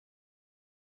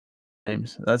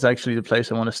James. That's actually the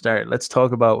place I want to start. Let's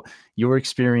talk about your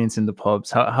experience in the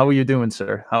pubs. How are you doing,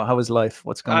 sir? How is life?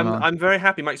 What's going on? I'm very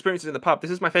happy. My experiences in the pub.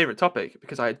 This is my favorite topic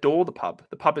because I adore the pub.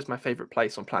 The pub is my favorite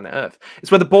place on planet Earth.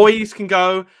 It's where the boys can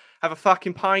go, have a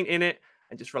fucking pint in it,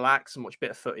 and just relax and watch a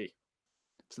bit of footy.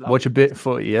 It's a Watch lovely a place. bit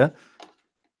footy, yeah.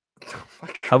 Oh my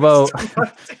How god, about so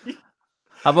lovely.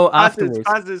 how about Bazzers, afterwards?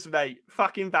 bazzers, mate.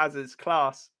 Fucking bazzers,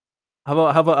 class. How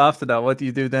about after that? What do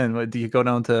you do then? What, do you go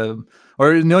down to,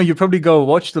 or no? You probably go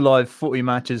watch the live footy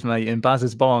matches, mate, in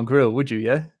Baz's Bar and Grill, would you?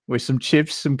 Yeah, with some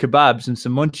chips, some kebabs, and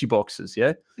some munchie boxes.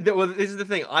 Yeah. Well, this is the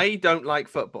thing. I don't like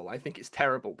football. I think it's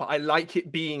terrible, but I like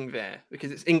it being there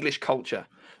because it's English culture.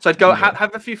 So I'd go Yeah.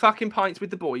 have a few fucking pints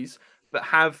with the boys, but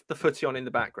have the footy on in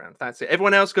the background. That's it.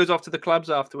 Everyone else goes off to the clubs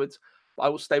afterwards. But I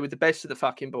will stay with the best of the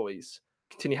fucking boys.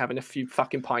 Continue having a few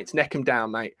fucking pints, neck them down,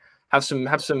 mate. Have some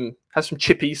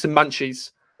chippies, some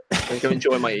munchies, and go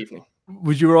enjoy my evening.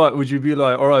 Would you be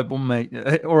like, all right, bum mate,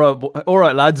 all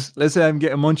right, lads, let's say I'm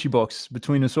getting a munchie box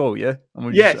between us all, yeah, and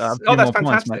we'll just Yes. have a Oh, few that's more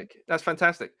points, mate. fantastic. That's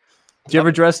fantastic. Do you Love ever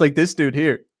it. dress like this dude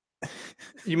here?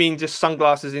 You mean just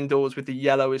sunglasses indoors with the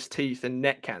yellowest teeth and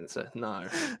neck cancer? No.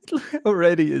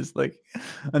 Already is like,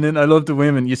 and then I love the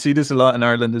women. You see this a lot in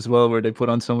Ireland as well, where they put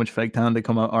on so much fake tan they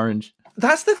come out orange.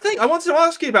 That's the thing. I wanted to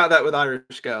ask you about that with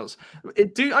Irish girls.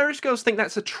 Do Irish girls think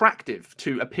that's attractive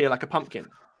to appear like a pumpkin?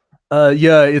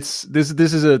 Yeah, it's this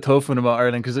is a tough one about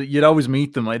Ireland because you'd always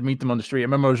meet them. I'd meet them on the street. I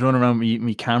remember I was running around with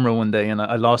me camera one day and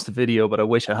I lost the video, but I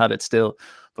wish I had it still.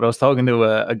 But I was talking to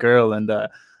a girl and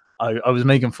I was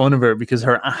making fun of her because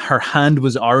her hand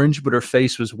was orange, but her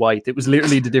face was white. It was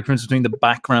literally the difference between the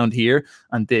background here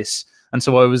and this. And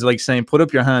so I was like saying, put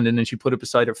up your hand, and then she put it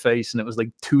beside her face, and it was like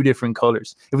two different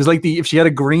colors. It was like if she had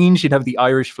a green, she'd have the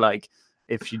Irish flag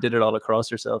if she did it all across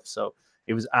herself. So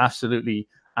it was absolutely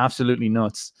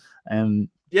nuts. Um,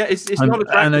 Yeah, it's and not and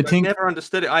I attractive. I've think never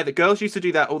understood it either. Girls used to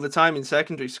do that all the time in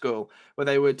secondary school, where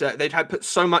they would they'd had put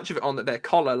so much of it on that their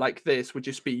collar, like this, would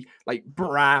just be like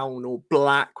brown or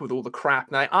black with all the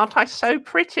crap. And aren't I so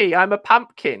pretty? I'm a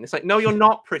pumpkin. It's like, no, you're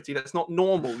not pretty. That's not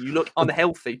normal. You look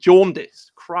unhealthy,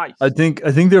 jaundice. Christ. I think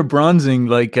they're bronzing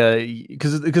like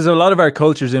because a lot of our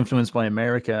culture is influenced by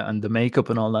America and the makeup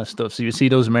and all that stuff. So you see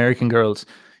those American girls,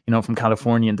 you know, from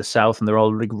California in the South, and they're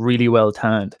all like really well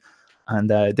tanned. And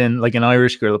then like an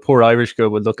Irish girl, a poor Irish girl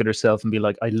would look at herself and be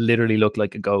like, I literally look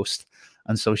like a ghost.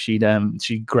 And so she'd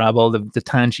grab all the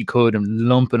tan she could and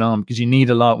lump it on because you need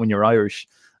a lot when you're Irish.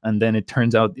 And then it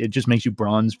turns out it just makes you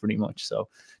bronze pretty much. So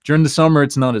during the summer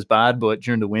it's not as bad, but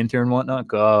during the winter and whatnot,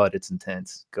 God, it's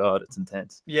intense. God, it's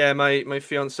intense. Yeah, my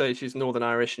fiance, she's Northern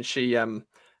Irish, and she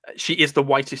is the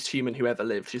whitest human who ever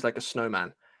lived. She's like a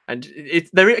snowman. And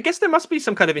there, I guess there must be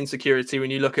some kind of insecurity when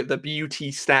you look at the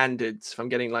beauty standards. If I'm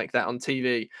getting like that on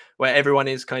TV, where everyone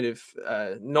is kind of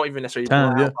not even necessarily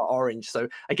Tan, brown yeah. or orange. So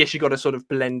I guess you got to sort of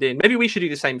blend in. Maybe we should do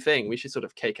the same thing. We should sort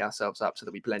of cake ourselves up so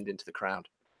that we blend into the crowd.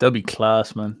 That'd be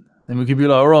class, man. Then we could be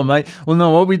like, all right, mate. Well, no,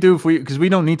 what we do if we because we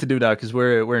don't need to do that because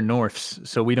we're Norths,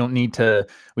 so we don't need to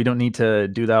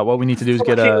do that. What we need to do is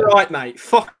get Fucking a right, mate.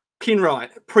 Fucking right.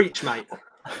 Preach, mate.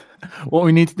 what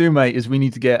we need to do, mate, is we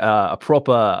need to get a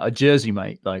proper a jersey,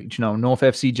 mate, like you know, North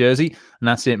FC jersey, and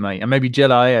that's it, mate. And maybe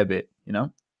gel eye a bit, you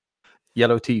know,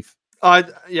 yellow teeth. I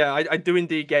do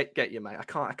indeed get you, mate.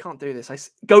 I can't do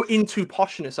this. Go into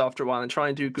poshness after a while and try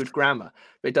and do good grammar,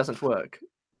 but it doesn't work.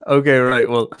 Okay, right.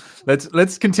 Well,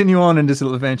 let's continue on in this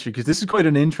little adventure because this is quite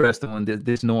an interesting one.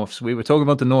 This Norths. We were talking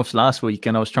about the Norths last week,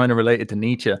 and I was trying to relate it to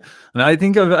Nietzsche, and I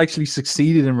think I've actually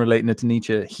succeeded in relating it to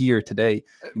Nietzsche here today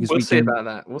because We'll see about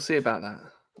that. We'll see about that.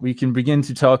 we can begin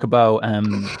to talk about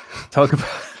talk about.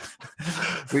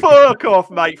 Fuck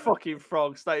off, mate. Fucking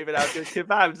frogs. Don't even have good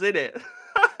kebabs in it.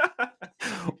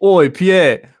 Oi,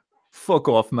 Pierre. Fuck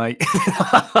off, mate.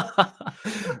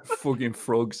 Fucking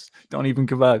frogs. Don't even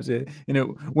kebabs. Yeah. You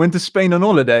know, went to Spain on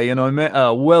holiday and I met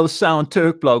a well-sound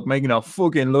Turk bloke making a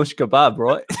fucking lush kebab,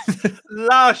 right?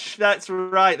 Lush. That's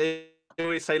right. They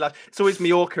always say lush. It's always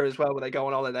Mallorca as well, where they go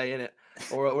on holiday in it,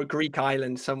 or a Greek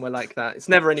island somewhere like that. It's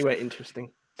never anywhere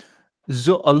interesting.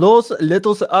 So, los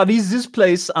letters are this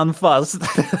place and fast.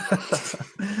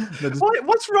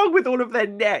 What's wrong with all of their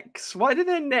necks? Why do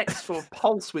their necks sort of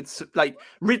pulse with like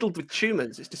riddled with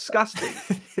tumors? It's disgusting.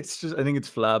 It's just, I think it's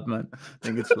flab, man. I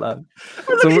think it's flab.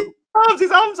 Well, So look at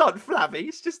his arms aren't flabby.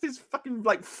 It's just this fucking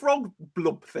like frog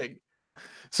blub thing.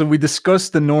 So we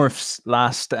discussed the Norths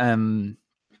last time.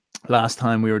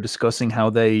 We were discussing how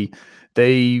they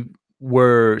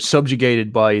were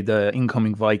subjugated by the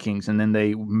incoming Vikings, and then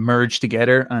they merged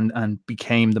together and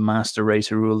became the master race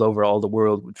who ruled over all the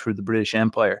world through the British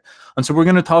Empire. And so we're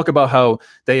going to talk about how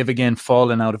they have again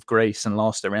fallen out of grace and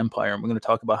lost their empire, and we're going to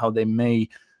talk about how they may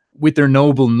with their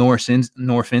noble North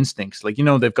instincts. Like, you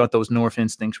know, they've got those North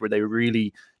instincts where they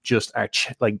really just are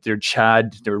like they're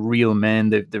Chad, they're real men,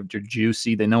 they're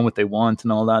juicy, they know what they want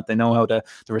and all that. They know how they're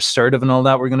assertive and all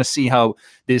that. We're going to see how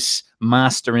this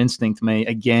master instinct may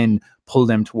again pull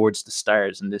them towards the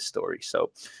stars in this story.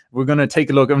 So we're going to take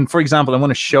a look. I mean, for example, I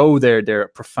want to show their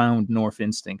profound North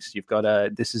instincts. You've got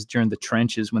this is during the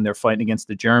trenches when they're fighting against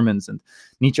the Germans, and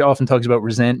Nietzsche often talks about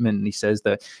resentment, and he says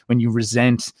that when you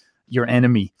resent your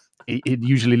enemy, it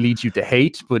usually leads you to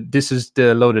hate. But this is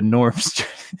the load of Norths.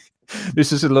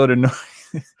 This is a load of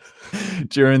Norths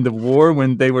during the war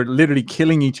when they were literally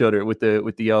killing each other with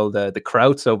the old the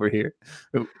Krauts over here.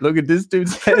 Look at this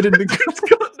dude's head in the It's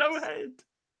got no head.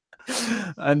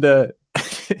 And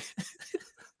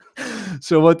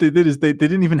so what they did is they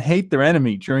didn't even hate their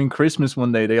enemy. During Christmas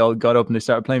one day, they all got up and they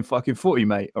started playing fucking footy,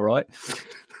 mate. All right,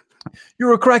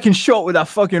 you're a cracking shot with that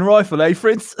fucking rifle, eh,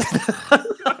 Fritz?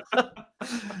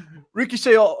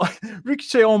 Ricochet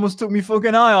almost took me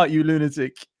fucking eye out, you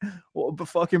lunatic. What a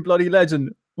fucking bloody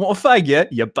legend. What a fag, yeah?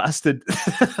 You bastard.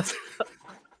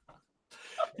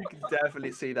 You can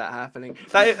definitely see that happening.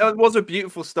 That was a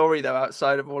beautiful story, though,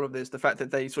 outside of all of this. The fact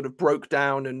that they sort of broke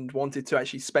down and wanted to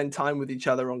actually spend time with each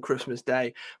other on Christmas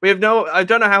Day. I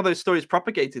don't know how those stories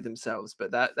propagated themselves,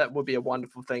 but that would be a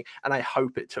wonderful thing. And I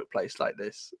hope it took place like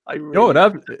this. I really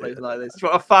hope it took place like this.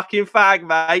 What a fucking fag,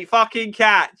 mate. Fucking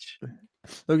catch.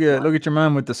 Look at your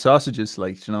man with the sausages.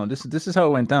 Like, you know, this is how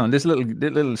it went down. This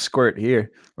little squirt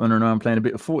here running around playing a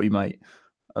bit of footy, mate.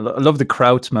 I love the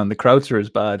Krauts, man. The Krauts are as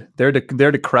bad. They're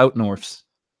the Kraut Norths.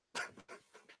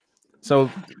 So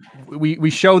we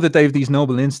show that they have these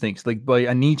noble instincts. Like, by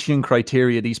a Nietzschean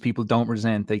criteria, these people don't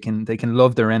resent. They can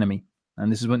love their enemy.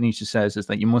 And this is what Nietzsche says, is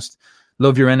that you must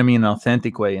love your enemy in an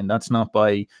authentic way. And that's not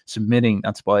by submitting.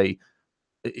 That's by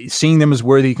seeing them as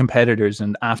worthy competitors.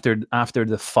 And after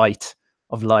the fight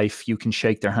of life, you can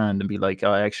shake their hand and be like,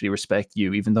 oh, I actually respect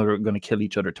you, even though we're going to kill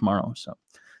each other tomorrow.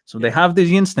 So they have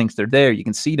these instincts. They're there. You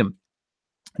can see them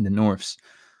in the Norths.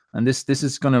 And this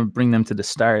is going to bring them to the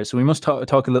stars. So we must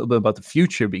talk a little bit about the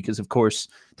future, because, of course,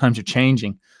 times are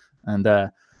changing. And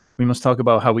we must talk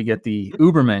about how we get the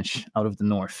Ubermensch out of the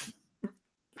North.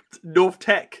 North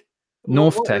Tech.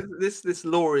 North Tech. This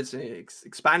lore is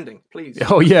expanding, please.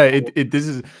 Oh yeah,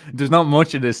 there's not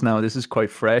much of this now. This is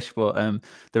quite fresh, but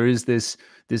there is this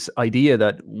idea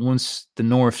that once the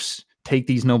Norths take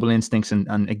these noble instincts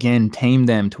and again tame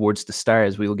them towards the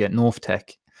stars, we will get North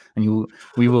Tech, and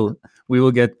we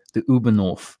will get the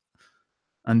Ubernorth,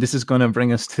 and this is going to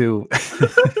bring us to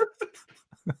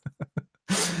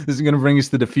this is going to bring us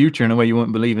to the future in a way you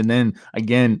wouldn't believe. And then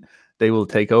again, they will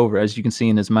take over. As you can see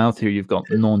in his mouth here, you've got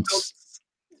nonce.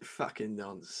 Fucking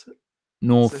nonce.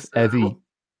 North Evie.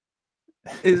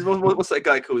 What's that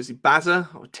guy called? Is he Bazza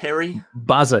or Terry?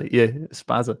 Bazza, yeah,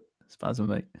 Spazza,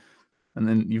 mate. And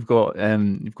then you've got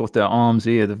their arms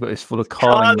here. It's full of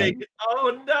calling.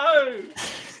 Oh no!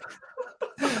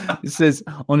 It says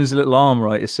on his little arm,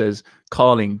 right? It says,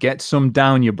 "Carling, get some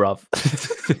down, you bruv."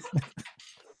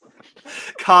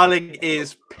 Carling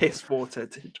is piss water,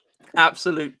 dude.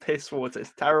 Absolute piss water.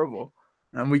 It's terrible.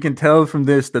 And we can tell from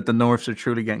this that the Norths are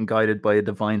truly getting guided by a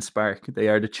divine spark. They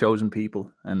are the chosen people.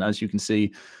 And as you can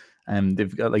see,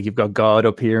 they've got, like, you've got God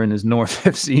up here in his North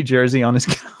FC jersey on his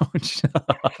couch.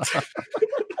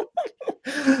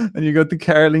 And you got the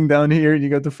caroling down here, and you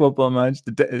got the football match,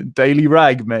 the daily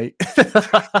rag, mate.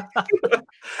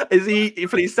 Is he?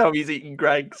 Please tell me he's eating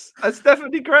Greg's. That's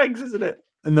definitely Greg's, isn't it?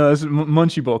 No, it's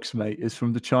Munchie Box, mate. It's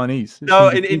from the Chinese. No,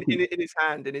 in his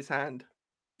hand. In his hand.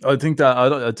 I think that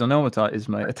I don't know what that is,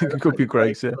 mate. I think it could be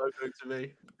Greg's. Yeah,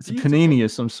 it's a panini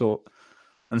of some sort.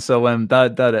 And so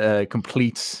that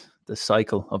completes the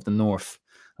cycle of the North,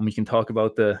 and we can talk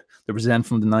about the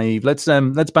resentful, the naive. Let's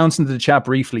bounce into the chat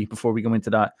briefly before we go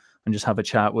into that, and just have a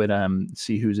chat with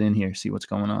see who's in here, see what's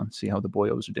going on, see how the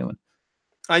boyos are doing.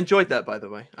 I enjoyed that, by the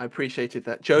way. I appreciated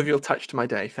that. Jovial touch to my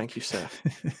day. Thank you, sir.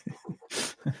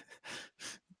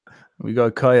 We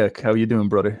got Kayak. How you doing,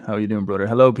 brother?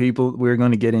 Hello, people. We're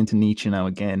going to get into Nietzsche now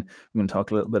again. We're going to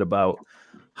talk a little bit about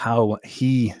how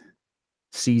he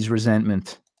sees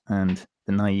resentment and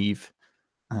the naive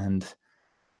and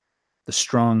the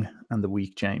strong and the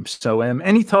weak, James. So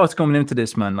any thoughts coming into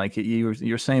this, man? Like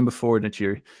you're saying before that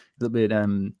you're a little bit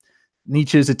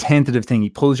Nietzsche is a tentative thing. He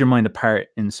pulls your mind apart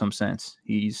in some sense.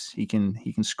 He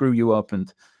can screw you up,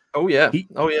 and he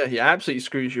absolutely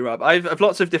screws you up. I've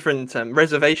lots of different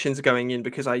reservations going in,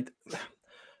 because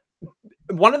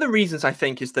one of the reasons I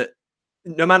think is that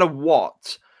no matter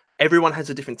what, everyone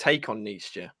has a different take on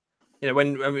Nietzsche. You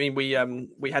know,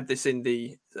 we had this in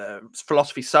the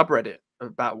philosophy subreddit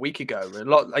about a week ago. A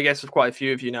lot, I guess, of quite a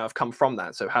few of you now have come from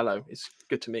that. So hello, it's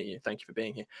good to meet you. Thank you for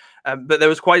being here. But there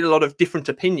was quite a lot of different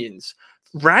opinions,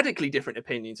 radically different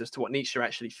opinions as to what Nietzsche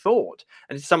actually thought.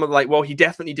 And some are like, well, he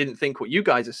definitely didn't think what you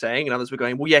guys are saying. And others were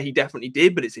going, well, yeah, he definitely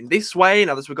did, but it's in this way.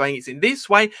 And others were going, it's in this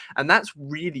way. And that's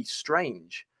really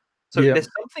strange. So there's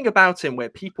something about him where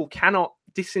people cannot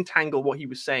disentangle what he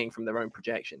was saying from their own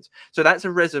projections. So that's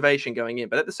a reservation going in.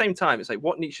 But at the same time, it's like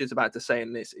what Nietzsche is about to say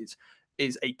in this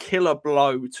is a killer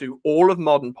blow to all of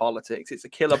modern politics. It's a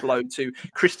killer blow to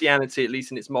Christianity, at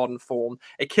least in its modern form,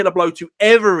 a killer blow to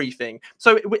everything.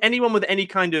 So anyone with any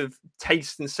kind of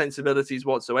taste and sensibilities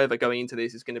whatsoever going into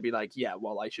this is going to be like, yeah,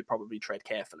 well, I should probably tread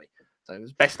carefully. So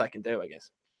it's best I can do, I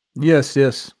guess. Yes,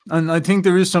 yes. And I think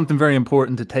there is something very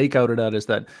important to take out of that, is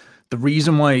that the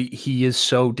reason why he is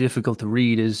so difficult to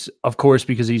read is, of course,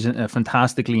 because he's a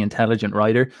fantastically intelligent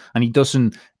writer, and he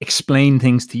doesn't explain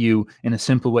things to you in a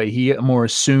simple way. He more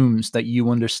assumes that you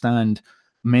understand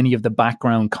many of the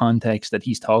background context that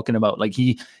he's talking about. Like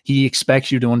he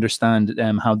expects you to understand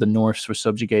how the Norse were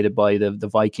subjugated by the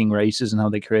Viking races and how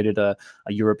they created a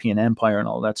European empire and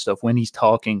all that stuff. When he's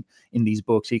talking in these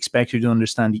books, he expects you to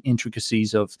understand the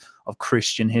intricacies of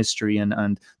Christian history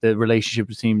and the relationship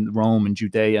between Rome and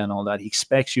Judea and all that. He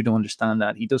expects you to understand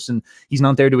that. He's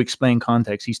not there to explain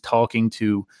context. He's talking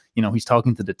to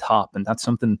the top, and that's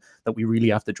something that we really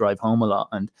have to drive home a lot.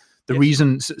 And the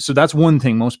reason, so that's one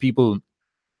thing. Most people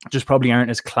just probably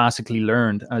aren't as classically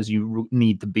learned as you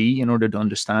need to be in order to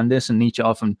understand this. And Nietzsche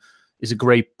often is a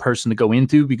great person to go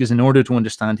into, because in order to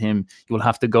understand him, you will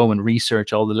have to go and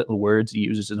research all the little words he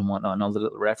uses and whatnot, and all the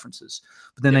little references.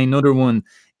 But then another one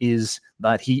is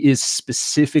that he is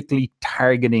specifically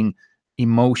targeting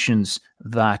emotions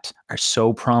that are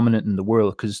so prominent in the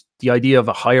world, because the idea of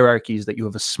a hierarchy is that you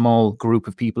have a small group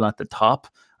of people at the top,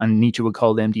 and Nietzsche would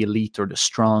call them the elite or the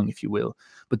strong, if you will.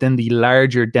 But then the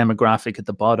larger demographic at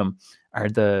the bottom are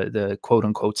the quote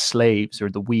unquote slaves, or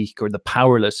the weak, or the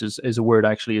powerless is a word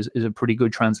actually is a pretty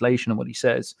good translation of what he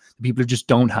says. The people who just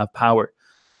don't have power.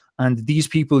 And these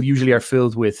people usually are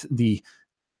filled with the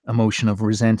emotion of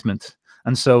resentment.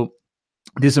 And so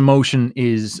this emotion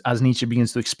is, as Nietzsche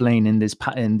begins to explain in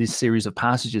this series of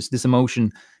passages, this emotion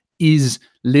is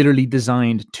literally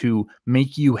designed to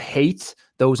make you hate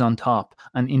those on top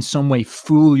and in some way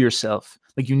fool yourself.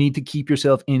 Like, you need to keep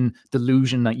yourself in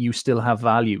delusion that you still have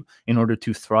value in order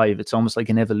to thrive. It's almost like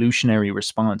an evolutionary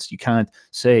response. You can't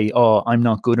say, oh, I'm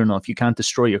not good enough. You can't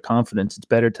destroy your confidence. It's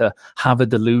better to have a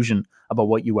delusion about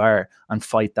what you are and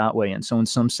fight that way. And so in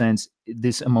some sense,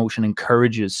 this emotion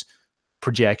encourages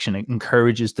projection, it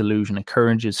encourages delusion, it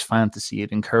encourages fantasy,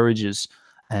 it encourages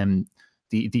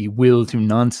the will to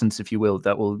nonsense, if you will,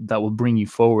 that will bring you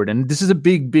forward. And this is a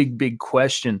big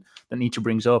question that Nietzsche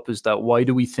brings up, is that why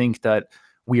do we think that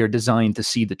we are designed to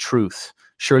see the truth?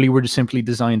 Surely we're just simply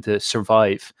designed to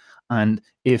survive. And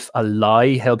if a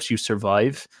lie helps you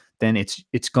survive, then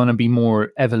it's going to be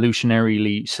more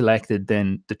evolutionarily selected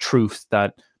than the truth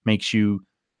that makes you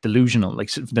delusional.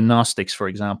 Like the Gnostics, for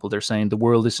example, they're saying the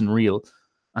world isn't real.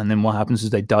 And then what happens is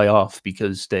they die off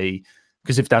because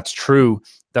if that's true,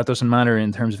 that doesn't matter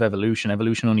in terms of evolution.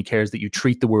 Evolution only cares that you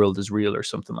treat the world as real or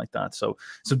something like that. So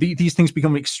these things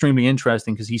become extremely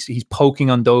interesting because he's poking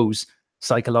on those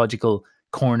psychological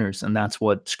corners, and that's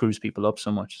what screws people up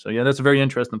so much. So yeah, that's a very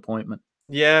interesting point, man.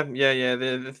 Yeah.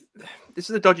 This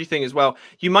is a dodgy thing as well.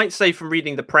 You might say from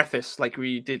reading the preface, like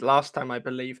we did last time, I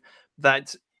believe,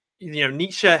 that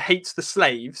Nietzsche hates the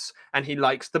slaves and he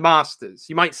likes the masters.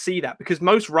 You might see that because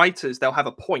most writers, they'll have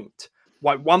a point.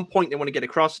 One point they want to get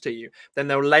across to you, then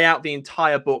they'll lay out the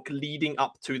entire book leading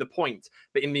up to the point.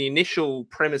 But in the initial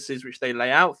premises which they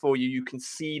lay out for you, you can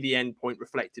see the end point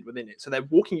reflected within it. So they're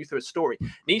walking you through a story.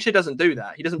 Nietzsche doesn't do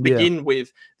that. He doesn't begin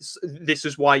with, this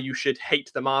is why you should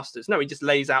hate the masters. No, he just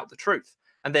lays out the truth.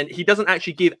 And then he doesn't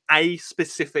actually give a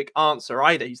specific answer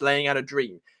either. He's laying out a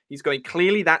dream. He's going,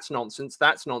 clearly, that's nonsense.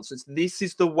 That's nonsense. This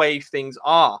is the way things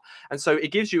are. And so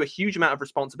it gives you a huge amount of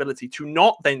responsibility to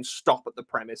not then stop at the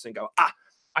premise and go,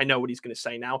 I know what he's going to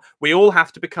say now. We all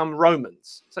have to become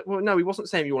Romans. It's like, well, no, he wasn't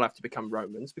saying you all have to become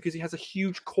Romans, because he has a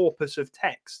huge corpus of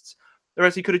texts.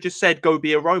 Whereas he could have just said, go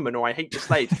be a Roman, or I hate the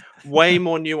slaves. Way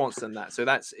more nuanced than that. So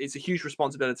it's a huge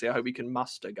responsibility I hope we can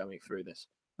muster going through this.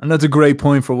 And that's a great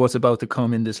point for what's about to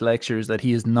come in this lecture, is that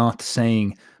he is not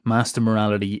saying master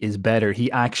morality is better.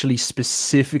 He actually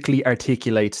specifically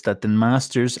articulates that the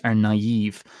masters are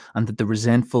naive and that the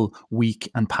resentful, weak,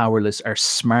 and powerless are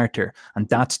smarter. And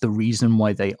that's the reason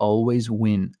why they always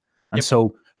win. And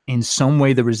so in some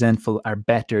way the resentful are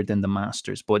better than the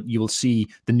masters, but you'll see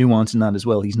the nuance in that as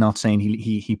well. He's not saying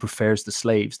he prefers the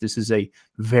slaves. This is a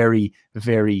very,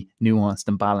 very nuanced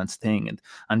and balanced thing.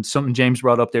 And something James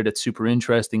brought up there that's super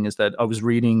interesting is that I was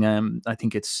reading, I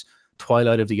think it's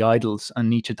Twilight of the Idols, and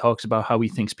Nietzsche talks about how he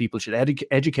thinks people should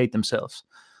educate themselves.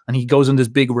 And he goes on this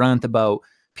big rant about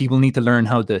people need to learn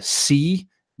how to see,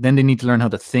 then they need to learn how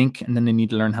to think, and then they need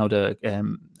to learn how to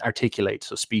articulate,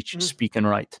 so speak and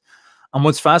write. And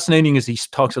what's fascinating is he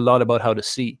talks a lot about how to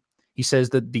see. He says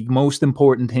that the most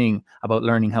important thing about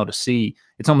learning how to see,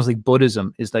 it's almost like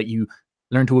Buddhism, is that you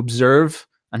learn to observe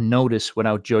and notice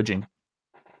without judging.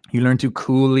 You learn to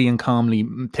coolly and calmly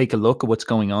take a look at what's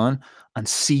going on and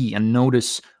see and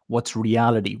notice what's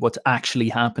reality, what's actually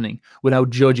happening, without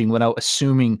judging, without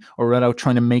assuming, or without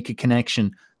trying to make a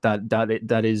connection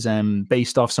that is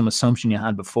based off some assumption you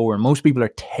had before. And most people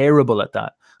are terrible at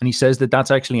that. And he says that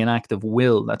that's actually an act of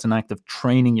will. That's an act of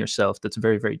training yourself. That's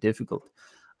very, very difficult.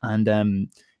 And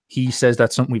he says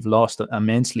that's something we've lost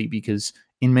immensely, because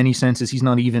in many senses, he's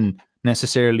not even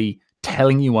necessarily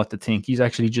telling you what to think. He's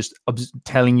actually just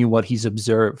telling you what he's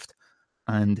observed.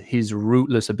 And his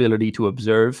rootless ability to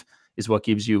observe is what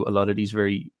gives you a lot of these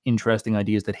very interesting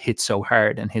ideas that hit so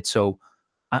hard and hit so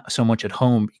much at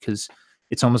home, because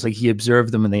it's almost like he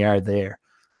observed them and they are there.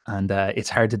 And it's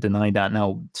hard to deny that.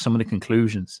 Now, some of the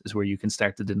conclusions is where you can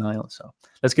start the denial. So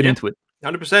let's get into it.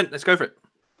 100%. Let's go for it.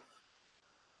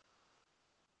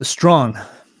 The strong.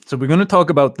 So we're going to talk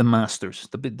about the masters,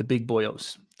 the big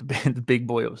boyos, the big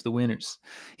boyos, the winners.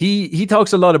 He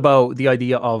talks a lot about the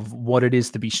idea of what it is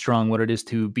to be strong, what it is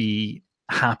to be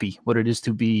happy, what it is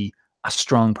to be a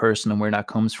strong person, and where that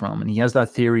comes from. And he has that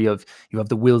theory of you have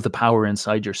the will to power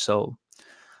inside your soul.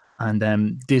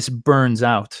 And this burns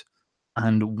out.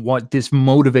 And what this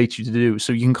motivates you to do.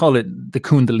 So you can call it the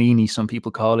Kundalini, some people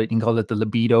call it. You can call it the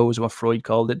libido, is what Freud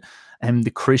called it. And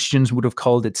the Christians would have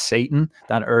called it Satan,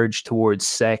 that urge towards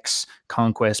sex,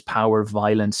 conquest, power,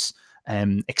 violence,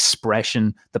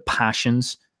 expression, the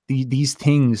passions. These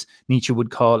things Nietzsche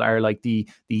would call are like the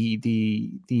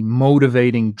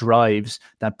motivating drives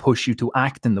that push you to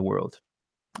act in the world.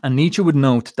 And Nietzsche would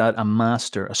note that a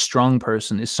master, a strong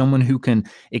person, is someone who can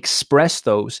express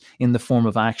those in the form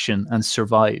of action and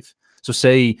survive. So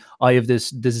say I have this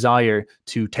desire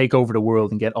to take over the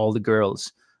world and get all the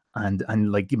girls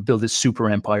and like build this super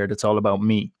empire that's all about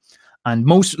me. And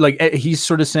most, like, he's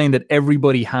sort of saying that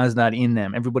everybody has that in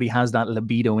them. Everybody has that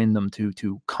libido in them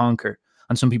to conquer.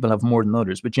 And some people have more than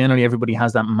others, but generally everybody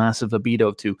has that massive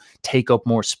libido to take up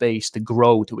more space, to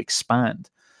grow, to expand.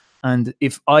 And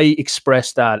if I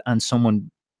express that and someone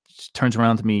turns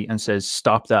around to me and says,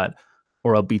 stop that,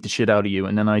 or I'll beat the shit out of you,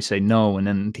 and then I say no, and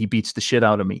then he beats the shit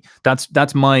out of me,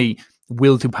 that's my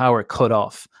will to power cut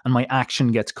off, and my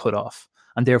action gets cut off,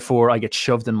 and therefore I get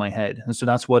shoved in my head. And so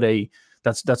that's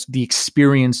the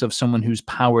experience of someone who's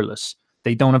powerless.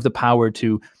 They don't have the power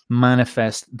to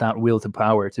manifest that will to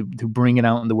power, to bring it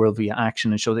out in the world via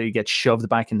action, and so they get shoved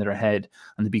back into their head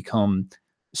and they become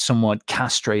somewhat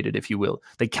castrated, if you will.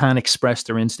 They can't express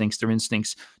their instincts. Their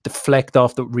instincts deflect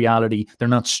off the reality.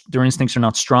 Their instincts are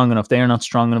not strong enough. They are not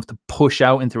strong enough to push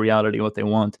out into reality what they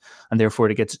want, and therefore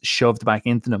it gets shoved back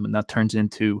into them, and that turns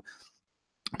into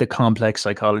the complex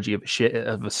psychology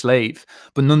of a slave.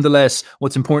 But nonetheless,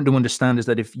 what's important to understand is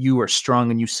that if you are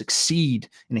strong and you succeed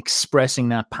in expressing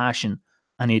that passion,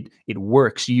 and it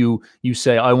works, you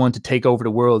say, I want to take over the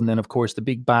world, and then of course the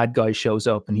big bad guy shows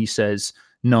up and he says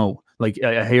no. Like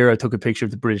here, I took a picture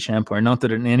of the British Empire. Not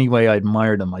that in any way I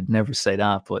admire them. I'd never say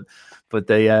that, but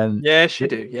they. Yes, you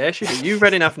do. Yes, you do. You've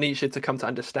read enough Nietzsche to come to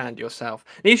understand yourself.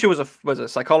 Nietzsche was a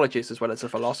psychologist as well as a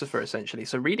philosopher, essentially.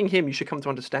 So reading him, you should come to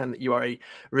understand that you are a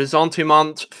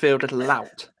ressentiment-filled little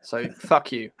lout. So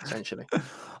fuck you, essentially.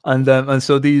 And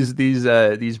so these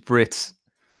Brits,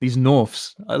 these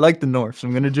Norths. I like the Norths. I'm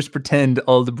going to just pretend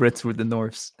all the Brits were the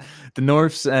Norths. The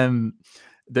Norths. The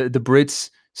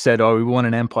Brits said, oh, we want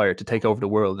an empire to take over the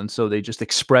world. And so they just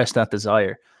expressed that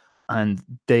desire and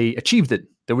they achieved it.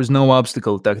 There was no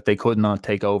obstacle that they could not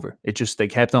take over. They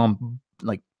kept on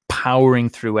like powering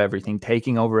through everything,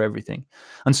 taking over everything.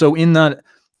 And so in that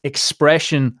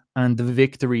expression and the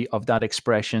victory of that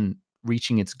expression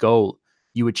reaching its goal,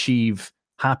 you achieve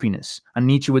happiness. And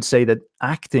Nietzsche would say that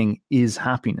acting is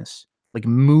happiness. Like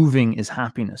moving is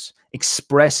happiness.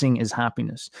 Expressing is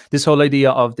happiness. This whole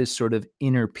idea of this sort of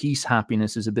inner peace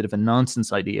happiness is a bit of a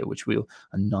nonsense idea, which we'll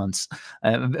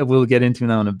get into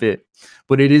now in a bit.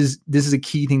 But this is a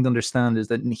key thing to understand, is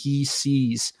that he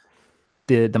sees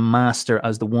the master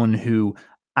as the one who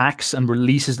acts and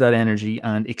releases that energy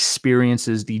and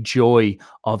experiences the joy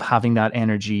of having that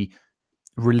energy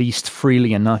released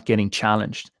freely and not getting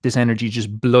challenged. This energy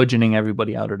just bludgeoning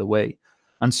everybody out of the way.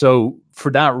 And so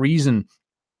for that reason,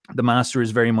 the master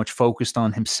is very much focused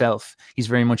on himself. He's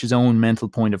very much his own mental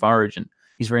point of origin.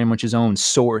 He's very much his own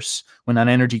source. When that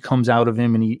energy comes out of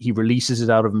him and he releases it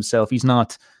out of himself, he's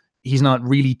not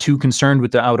really too concerned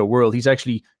with the outer world. He's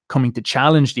actually coming to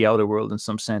challenge the outer world in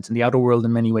some sense. And the outer world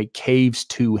in many ways caves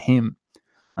to him.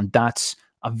 And that's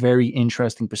a very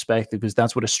interesting perspective, because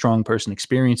that's what a strong person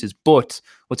experiences. But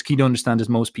what's key to understand is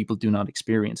most people do not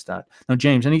experience that. Now,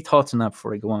 James, any thoughts on that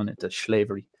before I go on into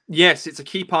slavery? Yes, it's a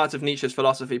key part of Nietzsche's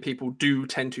philosophy people do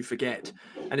tend to forget,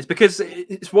 and it's because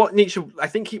it's what Nietzsche. I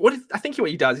think what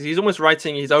he does is he's almost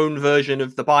writing his own version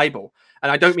of the Bible,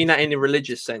 and I don't mean that in a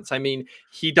religious sense. I mean,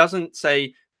 he doesn't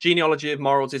say Genealogy of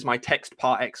Morals is my text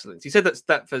par excellence. He said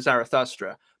that for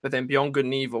Zarathustra, but then Beyond Good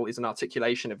and Evil is an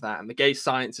articulation of that, and the Gay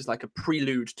Science is like a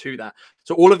prelude to that.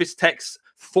 So all of his texts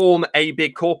form a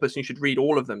big corpus, and you should read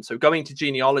all of them. So going to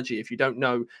Genealogy, if you don't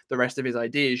know the rest of his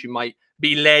ideas, you might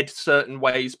be led certain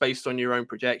ways based on your own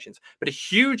projections. But a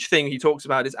huge thing he talks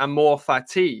about is amor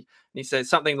fati. And he says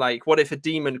something like, what if a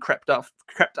demon crept up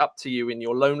to you in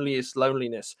your loneliest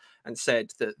loneliness and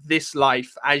said that this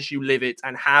life, as you live it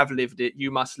and have lived it, you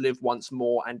must live once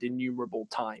more and innumerable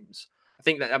times. I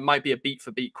think that might be a beat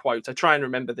for beat quote. I try and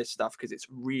remember this stuff because it's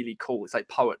really cool. It's like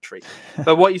poetry.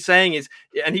 But what he's saying is,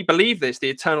 and he believed this, the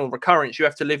eternal recurrence, you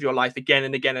have to live your life again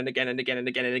and again and again and again and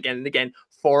again and again and again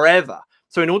forever.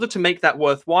 So in order to make that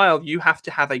worthwhile, you have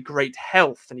to have a great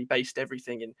health. And he based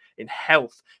everything in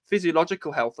health,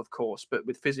 physiological health, of course, but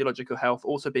with physiological health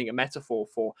also being a metaphor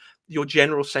for your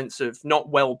general sense of not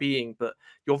well-being, but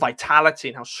your vitality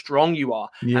and how strong you are.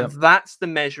 Yep. And that's the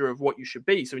measure of what you should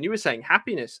be. So when you were saying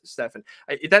happiness, Stefan,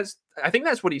 I think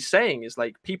that's what he's saying is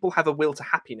like people have a will to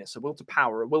happiness, a will to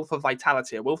power, a will for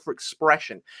vitality, a will for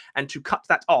expression. And to cut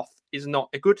that off is not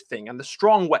a good thing. And the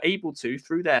strong were able to,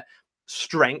 through their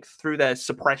strength, through their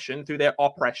suppression, through their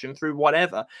oppression, through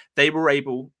whatever, they were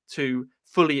able to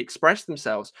fully express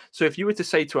themselves. So if you were to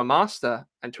say to a master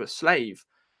and to a slave,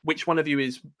 which one of you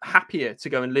is happier to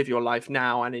go and live your life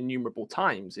now and innumerable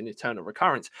times in eternal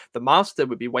recurrence, the master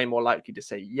would be way more likely to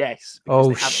say yes, because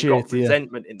they haven't got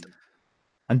resentment in them.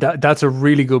 And that's a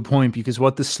really good point, because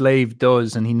what the slave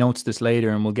does, and he notes this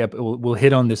later, and we'll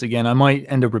hit on this again. I might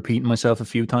end up repeating myself a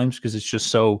few times because it's just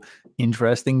so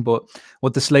interesting. But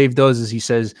what the slave does is he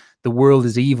says the world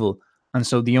is evil, and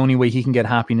so the only way he can get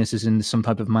happiness is in some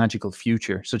type of magical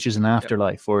future, such as an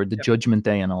afterlife or the judgment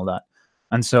day and all that.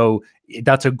 And so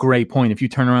that's a great point. If you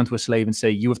turn around to a slave and say,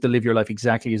 you have to live your life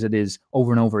exactly as it is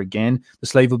over and over again, the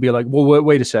slave will be like, well,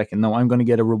 wait a second. No, I'm going to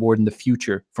get a reward in the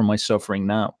future for my suffering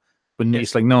now. But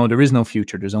it's like, no, there is no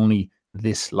future. There's only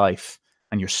this life,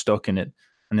 and you're stuck in it.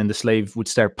 And then the slave would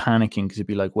start panicking because he'd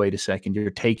be like, wait a second, you're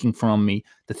taking from me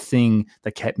the thing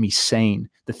that kept me sane,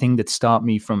 the thing that stopped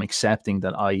me from accepting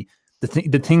that the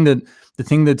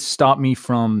thing that stopped me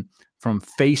from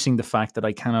facing the fact that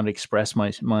I cannot express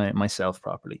myself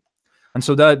properly. And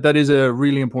so that is a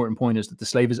really important point, is that the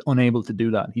slave is unable to do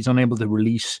that. He's unable to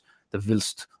release the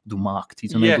Willst du Macht.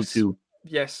 He's unable to.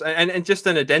 Yes, and just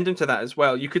an addendum to that as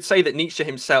well. You could say that Nietzsche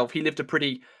himself,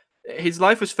 his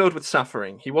life was filled with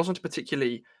suffering. He wasn't a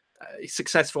particularly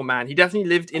successful man. He definitely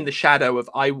lived in the shadow of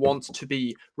I want to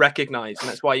be recognized, and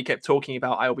that's why he kept talking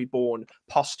about I'll be born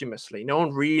posthumously. No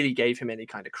one really gave him any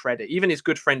kind of credit. Even his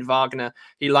good friend Wagner,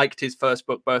 he liked his first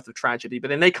book, Birth of Tragedy, but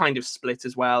then they kind of split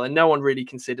as well, and no one really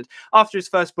considered. After his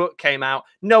first book came out,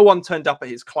 no one turned up at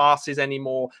his classes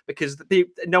anymore because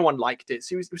no one liked it.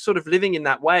 So he was sort of living in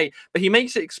that way, but he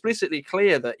makes it explicitly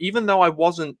clear that even though I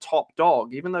wasn't top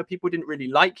dog, even though people didn't really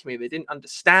like me, they didn't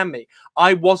understand me,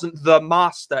 I wasn't the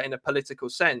master in a political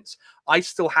sense, I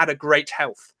still had a great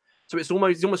health. So he's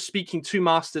almost speaking to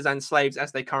masters and slaves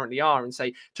as they currently are, and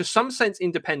say, to some sense,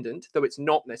 independent, though it's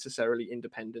not necessarily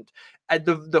independent. At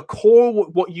the core,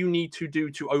 what you need to do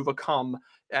to overcome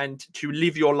and to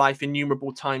live your life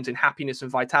innumerable times in happiness and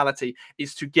vitality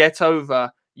is to get over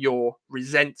your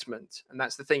resentment. And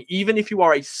that's the thing. Even if you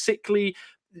are a sickly,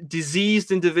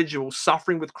 diseased individual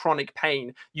suffering with chronic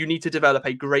pain, you need to develop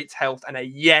a great health and a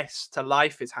yes to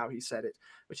life, is how he said it,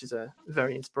 which is a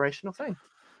very inspirational thing.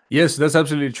 Yes, that's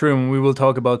absolutely true, and we will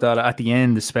talk about that at the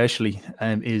end, especially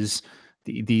is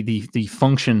the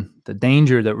function, the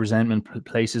danger that resentment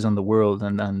places on the world,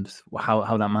 and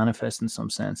how that manifests in some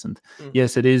sense. And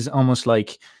yes, it is almost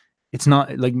like it's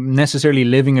not like necessarily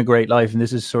living a great life. And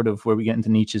this is sort of where we get into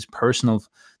Nietzsche's personal,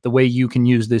 the way you can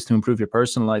use this to improve your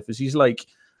personal life is he's like,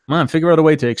 man, figure out a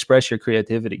way to express your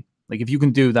creativity. Like if you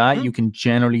can do that, you can,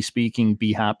 generally speaking,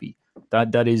 be happy.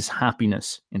 That is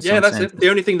happiness in Yeah, some that's sense. it. The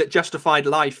only thing that justified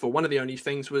life, or one of the only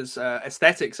things, was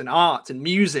aesthetics and art and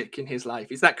music in his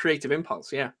life. Is that creative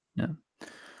impulse? Yeah. Yeah.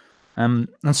 And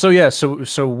so yeah,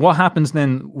 so what happens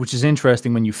then, which is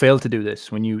interesting, when you fail to do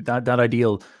this, when you that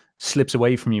ideal slips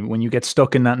away from you, when you get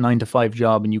stuck in that 9 to 5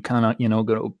 job and you cannot,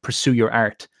 go pursue your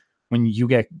art, when you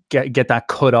get that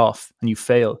cut off and you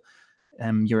fail,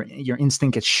 your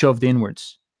instinct gets shoved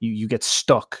inwards. You get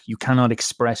stuck. You cannot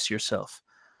express yourself.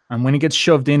 And when it gets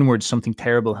shoved inwards, something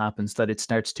terrible happens, that it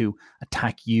starts to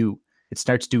attack you. It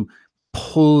starts to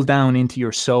pull down into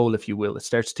your soul, if you will. It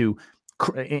starts to,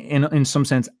 in some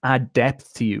sense, add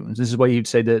depth to you. And this is why you'd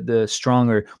say that the strong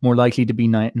are more likely to be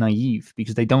naive,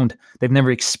 because they've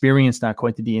never experienced that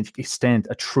quite to the extent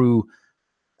a true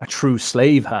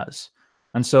slave has.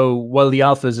 And so while the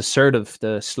alpha is assertive,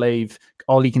 the slave,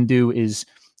 all he can do is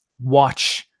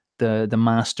watch the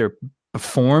master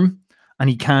perform, and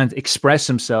he can't express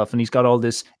himself, and he's got all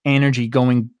this energy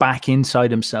going back inside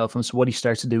himself. And so what he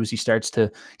starts to do is he starts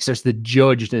to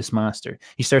judge this master.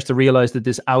 He starts to realize that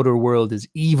this outer world is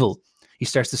evil. He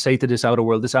starts to say to this outer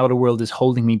world is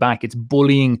holding me back. It's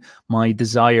bullying my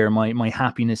desire, my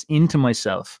happiness into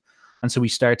myself. And so he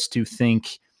starts to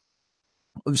think,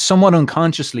 somewhat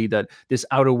unconsciously, that this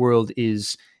outer world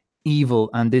is evil,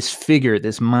 and this figure,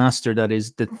 this master, that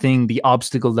is the thing, the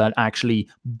obstacle that actually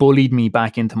bullied me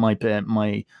back into my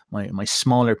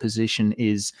smaller position,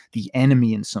 is the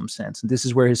enemy in some sense. And this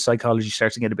is where his psychology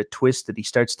starts to get a bit twisted. He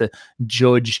starts to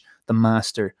judge the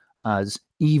master as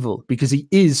evil, because he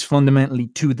is fundamentally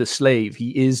to the slave.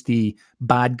 He is the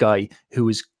bad guy who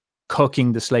is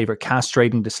cucking the slave, or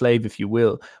castrating the slave, if you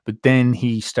will. But then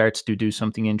he starts to do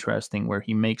something interesting where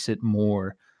he makes it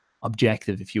more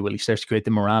objective, if you will. He starts to create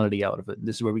the morality out of it.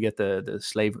 This is where we get the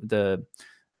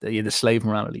slave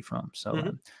morality from.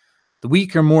 So the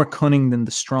weak are more cunning than the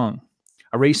strong.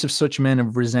 A race of such men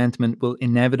of resentment will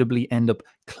inevitably end up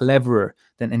cleverer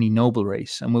than any noble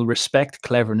race, and will respect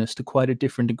cleverness to quite a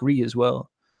different degree as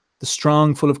well. The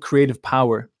strong, full of creative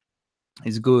power,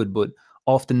 is good, but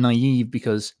often naive,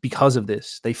 because of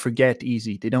this. They forget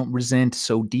easy. They don't resent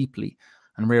so deeply,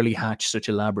 and rarely hatch such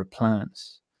elaborate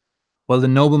plans. While the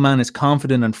nobleman is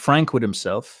confident and frank with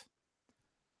himself,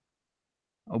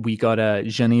 we got a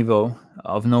Genevo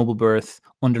of noble birth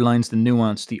underlines the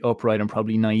nuance, the upright, and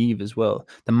probably naive as well.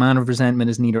 The man of resentment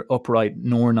is neither upright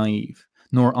nor naive,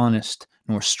 nor honest,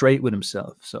 nor straight with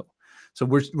himself. So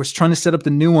we're trying to set up the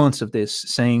nuance of this,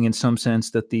 saying in some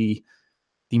sense that the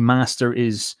master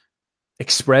is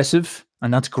expressive,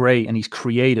 and that's great, and he's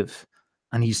creative,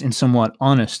 and he's in somewhat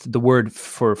honest. The word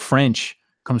for French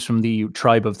comes from the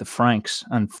tribe of the Franks,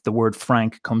 and the word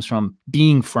frank comes from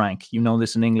being frank. You know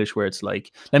this in English, where it's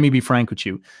like, let me be frank with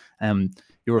you.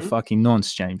 You're a fucking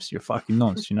nonce, James. You're fucking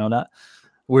nonce. You know that?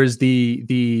 Whereas but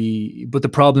the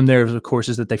problem there, of course,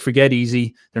 is that they forget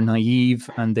easy, they're naive,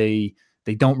 and they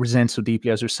don't resent so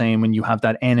deeply. As we're saying, when you have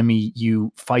that enemy,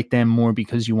 you fight them more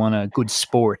because you want a good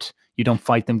sport. You don't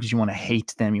fight them because you want to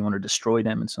hate them. You want to destroy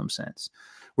them in some sense.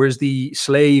 Whereas the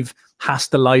slave has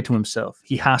to lie to himself.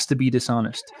 He has to be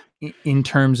dishonest in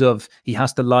terms of, he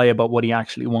has to lie about what he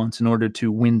actually wants in order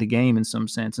to win the game in some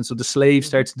sense. And so the slave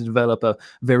starts to develop a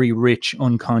very rich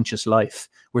unconscious life,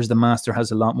 whereas the master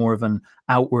has a lot more of an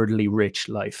outwardly rich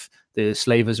life. The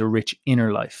slave has a rich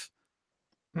inner life.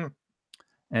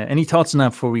 Any thoughts on that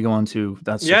before we go on to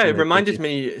that? Yeah, it reminded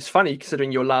me, it's funny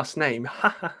considering your last name,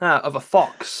 of a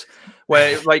fox,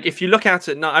 where like if you look at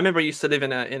it now, I remember I used to live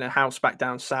in a house back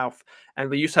down south, and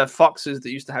we used to have foxes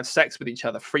that used to have sex with each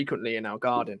other frequently in our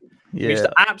garden. Yeah. We used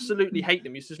to absolutely hate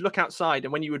them. We used to just look outside,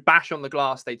 and when you would bash on the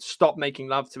glass, they'd stop making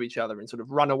love to each other and sort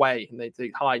of run away, and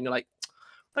they'd hide, and you're like,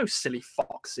 those silly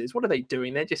foxes, what are they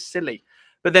doing? They're just silly.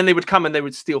 But then they would come and they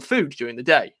would steal food during the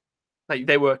day. Like,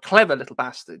 they were clever little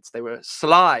bastards. They were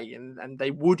sly, and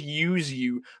they would use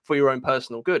you for your own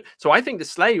personal good. So I think the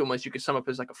slave, almost you could sum up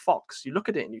as like a fox. You look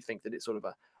at it and you think that it's sort of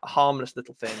a harmless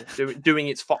little thing, doing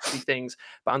its foxy things,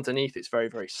 but underneath it's very,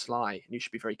 very sly, and you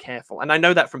should be very careful. And I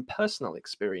know that from personal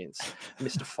experience,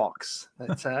 Mr. Fox,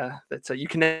 that you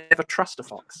can never trust a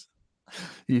fox.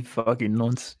 You fucking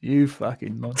nonce. You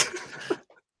fucking nonce.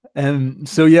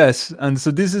 So yes, and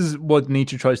so this is what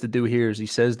Nietzsche tries to do here, is he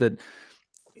says that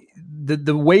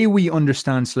the way we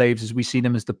understand slaves is we see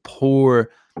them as the poor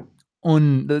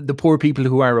people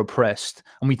who are oppressed,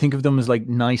 and we think of them as like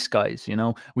nice guys.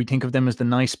 We think of them as the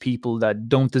nice people that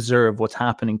don't deserve what's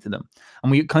happening to them,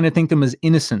 and we kind of think them as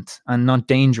innocent and not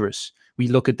dangerous. We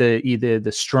look at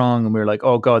the strong and we're like,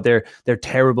 oh god, they're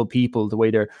terrible people, the way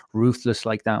they're ruthless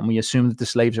like that, and we assume that the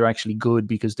slaves are actually good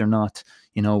because they're not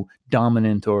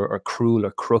dominant or cruel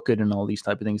or crooked and all these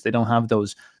type of things. They don't have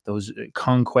those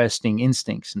conquesting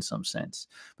instincts in some sense.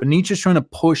 But Nietzsche's trying to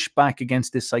push back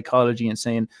against this psychology and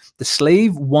saying the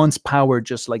slave wants power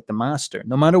just like the master.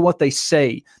 No matter what they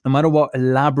say, no matter what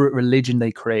elaborate religion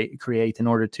they create in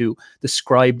order to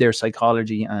describe their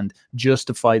psychology and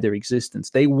justify their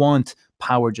existence, they want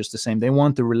power just the same. They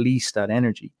want to release that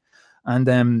energy.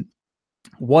 And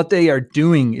what they are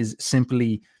doing is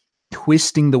simply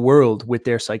twisting the world with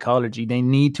their psychology. They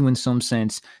need to, in some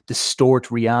sense,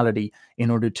 distort reality in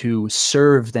order to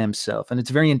serve themselves. And it's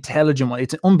very intelligent.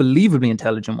 It's unbelievably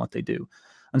intelligent what they do.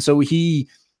 And so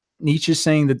Nietzsche's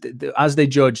saying that as they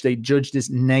judge this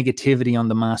negativity on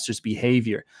the master's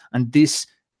behavior. And this,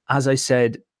 as I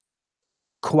said,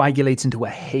 coagulates into a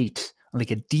hate,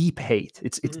 like a deep hate.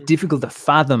 It's difficult to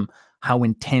fathom how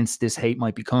intense this hate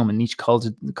might become, and Nietzsche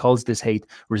calls this hate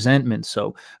resentment.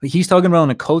 So he's talking about on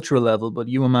a cultural level, but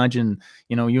you imagine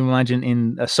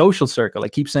in a social circle. I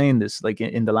keep saying this, like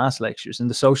in the last lectures, in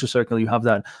the social circle, you have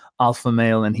that alpha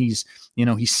male, and he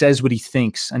says what he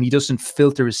thinks, and he doesn't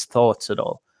filter his thoughts at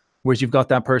all. Whereas you've got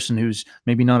that person who's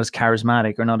maybe not as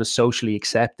charismatic or not as socially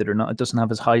accepted or doesn't have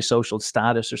as high social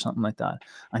status or something like that.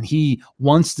 And he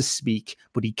wants to speak,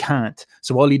 but he can't.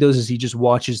 So all he does is he just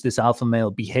watches this alpha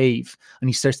male behave, and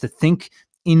he starts to think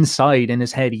inside in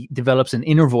his head. He develops an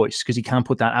inner voice because he can't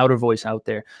put that outer voice out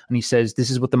there. And he says, this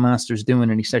is what the master's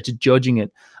doing. And he starts judging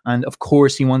it. And of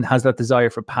course, he has that desire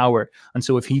for power. And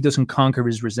so if he doesn't conquer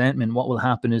his resentment, what will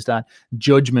happen is that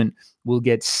judgment will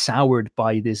get soured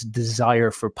by this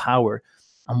desire for power.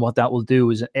 And what that will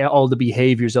do is all the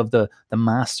behaviors of the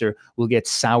master will get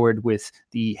soured with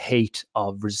the hate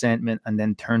of resentment, and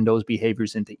then turn those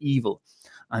behaviors into evil.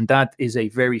 And that is a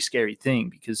very scary thing,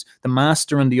 because the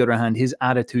master, on the other hand, his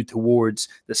attitude towards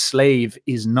the slave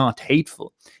is not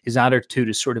hateful. His attitude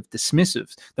is sort of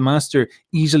dismissive. The master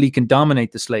easily can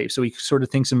dominate the slave. So he sort of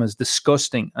thinks him as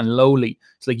disgusting and lowly.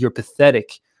 It's like, you're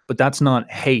pathetic. But that's not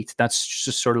hate. That's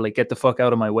just sort of like, get the fuck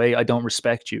out of my way. I don't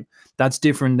respect you. That's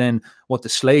different than what the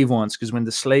slave wants. Because when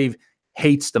the slave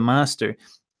hates the master,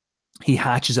 he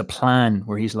hatches a plan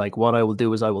where he's like, what I will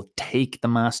do is I will take the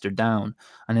master down.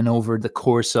 And then over the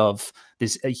course of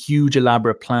a huge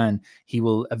elaborate plan, he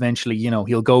will eventually,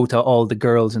 he'll go to all the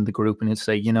girls in the group and he'll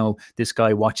say, this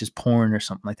guy watches porn or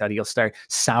something like that. He'll start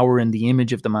souring the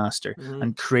image of the master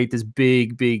and create this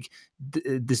big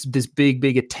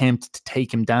attempt to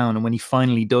take him down. And when he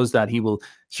finally does that, he will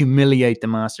humiliate the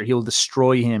master. He will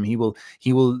destroy him. He will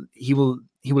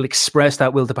express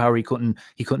that will to power he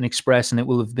couldn't express, and it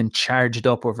will have been charged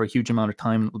up over a huge amount of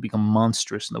time, and it will become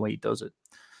monstrous in the way he does it.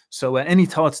 So any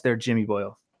thoughts there, Jimmy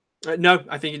Boyle? No,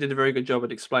 I think you did a very good job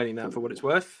at explaining that, for what it's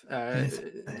worth.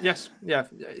 Yes, yeah.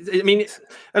 I mean,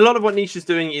 a lot of what Nietzsche's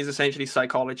doing is essentially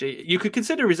psychology. You could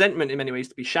consider resentment in many ways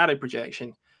to be shadow projection.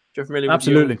 If you're familiar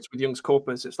with Jung's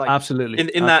corpus, it's like absolutely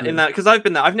in that because I've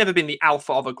been there. I've never been the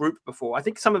alpha of a group before. I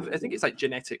think it's like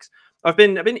genetics. I've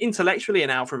been intellectually an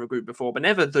alpha of a group before, but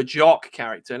never the jock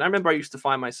character. And I remember I used to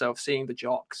find myself seeing the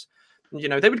jocks. And,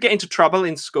 they would get into trouble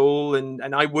in school,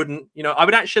 and I wouldn't.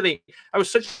 I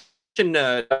was such a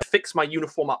nerd. I'd fix my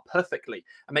uniform up perfectly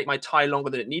and make my tie longer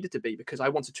than it needed to be because I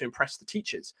wanted to impress the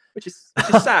teachers, which is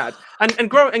sad. And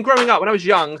growing up, when I was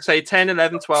young, say 10,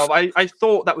 11, 12, I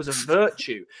thought that was a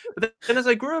virtue. But then as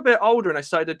I grew a bit older and I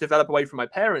started to develop away from my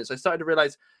parents, I started to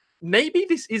realize maybe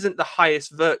this isn't the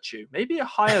highest virtue. Maybe a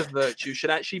higher virtue should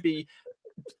actually be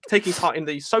taking part in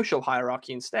the social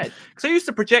hierarchy instead. Because I used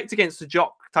to project against the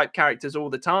jock type characters all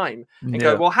the time and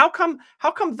go, well, how come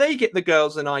they get the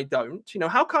girls and I don't?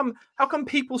 How come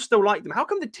people still like them? How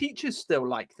come the teachers still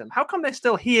like them? How come they're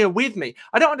still here with me?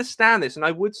 I don't understand this. And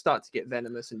I would start to get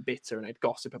venomous and bitter, and I'd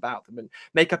gossip about them and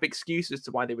make up excuses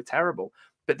to why they were terrible.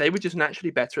 But they were just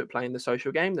naturally better at playing the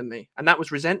social game than me. And that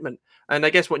was resentment. And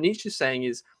I guess what Nietzsche's saying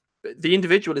is, the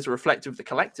individual is a reflective of the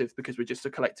collective, because we're just a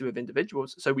collective of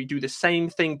individuals. So we do the same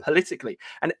thing politically.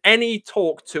 And any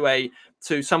talk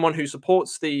to someone who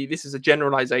supports this is a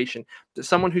generalization, to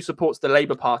someone who supports the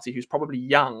Labour Party, who's probably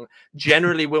young,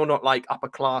 generally will not like upper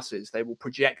classes. They will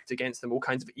project against them all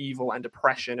kinds of evil and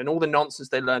oppression and all the nonsense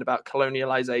they learn about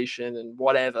colonialization and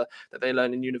whatever that they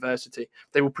learn in university.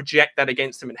 They will project that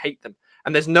against them and hate them.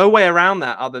 And there's no way around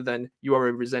that other than you are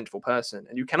a resentful person,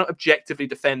 and you cannot objectively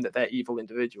defend that they're evil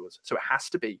individuals. So it has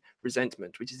to be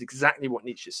resentment, which is exactly what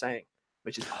Nietzsche is saying,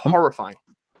 which is horrifying.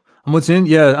 And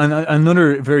and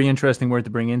another very interesting word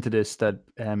to bring into this that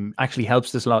actually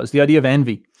helps this a lot is the idea of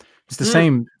envy. It's the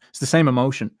same. It's the same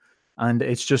emotion, and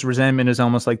it's just resentment is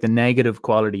almost like the negative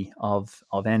quality of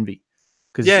envy.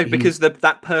 Because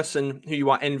that person who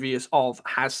you are envious of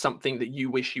has something that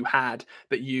you wish you had,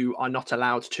 but you are not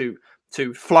allowed to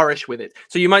to flourish with it.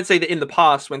 So you might say that in the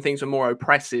past, when things were more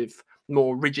oppressive,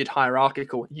 more rigid,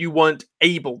 hierarchical, you weren't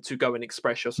able to go and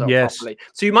express yourself Yes. properly.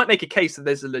 So you might make a case that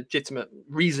there's a legitimate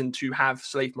reason to have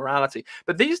slave morality.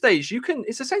 But these days,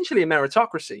 it's essentially a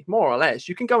meritocracy, more or less.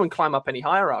 You can go and climb up any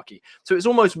hierarchy. So it's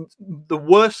almost the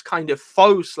worst kind of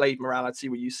faux slave morality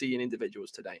where you see in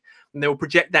individuals today. And they'll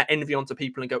project that envy onto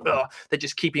people and go, oh, they're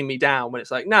just keeping me down. When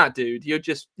it's like, nah, dude, you're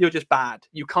just bad.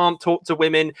 You can't talk to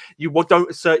women. You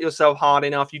don't assert yourself hard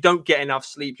enough. You don't get enough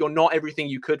sleep. You're not everything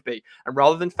you could be. And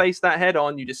rather than face that head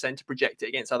on, you just tend to project it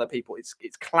against other people.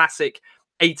 It's classic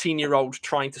 18-year-old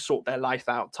trying to sort their life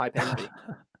out type envy.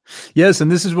 Yes,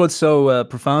 and this is what's so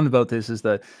profound about this, is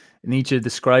that Nietzsche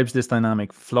describes this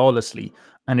dynamic flawlessly,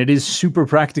 and it is super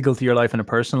practical to your life on a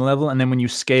personal level. And then when you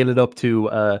scale it up to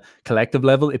a collective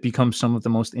level, it becomes some of the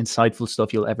most insightful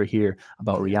stuff you'll ever hear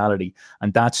about reality.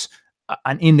 And that's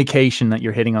an indication that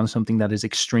you're hitting on something that is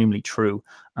extremely true.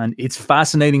 And it's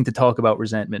fascinating to talk about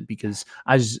resentment, because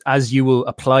as you will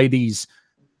apply these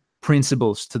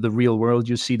principles to the real world,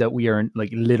 you see that we are like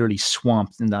literally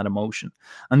swamped in that emotion.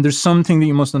 And there's something that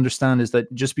you must understand, is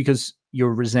that just because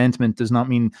your resentment does not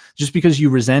mean, just because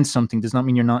you resent something does not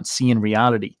mean you're not seeing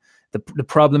reality. The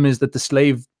problem is that the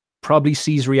slave probably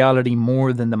sees reality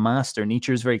more than the master.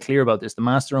 Nietzsche is very clear about this. The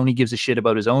master only gives a shit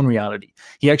about his own reality.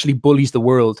 He actually bullies the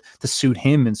world to suit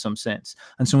him in some sense.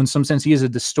 And so in some sense,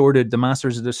 the master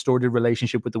has a distorted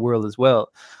relationship with the world as well.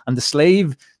 And the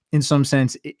slave, in some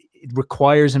sense, it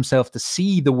requires himself to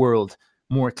see the world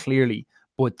more clearly.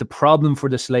 But the problem for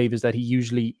the slave is that he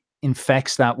usually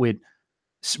infects that with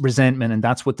resentment, and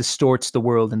that's what distorts the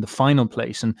world in the final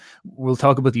place. And we'll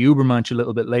talk about the Übermensch a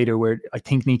little bit later, where I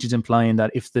think Nietzsche's implying that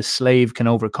if the slave can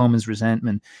overcome his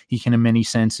resentment, he can in many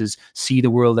senses see the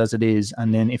world as it is.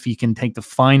 And then if he can take the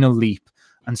final leap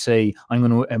and say, I'm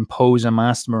going to impose a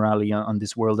master morality on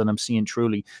this world that I'm seeing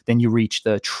truly, then you reach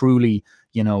the truly,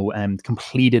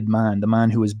 completed man, the man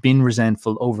who has been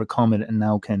resentful, overcome it, and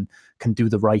now can do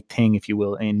the right thing, if you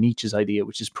will, in Nietzsche's idea,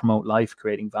 which is promote life,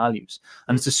 creating values.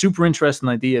 And it's a super interesting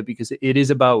idea, because it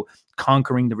is about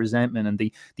conquering the resentment. And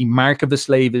the mark of a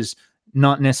slave is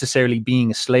not necessarily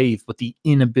being a slave, but the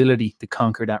inability to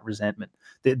conquer that resentment.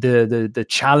 The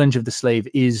challenge of the slave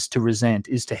is to resent,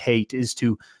 is to hate, is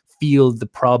to feel the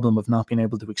problem of not being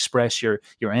able to express your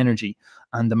energy.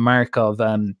 And the mark of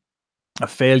a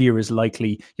failure is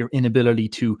likely your inability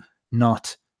to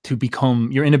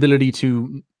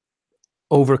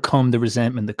overcome the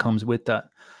resentment that comes with that.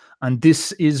 And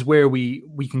this is where we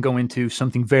can go into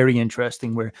something very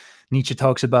interesting, where Nietzsche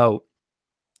talks about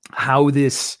how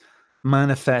this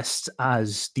manifests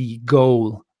as the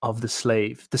goal of the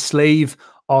slave. The slave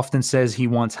often says he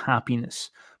wants happiness,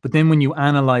 but then when you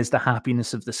analyze the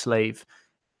happiness of the slave,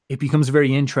 it becomes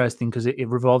very interesting, because it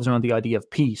revolves around the idea of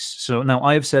peace. So now,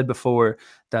 I have said before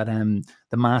that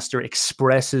the master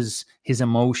expresses his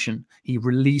emotion. He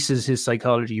releases his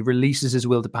psychology, he releases his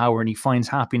will to power, and he finds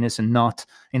happiness and not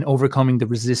in overcoming the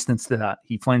resistance to that.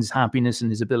 He finds happiness in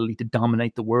his ability to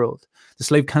dominate the world. The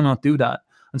slave cannot do that.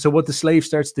 And so what the slave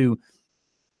starts to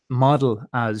model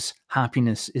as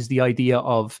happiness is the idea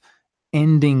of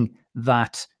ending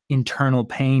that internal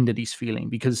pain that he's feeling,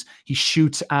 because he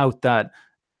shoots out that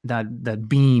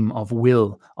beam of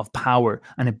will, of power,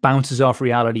 and it bounces off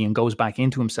reality and goes back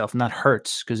into himself. And that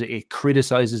hurts, because it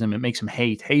criticizes him. It makes him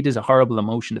hate. Hate is a horrible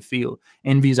emotion to feel.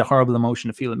 Envy is a horrible emotion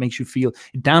to feel. It makes you feel,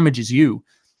 it damages you.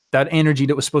 That energy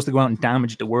that was supposed to go out and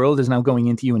damage the world is now going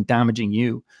into you and damaging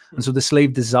you. And so the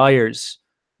slave desires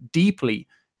deeply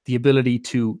the ability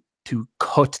to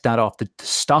cut that off, to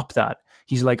stop that.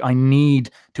 He's like, I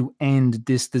need to end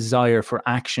this desire for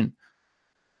action.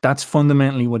 That's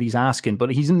fundamentally what he's asking,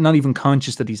 but he's not even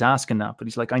conscious that he's asking that. But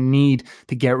he's like, I need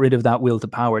to get rid of that will to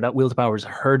power. That will to power is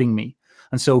hurting me.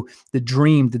 And so the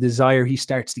dream, the desire he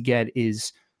starts to get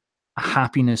is a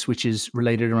happiness which is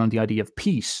related around the idea of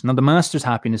peace. Now, the master's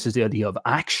happiness is the idea of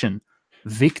action,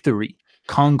 victory,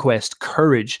 conquest,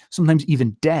 courage, sometimes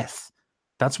even death.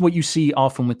 That's what you see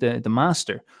often with the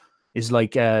master. Is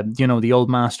like, the old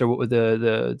master with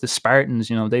the Spartans,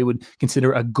 they would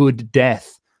consider a good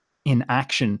death in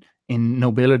action, in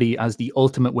nobility, as the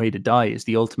ultimate way to die, is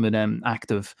the ultimate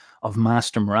act of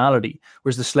master morality.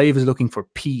 Whereas the slave is looking for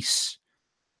peace.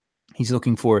 He's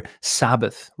looking for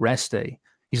Sabbath, rest day.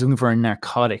 He's looking for a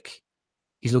narcotic.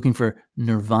 He's looking for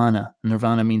nirvana.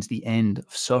 Nirvana means the end of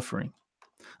suffering.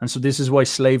 And so this is why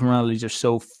slave moralities are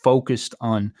so focused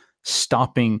on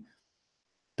stopping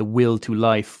the will to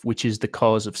life, which is the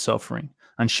cause of suffering.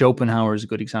 And Schopenhauer is a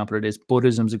good example of this.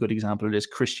 Buddhism is a good example of this.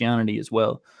 Christianity as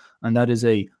well. And that is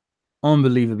a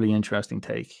unbelievably interesting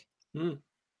take.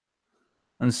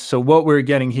 And so what we're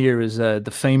getting here is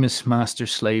the famous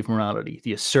master-slave morality,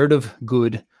 the assertive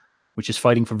good, which is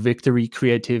fighting for victory,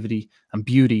 creativity, and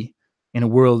beauty in a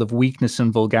world of weakness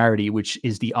and vulgarity, which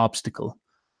is the obstacle.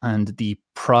 And the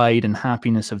pride and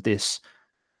happiness of this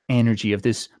energy, of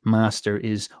this master,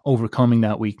 is overcoming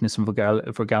that weakness and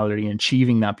vulgarity and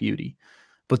achieving that beauty.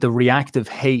 But the reactive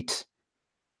hate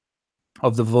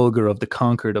of the vulgar, of the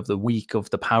conquered, of the weak, of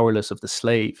the powerless, of the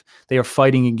slave. They are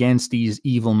fighting against these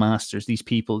evil masters, these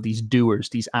people, these doers,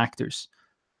 these actors.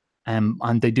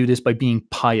 And they do this by being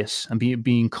pious and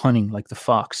being cunning like the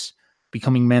fox,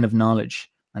 becoming men of knowledge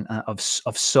and of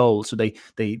soul. So they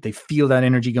feel that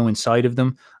energy go inside of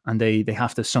them, and they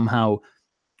have to somehow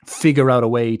figure out a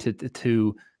way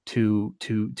to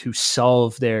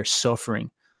solve their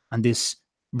suffering. And this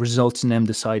results in them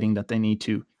deciding that they need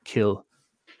to kill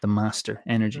the master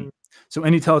energy. So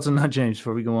any thoughts on that, James,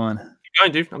 before we go on? Keep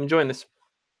going, dude. I'm enjoying this.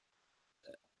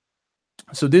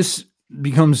 So this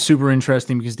becomes super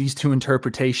interesting because these two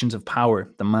interpretations of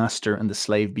power, the master and the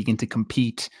slave, begin to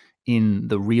compete in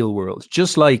the real world.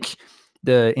 Just like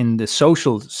in the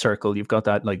social circle, you've got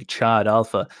that like Chad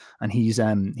Alpha, and he's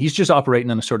just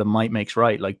operating on a sort of might makes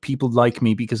right. Like, people like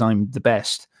me because I'm the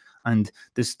best. And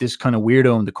this kind of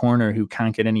weirdo in the corner who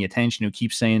can't get any attention, who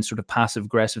keeps saying sort of passive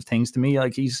aggressive things to me,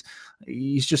 like he's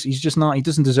just not, he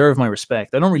doesn't deserve my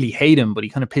respect. I don't really hate him, but he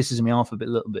kind of pisses me off a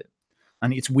little bit.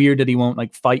 And it's weird that he won't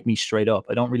like fight me straight up.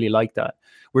 I don't really like that.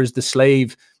 Whereas the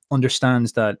slave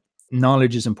understands that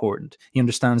knowledge is important. He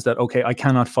understands that, okay, I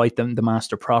cannot fight the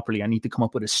master properly. I need to come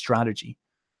up with a strategy.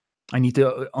 I need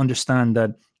to understand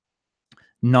that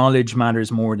knowledge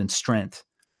matters more than strength.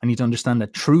 I need to understand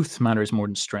that truth matters more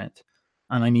than strength.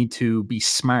 And I need to be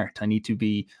smart. I need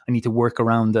to work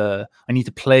around I need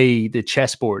to play the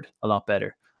chessboard a lot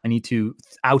better. I need to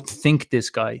outthink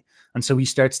this guy. And so he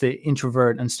starts to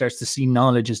introvert and starts to see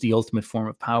knowledge as the ultimate form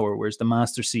of power, whereas the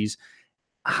master sees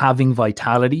having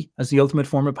vitality as the ultimate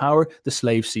form of power. The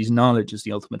slave sees knowledge as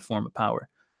the ultimate form of power.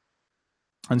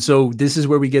 And so this is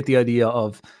where we get the idea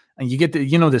of, and you get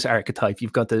this archetype.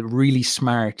 You've got the really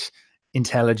smart,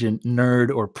 intelligent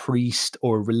nerd or priest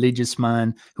or religious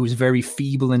man who's very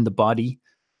feeble in the body,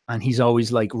 and he's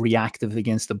always like reactive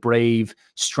against the brave,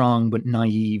 strong but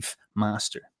naive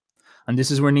master. And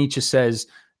this is where Nietzsche says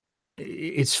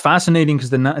it's fascinating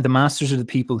because the masters are the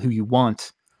people who you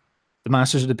want. The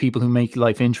masters are the people who make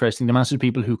life interesting. The masters are the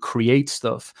people who create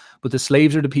stuff. But the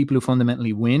slaves are the people who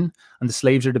fundamentally win, and the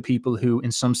slaves are the people who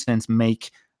in some sense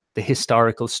make the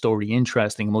historical story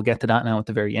interesting. And we'll get to that now at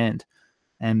the very end.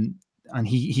 And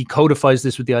he codifies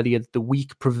this with the idea that the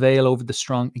weak prevail over the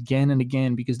strong again and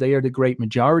again because they are the great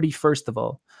majority, first of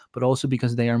all, but also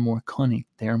because they are more cunning,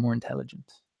 they are more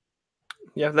intelligent.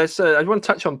 Yeah, I want to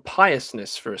touch on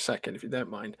piousness for a second, if you don't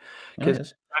mind,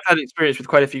 because I've had experience with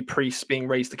quite a few priests being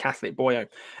raised a Catholic boyo,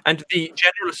 and the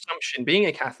general assumption being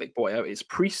a Catholic boyo is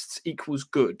priests equals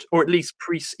good, or at least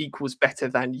priests equals better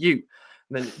than you.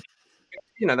 And then,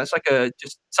 that's like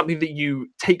just something that you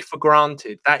take for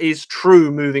granted. That is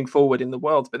true moving forward in the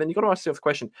world. But then you've got to ask yourself the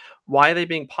question, why are they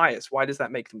being pious? Why does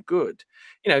that make them good?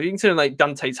 You can consider like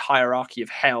Dante's hierarchy of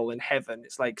hell and heaven.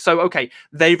 It's like, so, okay,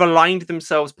 they've aligned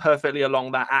themselves perfectly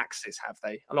along that axis, have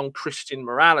they? Along Christian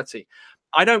morality.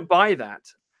 I don't buy that,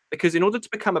 because in order to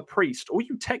become a priest, all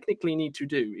you technically need to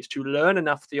do is to learn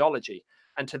enough theology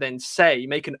and to then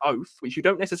make an oath, which you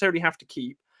don't necessarily have to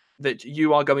keep, that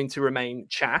you are going to remain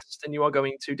chaste and you are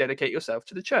going to dedicate yourself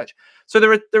to the church. So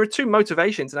there are two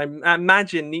motivations, and I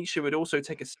imagine Nietzsche would also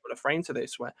take a similar frame to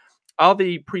this, where are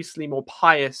the priestly more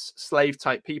pious slave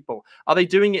type people, are they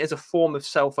doing it as a form of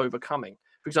self-overcoming?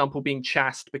 For example, being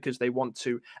chaste because they want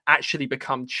to actually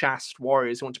become chaste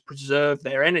warriors, want to preserve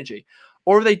their energy?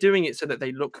 Or are they doing it so that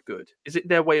they look good? Is it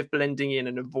their way of blending in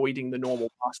and avoiding the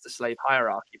normal master-slave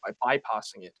hierarchy by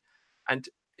bypassing it? And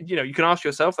you can ask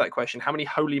yourself that question: how many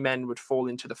holy men would fall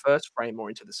into the first frame or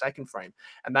into the second frame?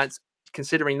 And that's,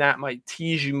 considering that might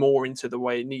tease you more into the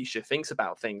way Nietzsche thinks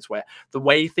about things, where the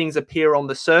way things appear on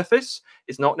the surface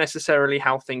is not necessarily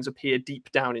how things appear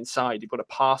deep down inside. You've got to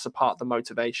pass apart the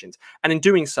motivations. And in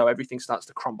doing so, everything starts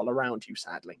to crumble around you,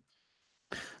 sadly.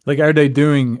 Like,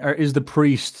 is the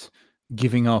priest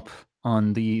giving up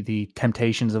on the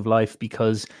temptations of life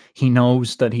because he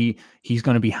knows that he's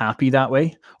going to be happy that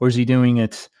way? Or is he doing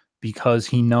it because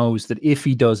he knows that if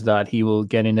he does that, he will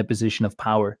get in a position of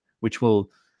power, which will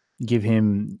give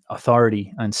him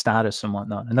authority and status and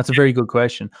whatnot? And that's a very good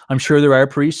question. I'm sure there are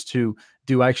priests who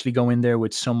do actually go in there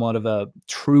with somewhat of a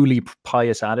truly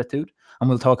pious attitude. And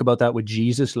we'll talk about that with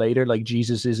Jesus later. Like,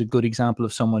 Jesus is a good example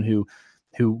of someone who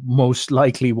most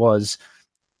likely was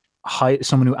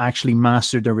someone who actually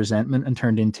mastered their resentment and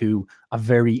turned into a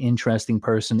very interesting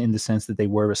person in the sense that they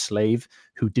were a slave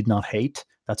who did not hate.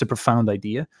 That's a profound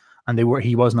idea. And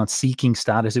he was not seeking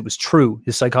status. It was true.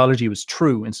 His psychology was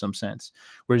true in some sense.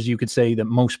 Whereas you could say that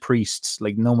most priests,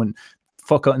 like no one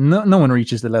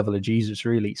reaches the level of Jesus,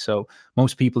 really. So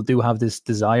most people do have this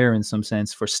desire in some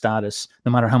sense for status,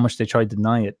 no matter how much they try to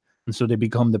deny it. And so they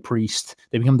become the priest,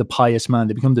 they become the pious man,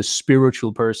 they become the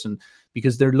spiritual person,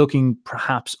 because they're looking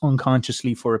perhaps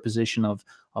unconsciously for a position of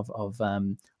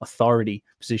authority,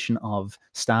 position of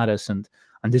status. And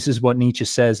this is what Nietzsche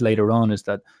says later on, is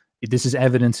that this is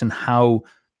evidence in how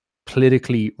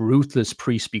politically ruthless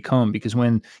priests become, because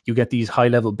when you get these high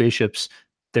level bishops,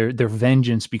 their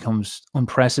vengeance becomes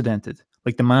unprecedented.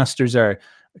 Like the masters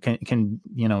can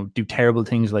do terrible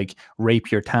things like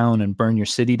rape your town and burn your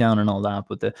city down and all that,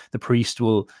 but the priest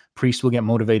will get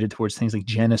motivated towards things like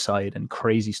genocide and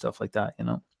crazy stuff like that.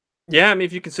 Yeah, I mean,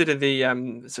 if you consider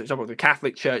for example, the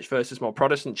Catholic Church versus more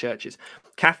Protestant churches,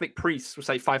 Catholic priests, we'll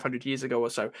say 500 years ago or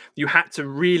so, you had to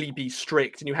really be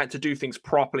strict and you had to do things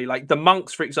properly. Like the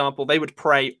monks, for example, they would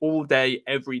pray all day,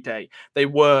 every day. They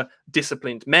were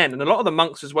disciplined men, and a lot of the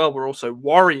monks as well were also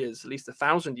warriors. At least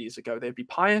 1,000 years ago, they'd be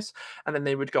pious, and then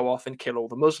they would go off and kill all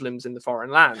the Muslims in the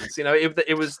foreign lands.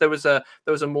 There was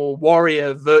a more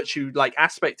warrior virtue like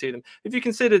aspect to them. If you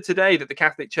consider today that the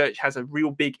Catholic Church has a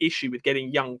real big issue with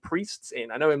getting young priests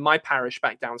in. I know in my parish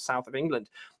back down south of England,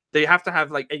 they have to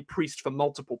have like a priest for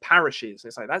multiple parishes.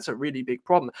 It's like, that's a really big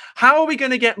problem. How are we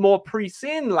going to get more priests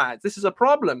in, lads? This is a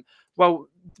problem. Well,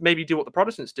 maybe do what the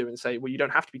Protestants do and say, well, you don't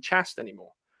have to be chaste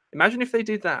anymore. Imagine if they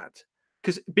did that.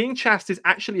 Because being chaste is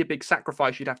actually a big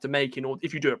sacrifice you'd have to make in order,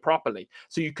 if you do it properly.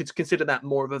 So you could consider that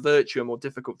more of a virtue, a more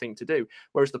difficult thing to do.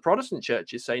 Whereas the Protestant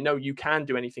churches say, no, you can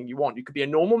do anything you want. You could be a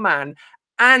normal man,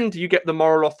 and you get the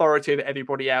moral authority of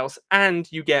everybody else,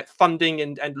 and you get funding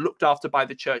and looked after by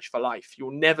the church for life.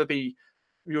 You'll never be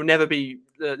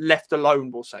left alone,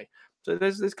 we'll say. So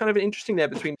there's kind of an interesting there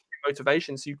between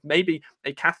motivations. You maybe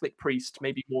a Catholic priest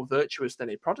may be more virtuous than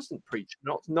a Protestant priest.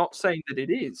 Not saying that it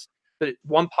is, but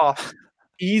one path is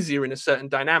easier in a certain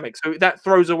dynamic. So that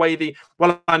throws away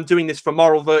well, I'm doing this for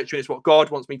moral virtue, it's what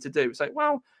God wants me to do. It's like,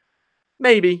 well,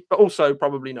 maybe, but also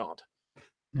probably not.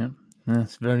 Yeah,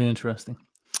 that's very interesting.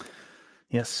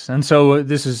 Yes, and so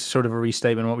this is sort of a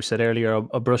restatement of what we said earlier.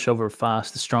 I'll brush over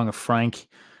fast. The strong are frank,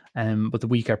 but the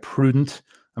weak are prudent.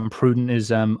 And prudent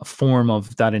is a form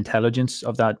of that intelligence,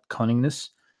 of that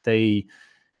cunningness.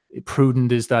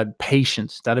 Prudent is that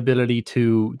patience, that ability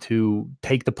to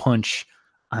take the punch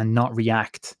and not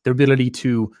react. Their ability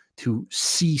to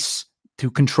cease, to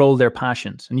control their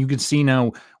passions. And you can see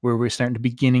now where we're starting to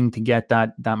beginning to get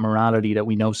that morality that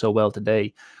we know so well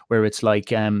today, where it's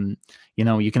like,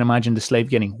 you can imagine the slave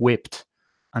getting whipped,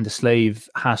 and the slave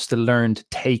has to learn to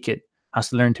take it,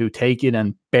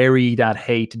 and bury that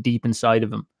hate deep inside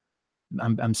of him,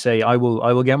 and say, I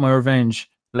will get my revenge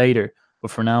later,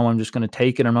 but for now I'm just going to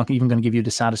take it. I'm not even going to give you the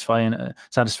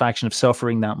satisfaction of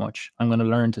suffering that much. I'm going to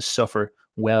learn to suffer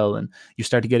well. And you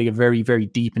start to get a very, very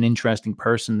deep and interesting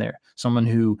person there, someone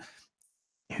who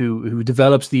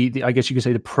develops the I guess you could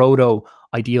say the proto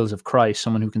ideals of Christ,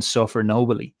 someone who can suffer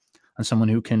nobly, and someone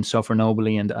who can suffer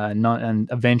nobly and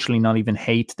eventually not even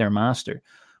hate their master.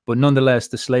 But nonetheless,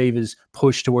 the slave is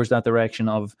pushed towards that direction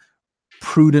of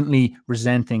prudently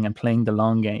resenting and playing the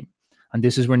long game. And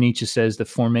this is where Nietzsche says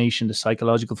the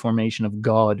psychological formation of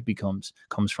God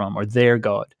comes from, or their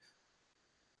God.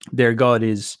 Their God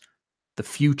is the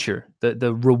future,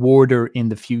 the rewarder in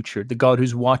the future, the God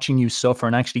who's watching you suffer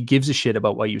and actually gives a shit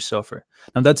about why you suffer.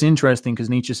 Now that's interesting, because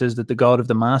Nietzsche says that the God of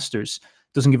the masters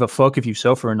doesn't give a fuck if you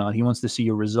suffer or not. He wants to see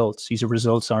your results. He's a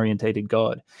results-orientated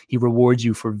God. He rewards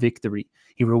you for victory.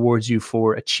 He rewards you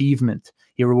for achievement.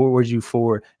 He rewards you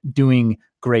for doing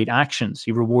great actions.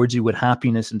 He rewards you with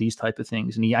happiness and these type of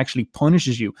things. And he actually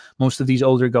punishes you. Most of these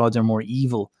older gods are more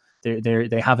evil.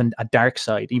 They have a dark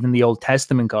side. Even the Old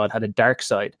Testament God had a dark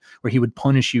side where he would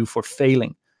punish you for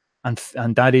failing.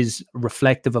 And that is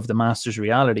reflective of the master's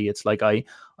reality. It's like, I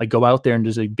go out there and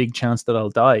there's a big chance that I'll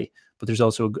die, but there's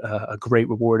also a great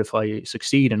reward if I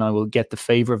succeed, and I will get the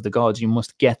favor of the gods. You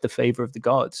must get the favor of the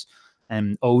gods.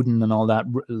 And Odin and all that,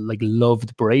 like,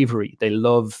 loved bravery. They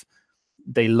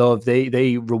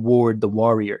reward the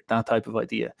warrior, that type of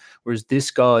idea. Whereas this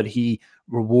God, he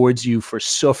rewards you for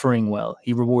suffering well.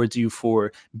 He rewards you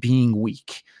for being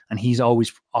weak. And he's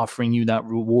always offering you that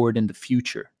reward in the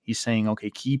future. He's saying, okay,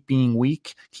 keep being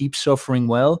weak, keep suffering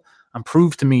well, and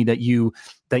prove to me that you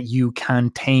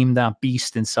can tame that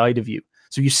beast inside of you.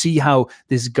 So you see how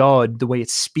this God, the way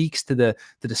it speaks to the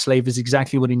slave, is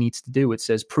exactly what he needs to do. It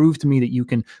says, prove to me that you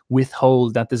can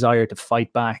withhold that desire to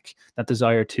fight back, that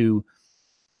desire to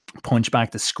punch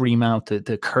back, to scream out,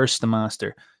 to curse the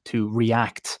master, to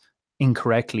react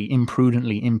incorrectly,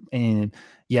 imprudently,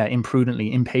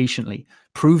 imprudently, impatiently.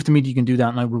 Prove to me that you can do that,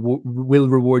 and I will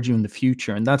reward you in the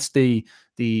future. And that's the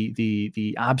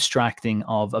abstracting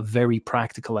of a very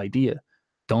practical idea.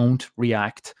 Don't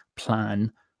react,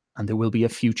 plan, and there will be a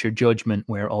future judgment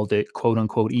where all the quote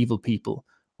unquote evil people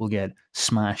will get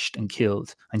smashed and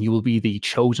killed, and you will be the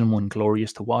chosen one,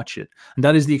 glorious to watch it. And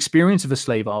that is the experience of a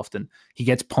slave. Often he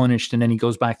gets punished, and then he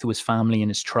goes back to his family and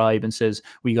his tribe and says,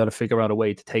 we got to figure out a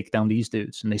way to take down these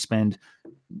dudes. And they spend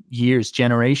years,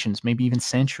 generations, maybe even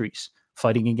centuries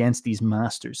fighting against these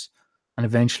masters, and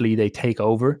eventually they take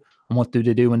over. And what do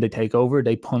they do when they take over?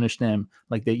 They punish them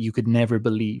like that you could never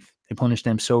believe. They punish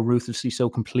them so ruthlessly, so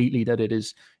completely, that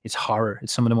it's horror.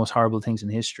 It's some of the most horrible things in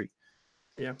history.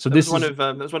 Yeah, so that this was is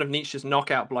that was one of Nietzsche's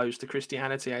knockout blows to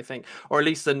Christianity, I think, or at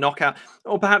least the knockout,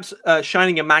 or perhaps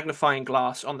shining a magnifying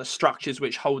glass on the structures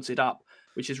which holds it up,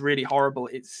 which is really horrible.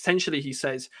 It's essentially, he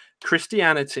says,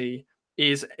 Christianity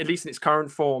is, at least in its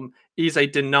current form, is a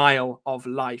denial of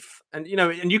life, and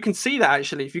and you can see that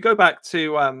actually if you go back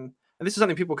to and this is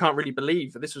something people can't really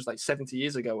believe, but this was like 70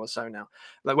 years ago or so now,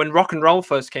 like when rock and roll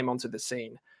first came onto the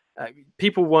scene.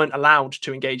 People weren't allowed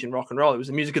to engage in rock and roll. It was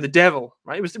the music of the devil,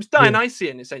 right? It was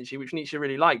Dionysian, essentially, which Nietzsche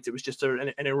really liked. It was just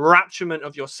an enrapturement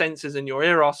of your senses and your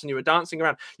eros, and you were dancing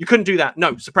around. You couldn't do that.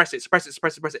 No, suppress it, suppress it,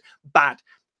 suppress it, suppress it. Bad.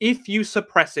 If you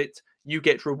suppress it, you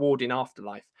get reward in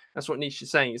afterlife. That's what Nietzsche's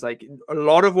saying. Is like a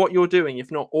lot of what you're doing, if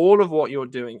not all of what you're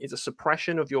doing, is a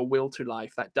suppression of your will to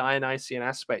life, that Dionysian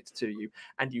aspect to you,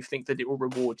 and you think that it will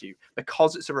reward you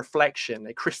because it's a reflection,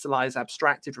 a crystallized,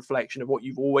 abstracted reflection of what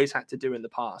you've always had to do in the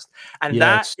past, and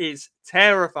that is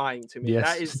terrifying to me.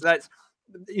 Yes. That's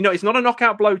it's not a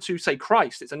knockout blow to say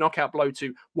Christ; it's a knockout blow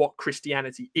to what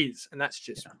Christianity is, and that's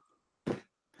just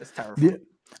that's terrifying. Yeah.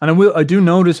 And I do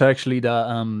notice actually that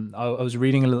I was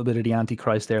reading a little bit of the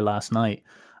Antichrist there last night,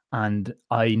 and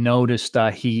I noticed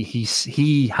that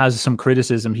he has some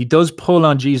criticism. He does pull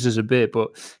on Jesus a bit, but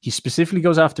he specifically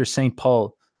goes after Saint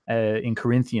Paul in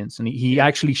Corinthians, and he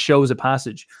actually shows a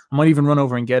passage. I might even run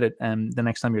over and get it the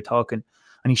next time you're talking.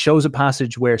 And he shows a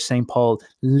passage where Saint Paul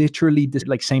literally,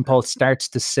 like Saint Paul starts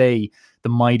to say, the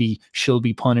mighty shall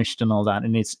be punished and all that.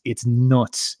 And it's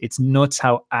nuts. It's nuts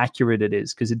how accurate it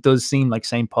is, because it does seem like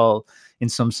St. Paul, in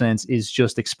some sense, is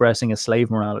just expressing a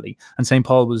slave morality. And St.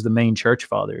 Paul was the main church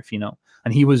father, if you know.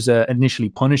 And he was initially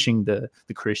punishing the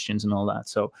Christians and all that.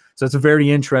 So it's a very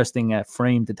interesting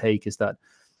frame to take, is that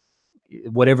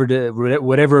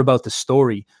whatever about the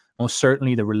story, most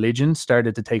certainly the religion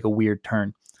started to take a weird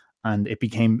turn. And it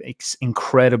became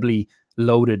incredibly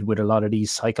loaded with a lot of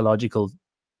these psychological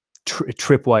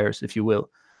tripwires, if you will.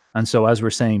 And so, as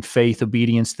we're saying, faith,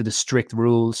 obedience to the strict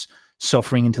rules,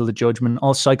 suffering until the judgment,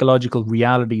 all psychological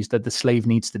realities that the slave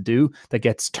needs to do, that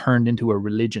gets turned into a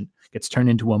religion, gets turned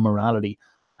into a morality,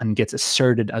 and gets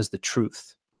asserted as the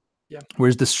truth. Yeah.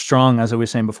 Whereas the strong, as I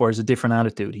was saying before, has a different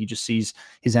attitude. He just sees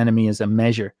his enemy as a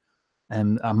measure.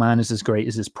 And a man is as great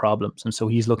as his problems. And so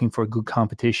he's looking for a good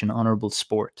competition, honorable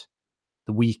sport.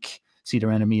 The weak see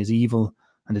their enemy as evil,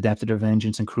 and the depth of their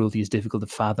vengeance and cruelty is difficult to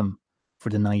fathom for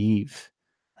the naive.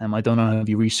 I don't know, have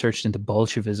you researched into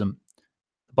Bolshevism?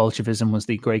 Bolshevism was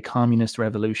the great communist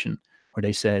revolution, where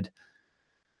they said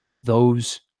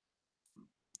those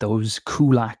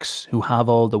kulaks who have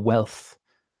all the wealth,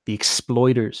 the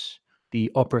exploiters,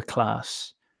 the upper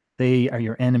class, they are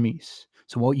your enemies.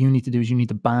 So what you need to do is you need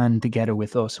to band together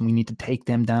with us, and we need to take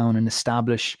them down and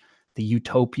establish the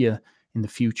utopia in the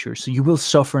future. So you will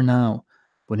suffer now,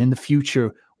 but in the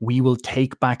future, we will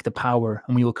take back the power,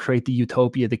 and we will create the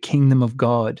utopia, the kingdom of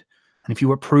God. And if you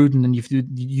are prudent and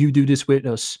you do this with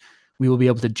us, we will be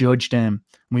able to judge them.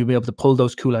 And we'll be able to pull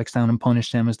those kulaks down and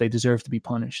punish them as they deserve to be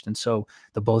punished. And so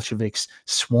the Bolsheviks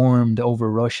swarmed over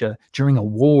Russia. During a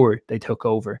war, they took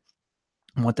over.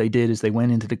 And what they did is they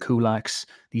went into the kulaks,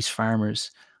 these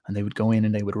farmers, and they would go in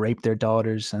and they would rape their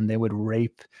daughters, and they would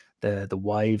rape the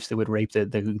wives, they would rape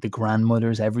the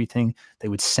grandmothers, everything. They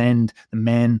would send the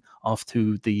men off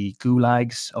to the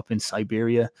gulags up in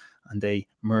Siberia, and they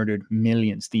murdered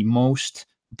millions. The most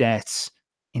deaths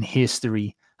in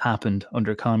history happened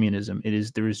under communism.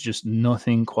 There is just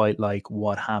nothing quite like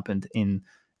what happened in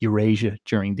Eurasia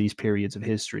during these periods of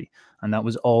history. And that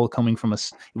was all coming from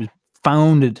it was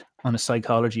founded on a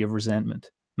psychology of resentment.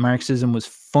 Marxism was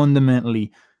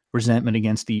fundamentally resentment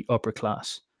against the upper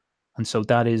class. And so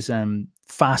that is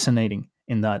fascinating,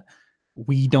 in that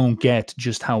we don't get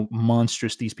just how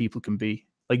monstrous these people can be.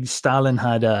 Like Stalin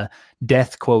had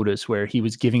death quotas where he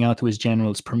was giving out to his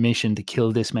generals permission to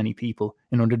kill this many people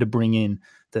in order to bring in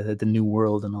the new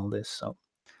world and all this. So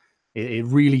it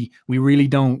really, we really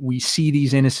don't, we see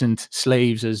these innocent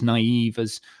slaves as naive,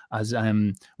 as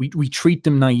we treat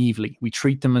them naively. We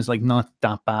treat them as like not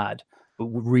that bad, but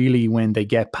really when they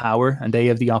get power and they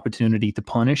have the opportunity to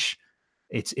punish,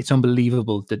 it's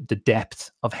unbelievable the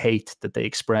depth of hate that they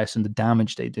express and the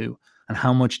damage they do and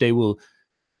how much they will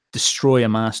destroy a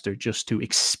master just to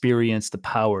experience the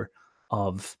power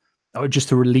of, or just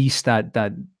to release that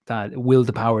will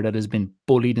to power that has been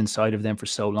bullied inside of them for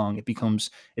so long.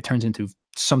 It turns into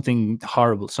something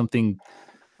horrible, something,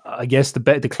 I guess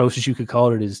the closest you could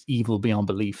call it is evil beyond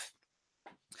belief.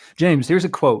 James, here's a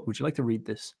quote. Would you like to read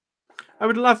this? I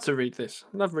would love to read this.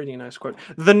 I love reading a nice quote.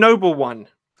 The noble one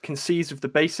conceives of the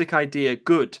basic idea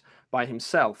good by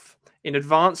himself, in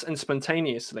advance and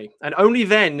spontaneously, and only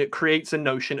then creates a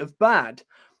notion of bad.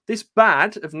 This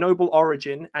bad of noble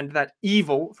origin and that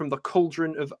evil from the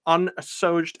cauldron of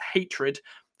unassuaged hatred,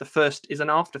 the first is an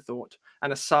afterthought,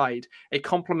 an aside, a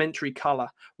complementary colour,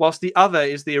 whilst the other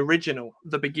is the original,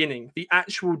 the beginning, the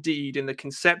actual deed in the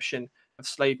conception of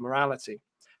slave morality.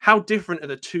 How different are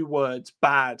the two words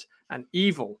bad and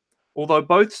evil, although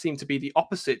both seem to be the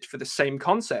opposite for the same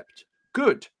concept,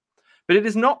 good. But it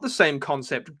is not the same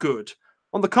concept, good.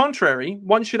 On the contrary,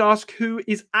 one should ask who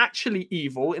is actually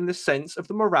evil in the sense of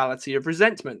the morality of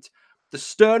resentment. The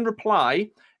stern reply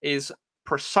is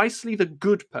precisely the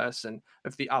good person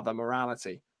of the other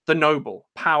morality, the noble,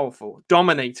 powerful,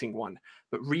 dominating one,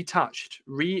 but retouched,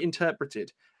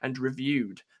 reinterpreted, and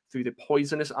reviewed through the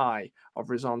poisonous eye of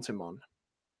ressentiment.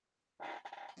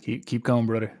 Keep going,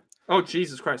 brother. Oh,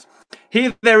 Jesus Christ.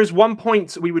 Here there is one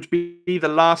point we would be the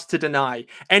last to deny.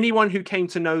 Anyone who came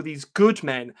to know these good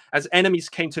men as enemies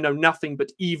came to know nothing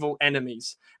but evil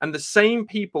enemies. And the same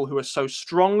people who are so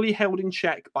strongly held in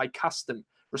check by custom,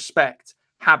 respect,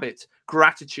 habit,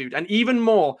 gratitude, and even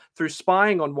more through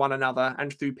spying on one another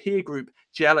and through peer group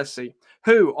jealousy,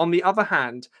 who, on the other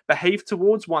hand, behave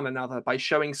towards one another by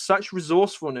showing such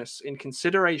resourcefulness in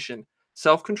consideration,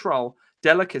 self-control,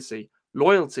 delicacy,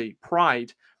 loyalty,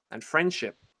 pride, and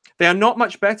friendship. They are not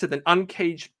much better than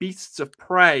uncaged beasts of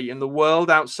prey in the world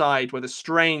outside where the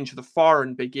strange, the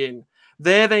foreign begin.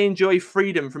 There they enjoy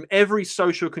freedom from every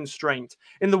social constraint.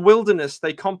 In the wilderness,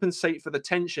 they compensate for the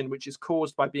tension which is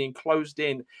caused by being closed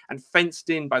in and fenced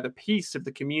in by the peace of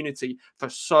the community for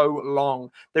so long.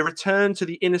 They return to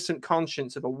the innocent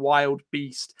conscience of a wild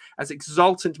beast as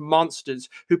exultant monsters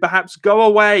who perhaps go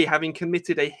away having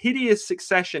committed a hideous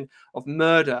succession of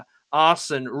murder,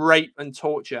 arson, rape, and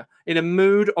torture, in a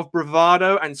mood of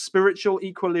bravado and spiritual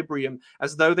equilibrium,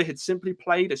 as though they had simply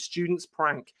played a student's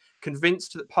prank,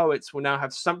 convinced that poets will now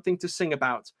have something to sing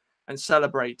about and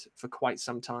celebrate for quite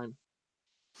some time.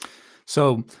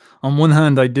 So, on one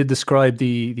hand, I did describe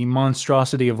the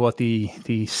monstrosity of what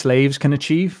the slaves can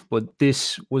achieve, but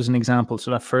this was an example.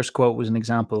 So that first quote was an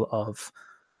example of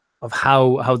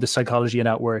how the psychology of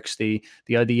that works. The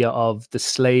idea of the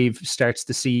slave starts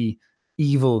to see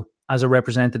evil as a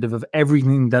representative of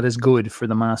everything that is good for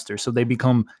the master. So they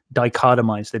become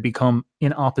dichotomized, they become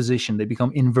in opposition, they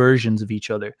become inversions of each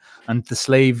other. And the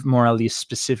slave morality is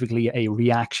specifically a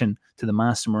reaction to the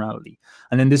master morality.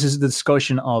 And then this is the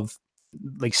discussion of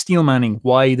like steel manning,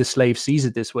 why the slave sees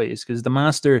it this way is because the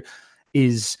master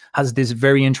has this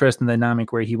very interesting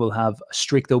dynamic where he will have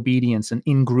strict obedience and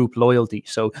in-group loyalty.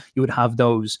 So you would have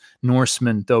those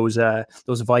Norsemen, those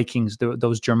Vikings,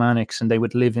 those Germanics, and they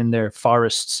would live in their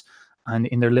forests and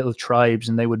in their little tribes,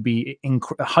 and they would be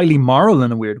highly moral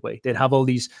in a weird way. They'd have all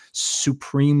these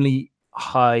supremely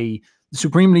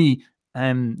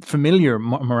familiar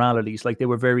moralities. Like they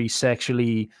were very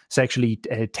sexually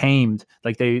tamed.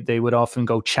 Like they would often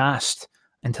go chaste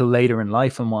until later in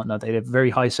life and whatnot. They have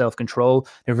very high self-control.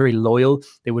 They're very loyal.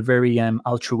 They were very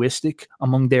altruistic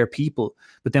among their people.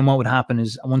 But then what would happen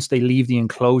is once they leave the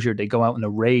enclosure, they go out in a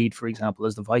raid, for example,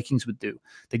 as the Vikings would do.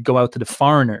 They'd go out to the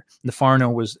foreigner. The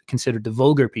foreigner was considered the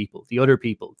vulgar people, the other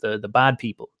people, the bad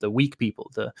people, the weak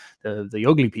people, the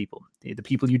ugly people, the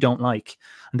people you don't like.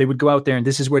 And they would go out there, and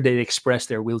this is where they'd express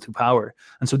their will to power.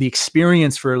 And so the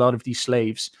experience for a lot of these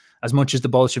slaves, as much as the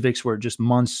Bolsheviks were just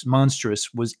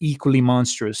monstrous, was equally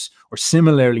monstrous or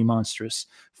similarly monstrous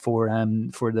for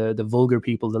the vulgar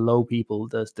people, the low people,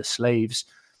 the slaves,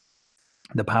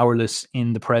 the powerless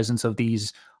in the presence of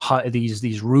these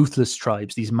ruthless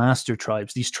tribes, these master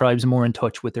tribes, these tribes more in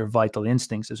touch with their vital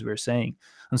instincts, as we were saying.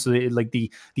 And so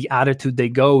the attitude they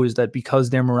go is that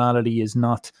because their morality is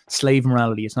not slave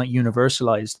morality, it's not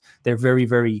universalized, they're very,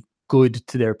 very good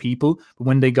to their people. But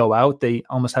when they go out, they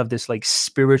almost have this like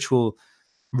spiritual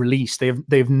released.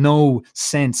 They have no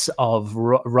sense of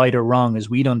right or wrong as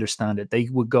we'd understand it. They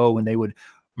would go and they would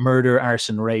murder,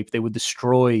 arson, rape. They would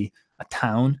destroy a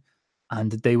town,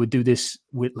 and they would do this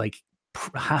with like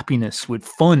happiness, with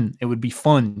fun. It would be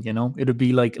fun, you know. It would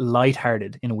be like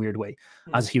lighthearted in a weird way,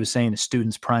 as he was saying, a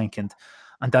student's prank, and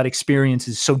that experience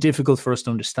is so difficult for us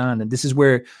to understand. And this is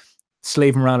where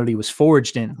slave morality was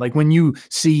forged in. Like when you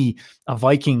see a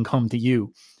Viking come to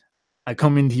you, I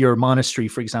come into your monastery,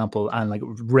 for example, and like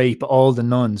rape all the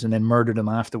nuns and then murder them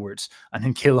afterwards, and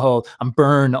then kill all and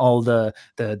burn all the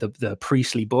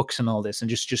priestly books and all this, and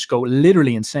just go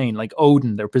literally insane. Like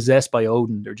Odin, they're possessed by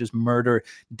Odin. They're just murder,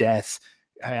 death,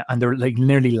 and they're like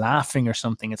nearly laughing or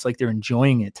something. It's like they're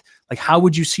enjoying it. Like, how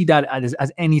would you see that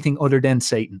as anything other than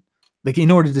Satan? Like,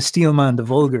 in order to steel man the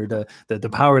vulgar, the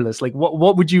powerless, like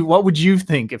what would you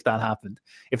think if that happened?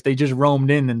 If they just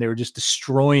roamed in and they were just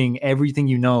destroying everything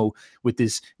you know with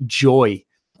this joy,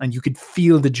 and you could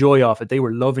feel the joy off it. They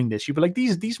were loving this. You'd be like,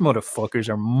 these motherfuckers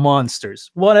are monsters.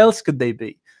 What else could they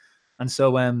be? And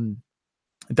so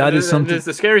that is something.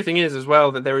 The scary thing is as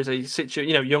well that there is a situation,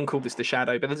 you know, Jung called this the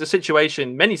shadow, but there's a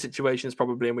situation, many situations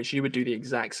probably, in which you would do the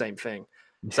exact same thing.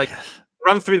 It's like,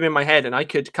 run through them in my head, and I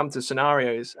could come to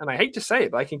scenarios, and I hate to say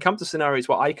it, but I can come to scenarios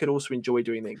where I could also enjoy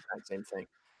doing the exact same thing.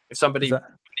 If somebody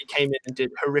came in and did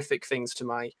horrific things to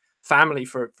my family,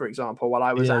 for example, while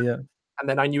I was and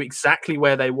then I knew exactly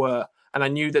where they were, and I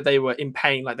knew that they were in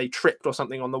pain, like they tripped or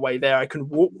something on the way there, I can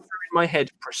walk through in my head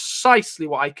precisely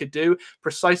what I could do,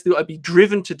 precisely what I'd be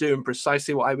driven to do, and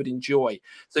precisely what I would enjoy.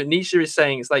 So Nietzsche is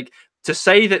saying, it's like, to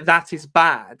say that that is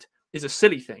bad is a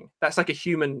silly thing. That's like a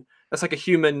human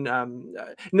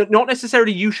not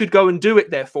necessarily you should go and do it,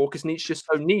 therefore, because Nietzsche is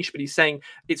so niche, but he's saying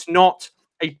it's not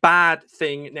a bad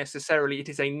thing necessarily. It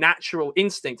is a natural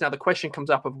instinct. Now the question comes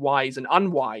up of wise and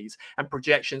unwise and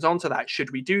projections onto that.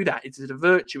 Should we do that? Is it a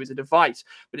virtue? Is it a vice?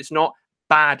 But it's not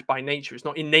bad by nature. It's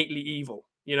not innately evil.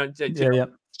 You know,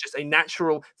 it's just a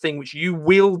natural thing which you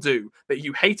will do, but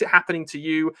you hate it happening to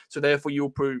you, so therefore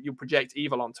you'll project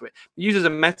evil onto it. He uses a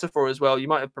metaphor as well. You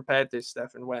might have prepared this,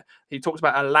 Stefan, where he talks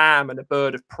about a lamb and a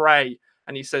bird of prey,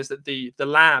 and he says that the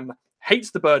lamb hates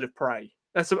the bird of prey.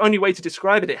 That's the only way to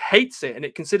describe it. It hates it, and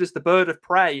it considers the bird of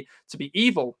prey to be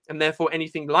evil, and therefore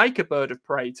anything like a bird of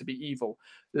prey to be evil.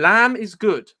 Lamb is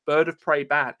good, bird of prey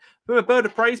bad. From a bird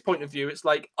of prey's point of view, it's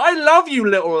like, I love you,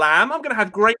 little lamb. I'm going to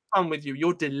have great fun with you.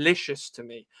 You're delicious to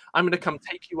me. I'm going to come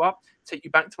take you up, take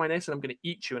you back to my nest, and I'm going to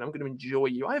eat you, and I'm going to enjoy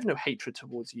you. I have no hatred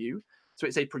towards you. So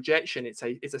it's a projection. It's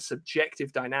a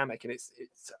subjective dynamic, and it's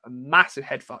a massive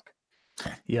head fuck.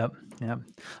 Yep.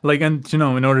 Like, and you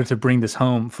know, in order to bring this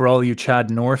home for all you Chad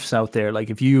Norths out there,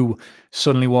 like if you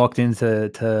suddenly walked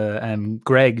into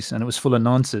Greg's and it was full of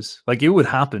nonsense, like it would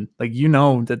happen. Like, you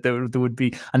know, that there would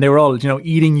be, and they were all, you know,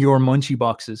 eating your munchie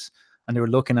boxes, and they were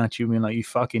looking at you being like, you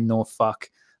fucking no fuck.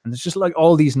 And it's just like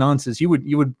all these nonsense. You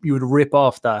would rip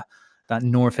off that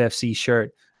North FC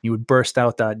shirt. You would burst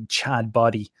out that Chad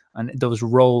body and those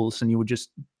rolls, and you would just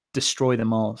destroy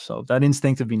them all. So that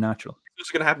instinct would be natural. It's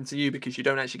going to happen to you because you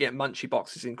don't actually get munchie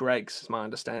boxes in Greg's, is my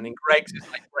understanding. Greg's is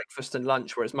like breakfast and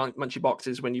lunch, whereas munchie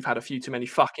boxes when you've had a few too many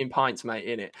fucking pints, mate,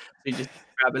 in it. So you just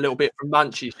grab a little bit from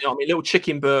Munchies, you know what I mean? Little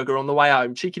chicken burger on the way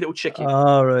home, cheeky little chicken.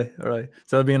 Oh, right.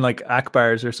 So it'd be in like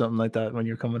Akbar's or something like that when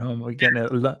you're coming home, or getting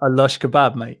a lush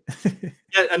kebab, mate.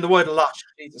 Yeah, and the word lush,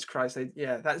 Jesus Christ,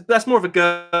 that's more of a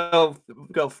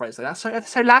girl phrase. Like, that's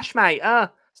so lush, mate.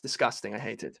 It's disgusting. I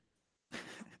hate it.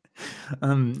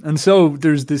 And so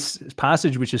there's this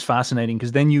passage which is fascinating,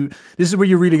 because then this is where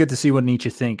you really get to see what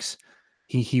Nietzsche thinks.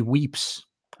 He weeps,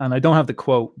 and I don't have the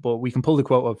quote, but we can pull the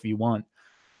quote up if you want.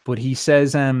 But he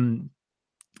says,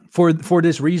 for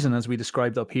this reason, as we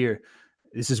described up here,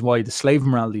 this is why the slave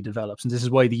morality develops, and this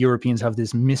is why the Europeans have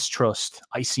this mistrust,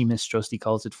 icy mistrust, he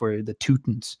calls it, for the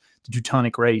Teutons, the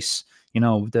Teutonic race. You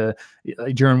know,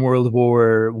 during World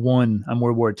War I and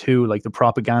World War II, like the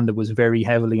propaganda was very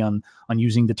heavily on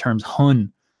using the terms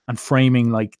Hun and framing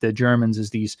like the Germans as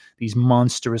these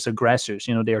monstrous aggressors.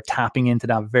 You know, they are tapping into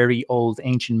that very old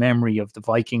ancient memory of the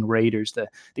Viking raiders, the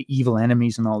evil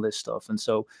enemies and all this stuff. And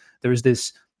so there's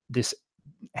this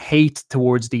hate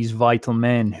towards these vital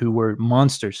men who were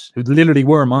monsters, who literally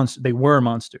were monsters. They were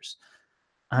monsters.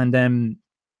 And then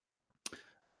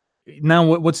now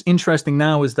what's interesting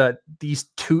now is that these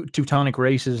Teutonic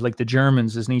races, like the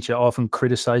Germans, as Nietzsche often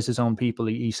criticized his own people,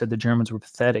 he said the Germans were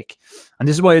pathetic. And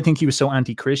this is why I think he was so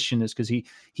anti-Christian, is because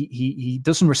he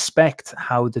doesn't respect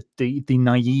how the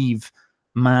naive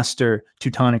master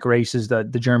Teutonic races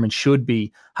that the Germans should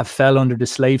be have fell under the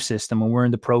slave system, and we're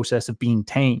in the process of being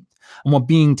tamed. And what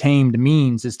being tamed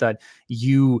means is that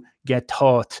you get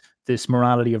taught this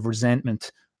morality of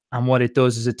resentment And what it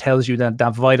does is it tells you that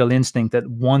that vital instinct that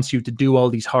wants you to do all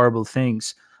these horrible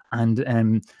things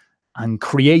and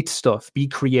create stuff, be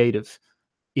creative,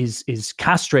 is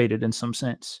castrated in some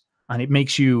sense, and it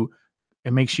makes you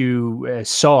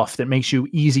soft. It makes you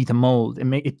easy to mold.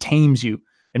 It tames you.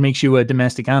 It makes you a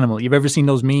domestic animal. You've ever seen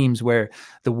those memes where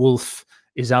the wolf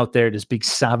is out there, this big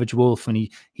savage wolf, and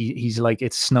he's like,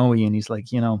 it's snowy, and he's like,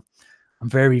 I'm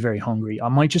very, very hungry. I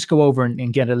might just go over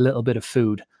and get a little bit of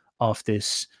food off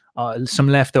this, some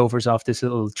leftovers off this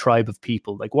little tribe of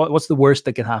people. Like, what's the worst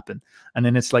that could happen? And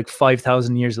then it's like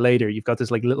 5,000 years later, you've got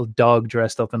this like little dog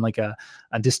dressed up in like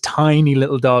and this tiny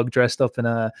little dog dressed up in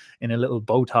a little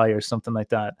bow tie or something like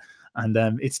that. And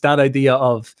it's that idea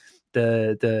of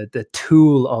the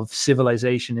tool of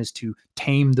civilization is to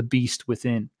tame the beast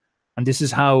within. And this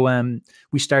is how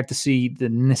we start to see the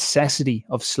necessity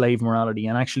of slave morality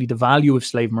and actually the value of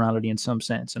slave morality in some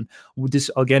sense. And this,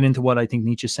 I'll get into what I think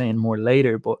Nietzsche's saying more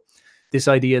later, but this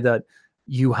idea that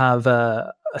you have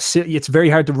it's very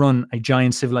hard to run a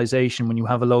giant civilization when you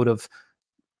have a load of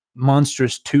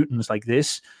monstrous Teutons like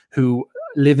this who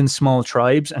live in small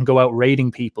tribes and go out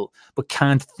raiding people, but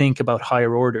can't think about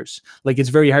higher orders. Like, it's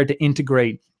very hard to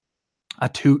integrate a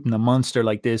Teuton, a monster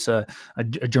like this, a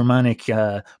Germanic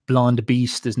blonde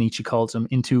beast, as Nietzsche calls them,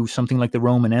 into something like the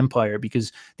Roman Empire,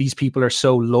 because these people are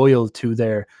so loyal to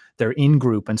their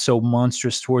in-group and so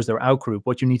monstrous towards their out-group.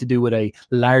 What you need to do with a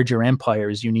larger empire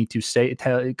is you need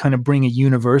to kind of bring a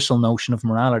universal notion of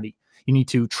morality. You need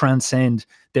to transcend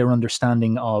their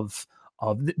understanding of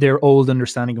their old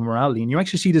understanding of morality. And you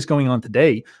actually see this going on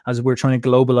today as we're trying to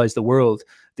globalize the world.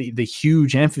 The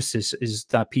huge emphasis is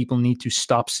that people need to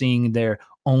stop seeing their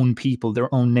own people,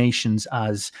 their own nations,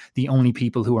 as the only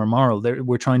people who are moral.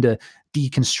 We're trying to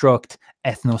deconstruct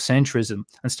ethnocentrism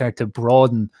and start to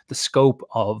broaden the scope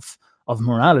of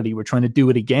morality. We're trying to do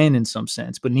it again in some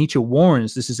sense. But Nietzsche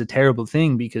warns this is a terrible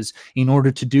thing, because in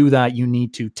order to do that, you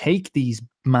need to take these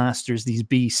masters, these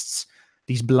beasts,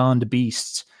 these blonde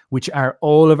beasts, which are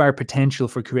all of our potential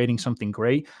for creating something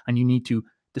great, and you need to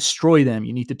destroy them.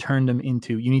 You need to turn them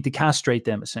into, you need to castrate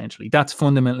them, essentially. That's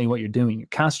fundamentally what you're doing. You're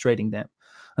castrating them.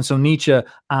 And so Nietzsche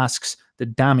asks the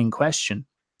damning question,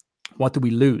 what do we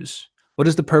lose? What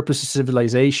is the purpose of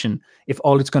civilization if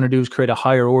all it's going to do is create a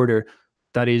higher order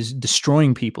that is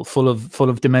destroying people, full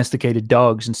of domesticated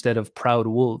dogs instead of proud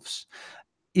wolves?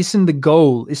 Isn't the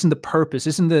goal, isn't the purpose,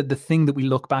 isn't the thing that we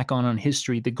look back on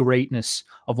history, the greatness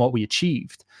of what we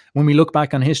achieved? When we look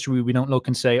back on history, we don't look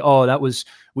and say, oh, that was,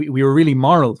 we were really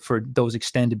moral for those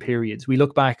extended periods. We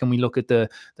look back and we look at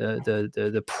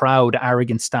the proud,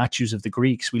 arrogant statues of the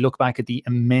Greeks. We look back at the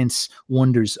immense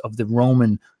wonders of the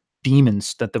Roman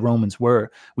demons that the Romans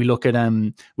were. We look at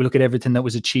everything that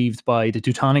was achieved by the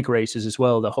Teutonic races as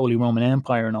well, the Holy Roman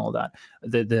Empire and all that,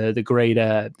 the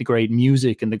great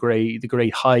music and the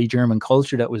great high German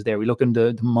culture that was there. We look at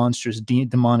the monstrous,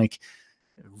 demonic,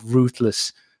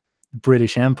 ruthless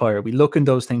British Empire. We look at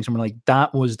those things and we're like,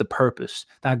 that was the purpose,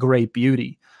 that great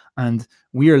beauty. And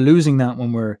we are losing that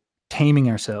when we're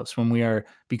taming ourselves, when we are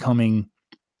becoming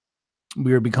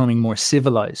more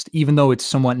civilized, even though it's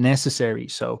somewhat necessary.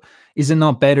 So is it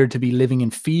not better to be living in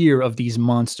fear of these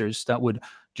monsters that would,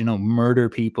 murder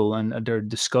people and they're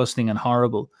disgusting and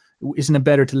horrible? Isn't it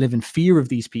better to live in fear of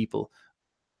these people,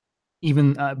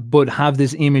 even but have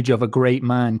this image of a great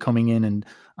man coming in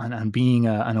and being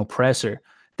an oppressor,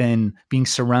 than being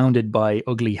surrounded by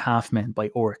ugly half-men, by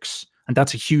orcs? And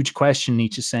that's a huge question.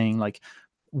 Nietzsche's saying, like,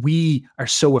 we are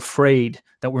so afraid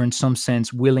that we're in some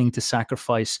sense willing to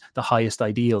sacrifice the highest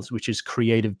ideals, which is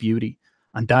creative beauty.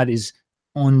 And that is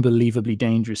unbelievably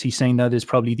dangerous. He's saying that is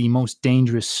probably the most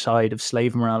dangerous side of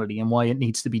slave morality and why it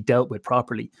needs to be dealt with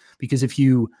properly. Because if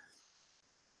you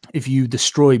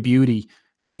destroy beauty,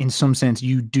 in some sense,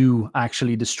 you do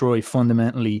actually destroy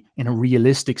fundamentally, in a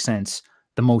realistic sense,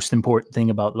 the most important thing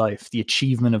about life, the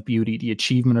achievement of beauty, the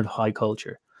achievement of high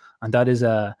culture. And that is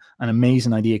an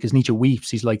amazing idea, because Nietzsche weeps.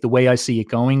 He's like, the way I see it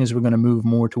going is we're going to move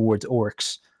more towards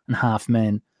orcs and half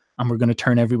men, and we're going to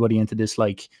turn everybody into this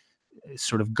like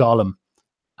sort of golem,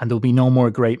 and there'll be no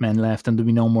more great men left, and there'll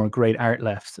be no more great art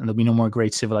left, and there'll be no more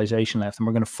great civilization left, and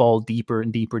we're going to fall deeper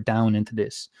and deeper down into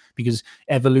this, because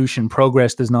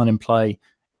progress does not imply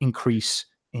increase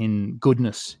in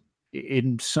goodness.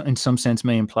 In some sense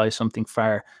may imply something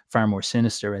far, far more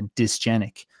sinister and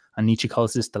dysgenic. And Nietzsche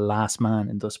calls this the last man,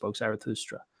 and thus spoke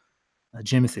Zarathustra.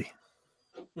 Jimothy.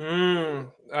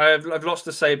 I've lots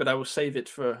to say, but I will save it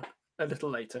for a little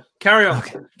later. Carry on.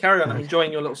 Okay. Carry on. I'm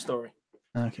enjoying your little story.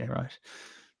 Okay, right.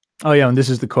 Oh, yeah, and this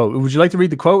is the quote. Would you like to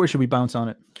read the quote, or should we bounce on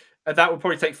it? That will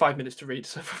probably take 5 minutes to read,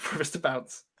 so for us to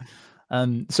bounce.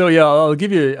 So yeah, I'll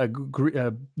give you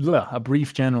a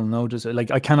brief general notice.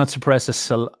 Like, I cannot suppress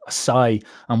a sigh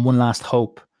and one last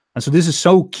hope. And so this is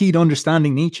so key to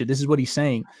understanding Nietzsche. This is what he's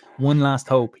saying. One last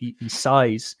hope. He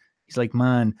sighs. He's like,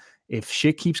 man, if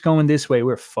shit keeps going this way,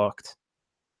 we're fucked.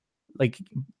 Like,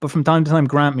 but from time to time,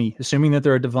 grant me, assuming that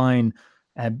there are divine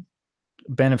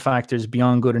benefactors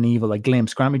beyond good and evil, like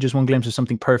grant me just one glimpse of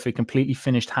something perfect, completely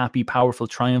finished, happy, powerful,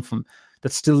 triumphant,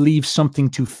 that still leaves something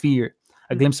to fear.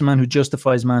 A glimpse of man who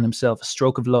justifies man himself, a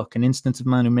stroke of luck, an instance of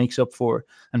man who makes up for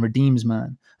and redeems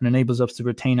man, and enables us to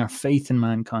retain our faith in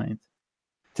mankind.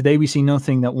 Today we see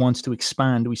nothing that wants to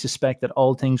expand. We suspect that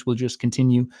all things will just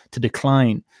continue to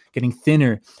decline, getting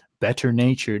thinner, better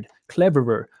natured,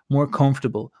 cleverer, more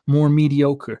comfortable, more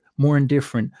mediocre, more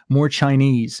indifferent, more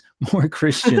Chinese, more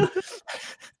Christian.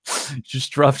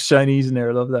 Just drop Chinese in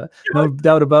there. I love that. No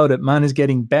doubt about it. Man is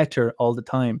getting better all the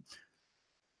time.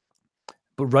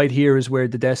 But right here is where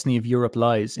the destiny of Europe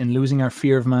lies. In losing our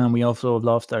fear of man, we also have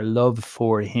lost our love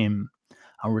for him,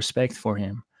 our respect for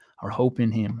him, our hope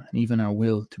in him, and even our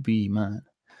will to be man.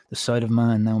 The sight of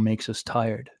man now makes us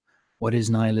tired. What is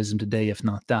nihilism today if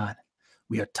not that?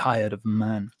 We are tired of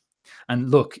man. And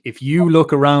look, if you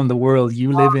look around the world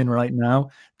you live in right now,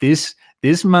 this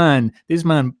man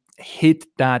hit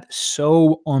that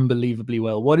so unbelievably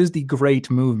well. What is the great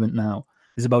movement now?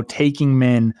 It's about taking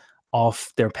men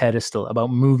off their pedestal,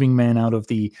 about moving men out of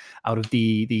the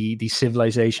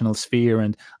civilizational sphere,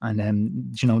 and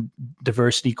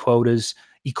diversity quotas,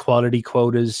 equality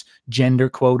quotas, gender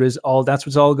quotas, all that's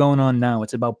what's all going on now.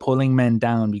 It's about pulling men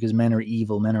down because men are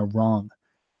evil, men are wrong.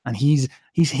 And he's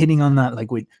hitting on that like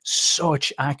with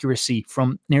such accuracy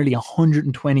from nearly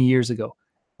 120 years ago.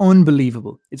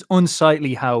 Unbelievable. It's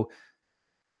unsightly how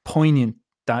poignant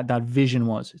that vision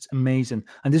was. It's amazing.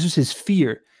 And this was his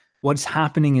fear. What's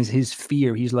happening is his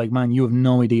fear. He's like, man, you have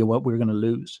no idea what we're going to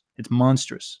lose. It's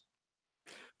monstrous.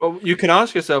 Well, you can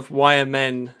ask yourself, why are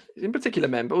men, in particular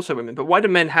men, but also women, but why do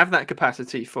men have that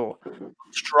capacity for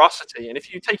monstrosity? And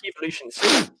if you take evolution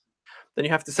seriously, then you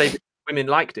have to say that women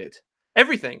liked it.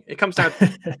 Everything. It comes down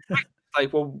to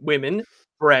like, well, women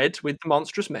bred with the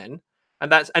monstrous men.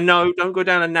 And no, don't go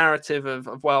down a narrative of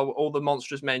well, all the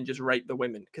monstrous men just rape the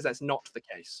women, because that's not the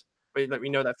case. We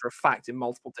know that for a fact in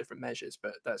multiple different measures,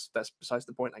 but that's besides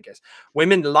the point, I guess.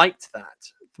 Women liked that.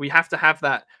 We have to have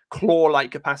that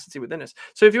claw-like capacity within us.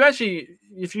 So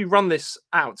if you run this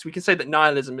out, we can say that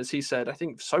nihilism, as he said, I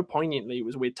think so poignantly,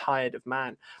 was we're tired of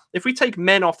man. If we take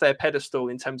men off their pedestal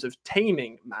in terms of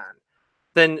taming man,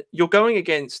 then you're going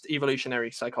against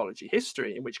evolutionary psychology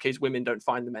history, in which case women don't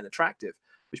find the men attractive,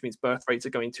 which means birth rates are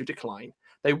going to decline.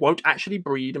 They won't actually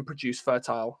breed and produce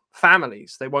fertile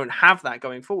families. They won't have that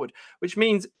going forward, which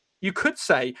means you could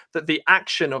say that the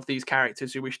action of these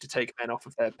characters who wish to take men off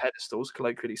of their pedestals,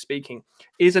 colloquially speaking,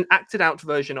 is an acted out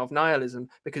version of nihilism,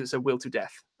 because it's a will to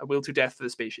death for the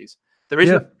species. There is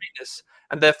no greatness,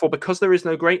 and therefore, because there is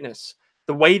no greatness,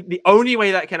 the only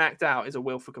way that can act out is a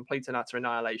will for complete and utter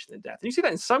annihilation and death. And you see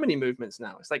that in so many movements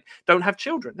now. It's like, don't have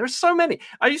children. There are so many.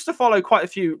 I used to follow quite a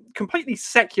few completely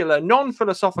secular,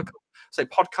 non-philosophical, say,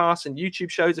 podcasts and YouTube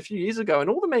shows a few years ago, and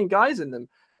all the main guys in them,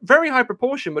 very high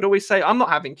proportion, would always say, I'm not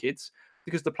having kids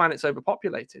because the planet's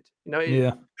overpopulated.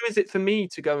 Who is it for me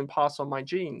to go and pass on my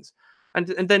genes? And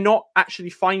they're not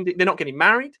actually they're not getting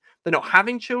married. They're not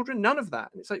having children. None of that.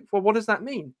 And it's like, well, what does that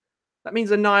mean? That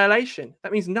means annihilation.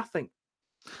 That means nothing.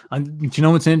 And do you know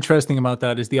what's interesting about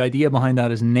that is the idea behind that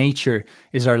is nature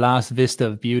is our last vista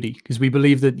of beauty, because we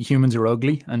believe that humans are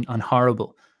ugly and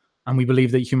horrible. And we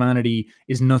believe that humanity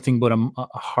is nothing but a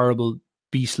horrible,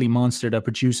 beastly monster that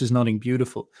produces nothing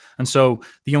beautiful. And so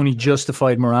the only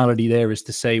justified morality there is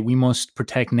to say we must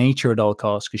protect nature at all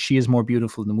costs because she is more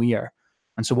beautiful than we are.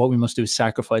 And so what we must do is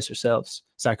sacrifice ourselves,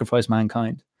 sacrifice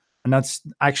mankind. And that's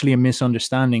actually a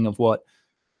misunderstanding of what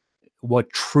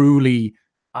truly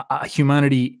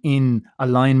humanity in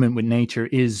alignment with nature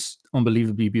is.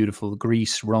 Unbelievably beautiful.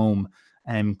 Greece, Rome,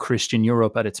 Christian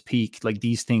Europe at its peak, like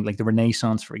these things, like the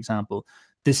Renaissance, for example.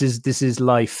 This is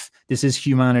life. This is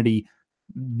humanity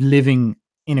living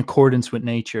in accordance with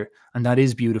nature, and that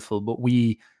is beautiful. But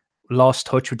we lost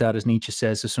touch with that, as Nietzsche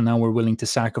says. So now we're willing to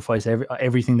sacrifice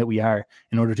everything that we are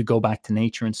in order to go back to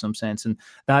nature in some sense, and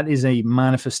that is a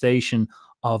manifestation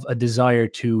of a desire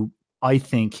to, I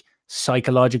think,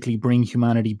 psychologically bring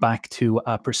humanity back to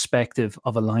a perspective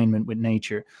of alignment with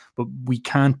nature. But we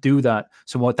can't do that.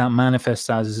 So what that manifests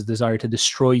as is a desire to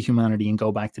destroy humanity and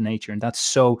go back to nature. And that's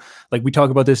so, like, we talk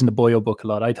about this in the Boyle book a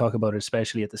lot. I talk about it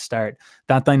especially at the start.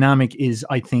 That dynamic is,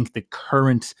 I think, the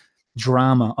current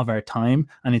drama of our time,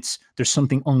 and there's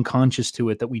something unconscious to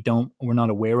it that we're not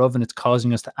aware of, and it's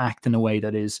causing us to act in a way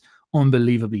that is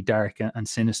unbelievably dark and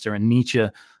sinister. And Nietzsche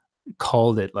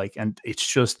called it, like, and it's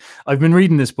just, I've been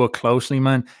reading this book closely,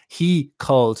 man. He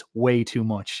calls way too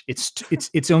much.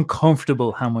 It's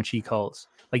uncomfortable how much he calls.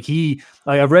 Like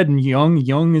I've read in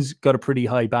Jung has got a pretty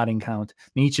high batting count.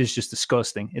 Nietzsche's just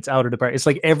disgusting. It's out of the park. It's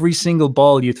like every single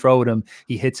ball you throw at him,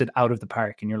 he hits it out of the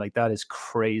park, and you're like, that is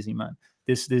crazy, man.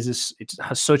 This is, it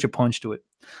has such a punch to it.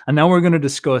 And now we're going to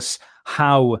discuss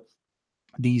how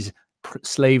these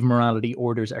slave morality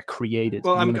orders are created.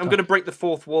 Well, I'm going to break the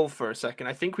fourth wall for a second.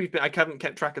 I think I haven't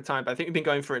kept track of time, but I think we've been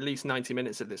going for at least 90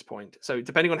 minutes at this point. So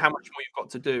depending on how much more you've got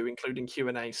to do, including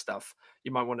Q&A stuff,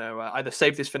 you might want to either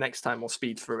save this for next time or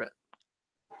speed through it.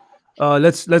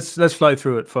 Let's fly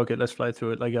through it. Fuck it, let's fly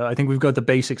through it. Like, I think we've got the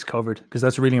basics covered, because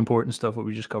that's really important stuff what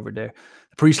we just covered there.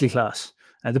 The priestly class.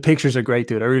 The pictures are great,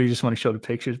 dude. I really just want to show the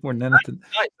pictures more than anything.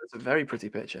 Nice. That's a very pretty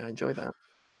picture. I enjoy that.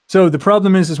 So the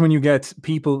problem is when you get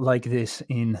people like this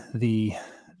in the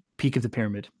peak of the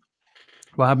pyramid,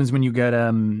 what happens when you get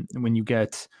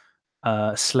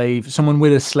someone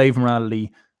with a slave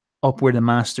morality up where the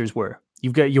masters were?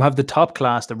 You have the top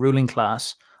class, the ruling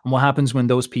class, and what happens when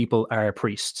those people are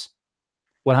priests?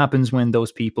 What happens when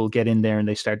those people get in there and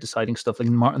they start deciding stuff like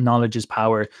knowledge is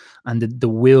power, and the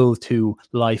will to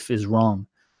life is wrong?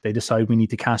 They decide we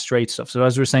need to castrate stuff. So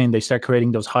as we're saying, they start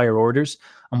creating those higher orders.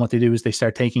 And what they do is they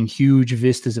start taking huge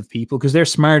vistas of people, because they're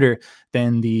smarter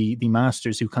than the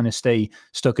masters, who kind of stay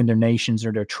stuck in their nations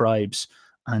or their tribes,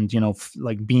 and,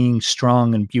 like, being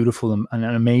strong and beautiful and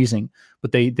amazing.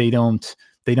 But they don't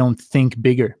think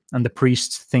bigger. And the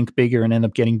priests think bigger and end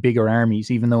up getting bigger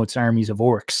armies, even though it's armies of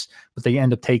orcs. But they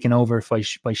end up taking over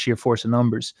by sheer force of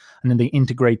numbers. And then they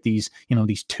integrate these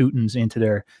Teutons into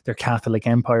their Catholic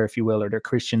empire, if you will, or their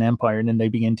Christian empire. And then they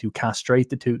begin to castrate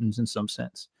the Teutons in some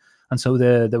sense. And so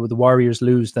the warriors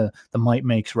lose, the might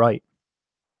makes right.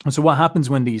 And so what happens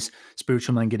when these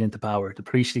spiritual men get into power? The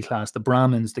priestly class, the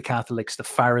Brahmins, the Catholics, the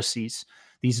Pharisees.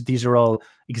 These are all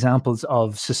examples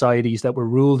of societies that were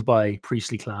ruled by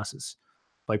priestly classes,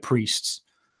 by priests.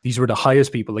 These were the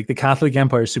highest people. Like, the Catholic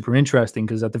Empire is super interesting,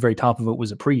 because at the very top of it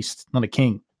was a priest, not a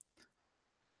king.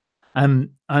 And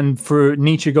for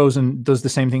Nietzsche goes and does the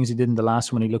same things he did in the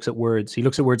last one. He looks at words. He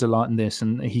looks at words a lot in this,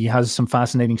 and he has some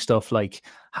fascinating stuff, like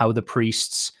how the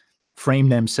priests frame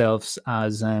themselves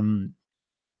as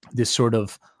this sort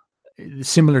of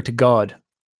similar to God.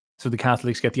 So the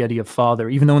Catholics get the idea of father,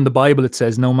 even though in the Bible it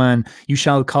says, you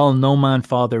shall call no man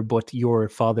father but your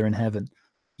Father in heaven.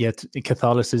 Yet in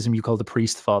Catholicism, you call the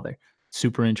priest father.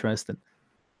 Super interesting.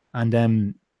 And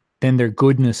then their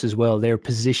goodness as well, their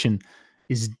position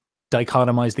is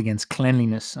dichotomized against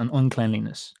cleanliness and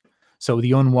uncleanliness. So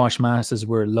the unwashed masses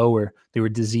were lower, they were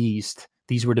diseased.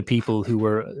 These were the people who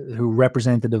were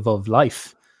representative of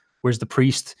life. Whereas the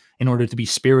priest, in order to be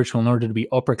spiritual, in order to be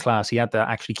upper class, he had to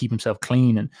actually keep himself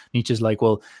clean. And Nietzsche's like,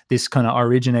 well, this kind of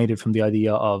originated from the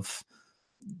idea of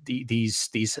these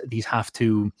have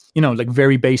to, like,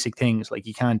 very basic things. Like,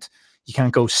 you can't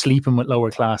go sleeping with lower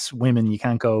class women. You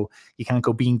can't go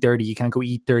being dirty. You can't go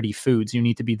eat dirty foods. You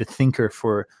need to be the thinker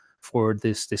for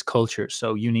this culture.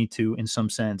 So you need to, in some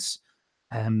sense,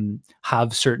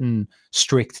 have certain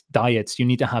strict diets. You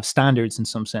need to have standards in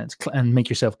some sense, and make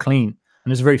yourself clean.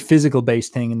 And it's a very physical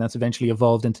based thing, and that's eventually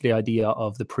evolved into the idea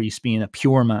of the priest being a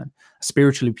pure man, a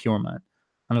spiritually pure man.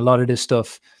 And a lot of this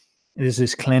stuff is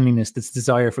this cleanliness, this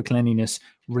desire for cleanliness,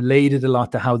 related a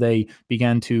lot to how they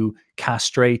began to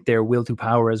castrate their will to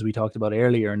power, as we talked about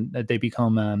earlier, and they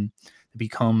become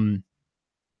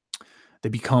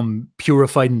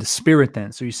purified in the spirit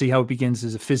then. So you see how it begins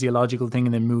as a physiological thing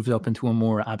and then moves up into a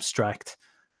more abstract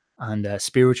and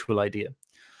spiritual idea.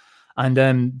 And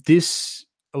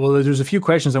there's a few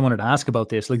questions I wanted to ask about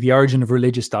this, like the origin of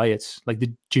religious diets. Like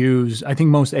the Jews, I think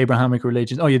most Abrahamic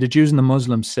religions, the Jews and the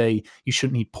Muslims say you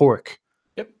shouldn't eat pork.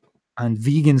 Yep. And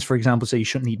vegans, for example, say you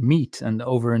shouldn't eat meat. And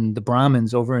over in the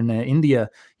Brahmins, over in India,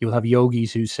 you'll have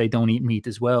yogis who say don't eat meat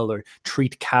as well, or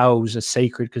treat cows as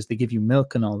sacred because they give you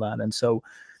milk and all that. And so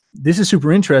this is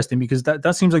super interesting, because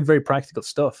that seems like very practical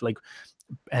stuff. Like,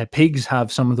 pigs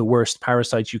have some of the worst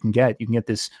parasites you can get. You can get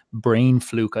this brain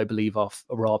fluke, I believe, off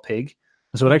a raw pig.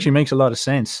 So it actually makes a lot of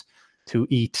sense to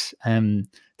eat to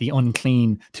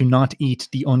not eat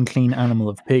the unclean animal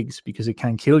of pigs, because it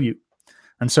can kill you.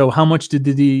 And so how much did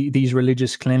these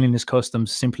religious cleanliness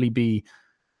customs simply be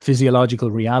physiological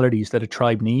realities that a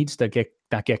tribe needs that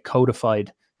get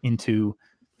codified into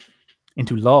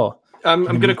law? I'm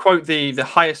going to quote the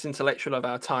highest intellectual of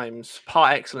our times,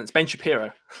 par excellence, Ben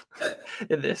Shapiro,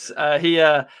 in this.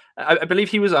 I believe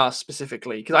he was asked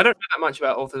specifically, because I don't know that much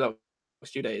about Orthodox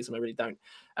Judaism, I really don't.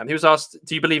 He was asked,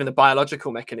 do you believe in the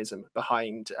biological mechanism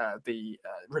behind the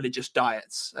religious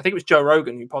diets? I think it was Joe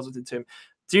Rogan who posited to him,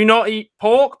 do you not eat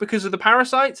pork because of the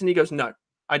parasites? And he goes, no.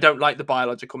 I don't like the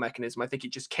biological mechanism. I think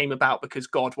it just came about because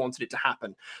God wanted it to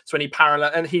happen. So when he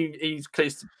parallel, and he's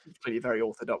clearly a very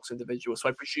orthodox individual. So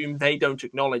I presume they don't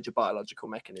acknowledge a biological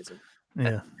mechanism at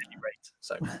any rate.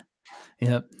 So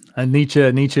yeah, and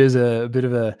Nietzsche is a bit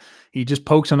of a, he just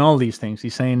pokes on all these things.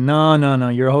 He's saying, no,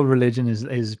 your whole religion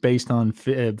is based on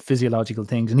physiological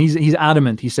things, and he's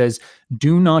adamant. He says,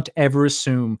 do not ever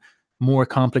assume more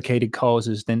complicated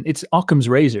causes than, it's Occam's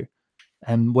razor.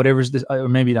 And whatever's this, or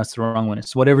maybe that's the wrong one.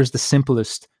 It's whatever's the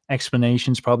simplest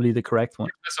explanation is probably the correct one.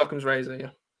 That's Occam's razor, yeah.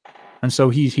 And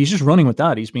so he's just running with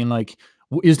that. He's being like,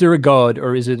 is there a God,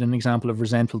 or is it an example of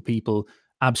resentful people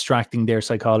abstracting their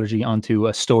psychology onto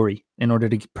a story in order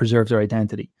to preserve their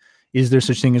identity? Is there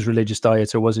such thing as religious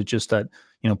diets, or was it just that,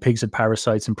 you know, pigs had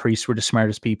parasites and priests were the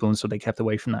smartest people, and so they kept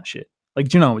away from that shit?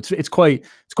 Like, you know, it's quite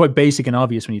basic and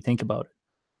obvious when you think about it.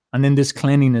 And then this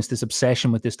cleanliness, this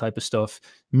obsession with this type of stuff,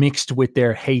 mixed with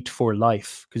their hate for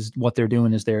life, because what they're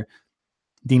doing is they're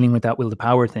dealing with that will to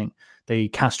power thing. They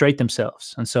castrate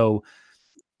themselves. And so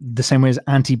the same way as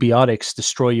antibiotics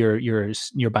destroy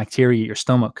your bacteria, your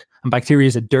stomach. And bacteria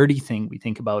is a dirty thing. We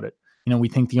think about it. You know, we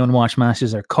think the unwashed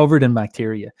masses are covered in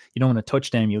bacteria. You don't want to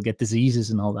touch them. You'll get diseases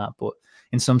and all that. But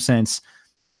in some sense,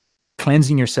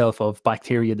 cleansing yourself of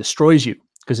bacteria destroys you,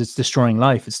 because it's destroying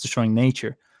life. It's destroying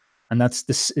nature. And that's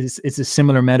this. It's a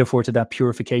similar metaphor to that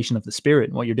purification of the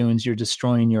spirit. What you're doing is you're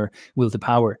destroying your will to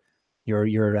power,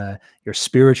 your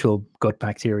spiritual gut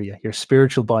bacteria, your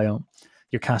spiritual biome.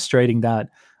 You're castrating that,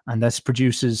 and that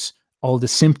produces all the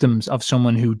symptoms of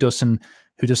someone who doesn't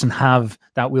have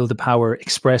that will to power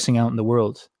expressing out in the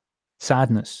world.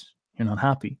 Sadness. You're not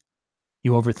happy.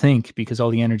 You overthink because all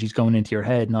the energy is going into your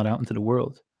head, not out into the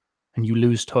world, and you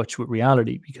lose touch with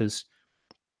reality because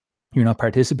you're not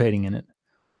participating in it.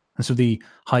 And so the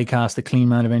high caste, the clean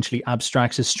man, eventually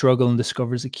abstracts his struggle and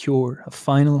discovers a cure, a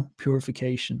final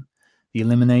purification, the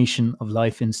elimination of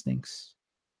life instincts,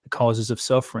 the causes of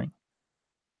suffering,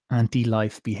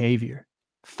 anti-life behavior,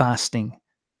 fasting,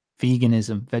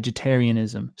 veganism,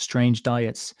 vegetarianism, strange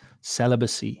diets,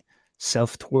 celibacy,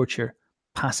 self-torture,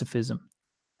 pacifism.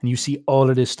 And you see all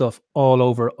of this stuff all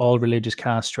over all religious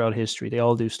castes throughout history. They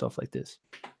all do stuff like this.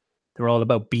 They're all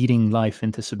about beating life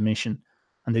into submission.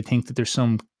 And they think that there's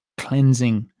some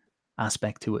cleansing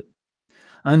aspect to it.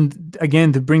 And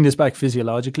again, to bring this back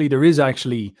physiologically, there is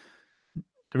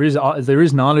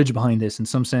knowledge behind this, in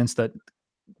some sense, that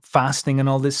fasting and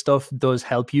all this stuff does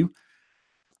help you.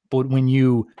 But when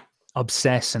you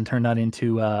obsess and turn that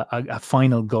into a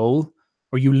final goal,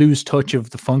 or you lose touch of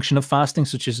the function of fasting,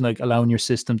 such as like allowing your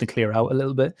system to clear out a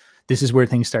little bit, this is where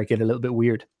things start getting a little bit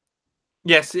weird.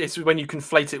 Yes, it's when you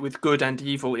conflate it with good and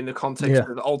evil in the context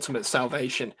of the ultimate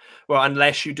salvation. Well,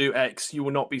 unless you do X, you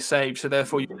will not be saved. So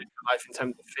therefore, you live your life in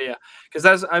terms of fear.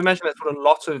 Because I imagine that's what a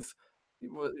lot of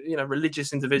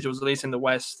religious individuals, at least in the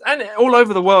West and all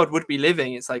over the world, would be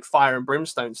living. It's like fire and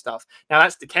brimstone stuff. Now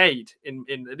that's decayed in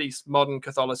at least modern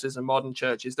Catholicism, modern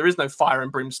churches. There is no fire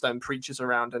and brimstone preachers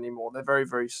around anymore. They're very,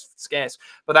 very scarce.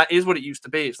 But that is what it used to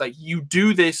be. It's like, you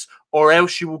do this or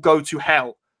else you will go to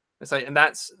hell. And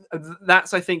that's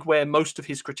I think where most of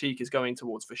his critique is going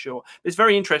towards, for sure. It's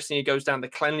very interesting. He goes down the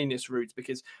cleanliness route,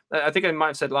 because I think I might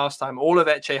have said last time, all of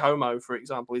Ecce Homo, for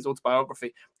example, his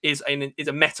autobiography, is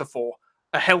a metaphor,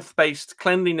 a health-based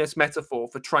cleanliness metaphor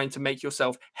for trying to make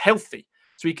yourself healthy.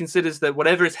 So he considers that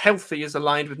whatever is healthy is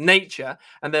aligned with nature,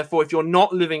 and therefore, if you're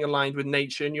not living aligned with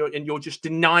nature and you're just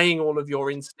denying all of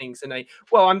your instincts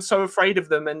well, I'm so afraid of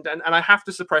them, and I have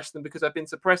to suppress them because I've been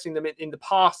suppressing them in the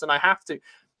past, and I have to.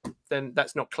 Then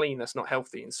that's not clean, that's not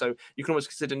healthy. And so you can almost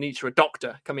consider Nietzsche a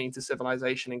doctor coming into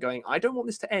civilization and going, I don't want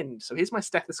this to end. So here's my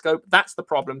stethoscope. That's the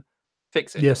problem.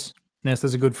 Fix it. Yes, that's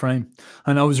a good frame.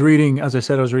 And I was reading, as I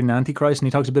said, Antichrist, and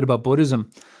he talks a bit about Buddhism.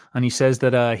 And he says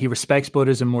that he respects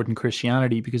Buddhism more than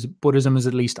Christianity, because Buddhism is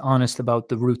at least honest about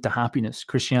the route to happiness.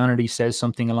 Christianity says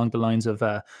something along the lines of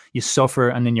you suffer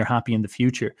and then you're happy in the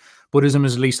future. Buddhism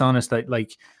is at least honest that,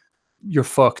 like, you're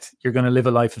fucked. You're going to live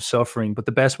a life of suffering. But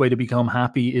the best way to become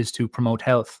happy is to promote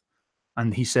health.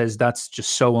 And he says that's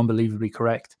just so unbelievably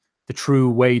correct. The true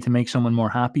way to make someone more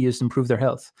happy is to improve their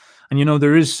health. And,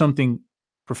 there is something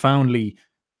profoundly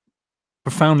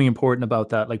important about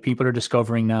that. Like, people are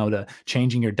discovering now that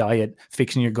changing your diet,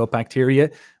 fixing your gut bacteria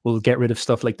will get rid of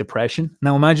stuff like depression.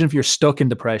 Now, imagine if you're stuck in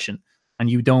depression and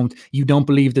you don't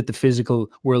believe that the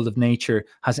physical world of nature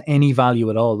has any value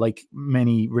at all, like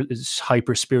many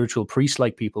hyper spiritual priest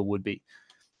like people would be.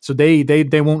 So they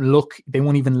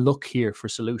won't even look here for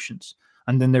solutions.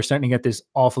 And then they're starting to get this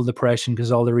awful depression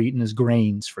because all they're eating is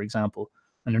grains, for example,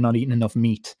 and they're not eating enough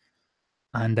meat,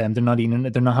 and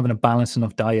they're not having a balanced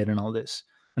enough diet and all this.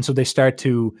 And so they start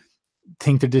to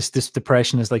think that this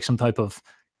depression is like some type of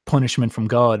punishment from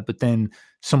God. But then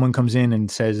someone comes in and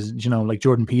says, like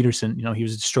Jordan Peterson, he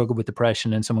was struggled with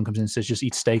depression, and someone comes in and says, just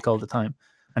eat steak all the time.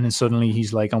 And then suddenly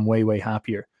he's like, I'm way, way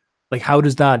happier. Like, how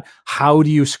do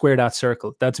you square that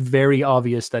circle? That's very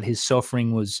obvious that his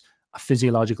suffering was a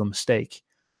physiological mistake,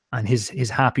 and his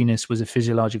happiness was a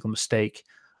physiological mistake.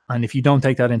 And if you don't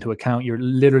take that into account, you're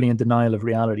literally in denial of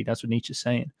reality. That's what Nietzsche's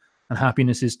saying. And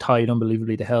happiness is tied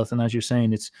unbelievably to health. And as you're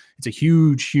saying, it's a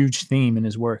huge, huge theme in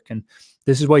his work. And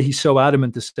this is why he's so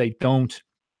adamant to say, don't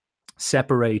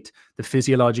separate the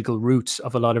physiological roots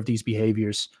of a lot of these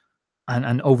behaviors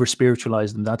and over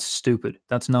spiritualize them. That's stupid.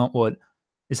 That's not what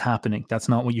is happening. That's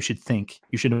not what you should think.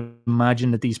 You should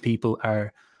imagine that these people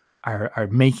are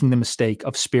making the mistake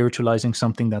of spiritualizing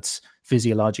something that's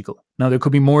physiological. Now, there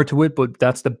could be more to it, but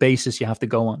that's the basis you have to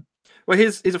go on. Well,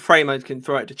 here's a frame I can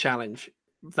throw out to challenge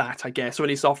that, I guess, or at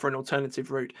least offer an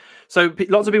alternative route. So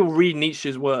lots of people read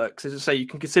Nietzsche's works. As I say, you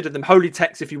can consider them holy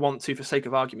texts if you want to, for sake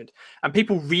of argument. And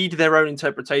people read their own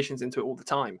interpretations into it all the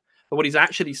time. But what he's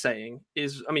actually saying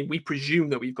is, I mean, we presume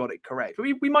that we've got it correct.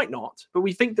 We might not, but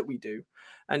we think that we do.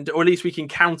 Or at least we can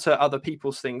counter other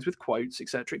people's things with quotes,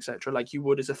 etc., like you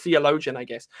would as a theologian, I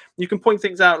guess. You can point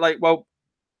things out like, well,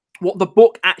 what the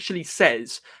book actually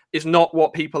says is not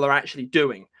what people are actually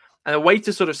doing. And a way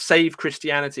to sort of save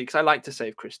Christianity, because I like to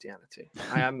save Christianity.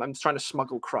 I'm trying to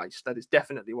smuggle Christ. That is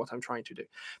definitely what I'm trying to do.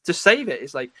 To save it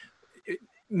is like,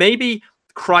 maybe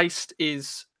Christ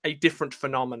is a different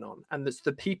phenomenon, and that's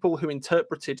the people who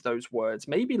interpreted those words,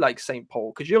 maybe like St.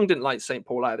 Paul, because Jung didn't like St.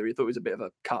 Paul either. He thought he was a bit of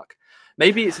a cuck.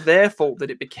 Maybe it's their fault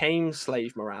that it became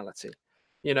slave morality.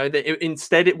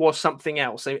 Instead it was something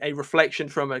else, a reflection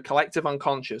from a collective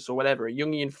unconscious or whatever, a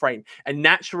Jungian frame, a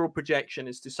natural projection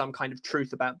as to some kind of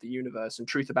truth about the universe and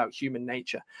truth about human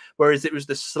nature. Whereas it was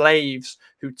the slaves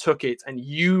who took it and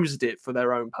used it for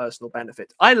their own personal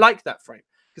benefit. I like that frame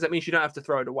because that means you don't have to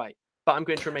throw it away. But I'm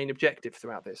going to remain objective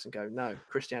throughout this and go, no,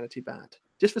 Christianity bad,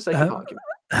 just for sake of argument.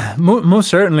 Most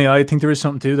certainly, I think there is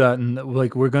something to that, and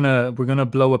like we're gonna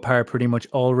blow apart pretty much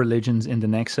all religions in the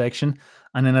next section,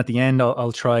 and then at the end,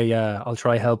 I'll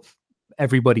try help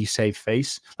everybody save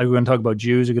face. Like we're going to talk about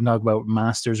Jews, we're going to talk about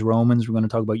masters, Romans, we're going to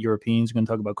talk about Europeans, we're going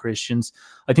to talk about Christians.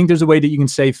 I think there's a way that you can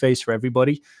save face for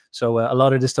everybody. So a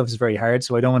lot of this stuff is very hard.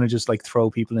 So I don't want to just like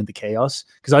throw people into chaos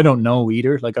because I don't know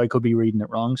either. Like I could be reading it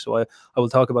wrong. So I will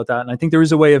talk about that. And I think there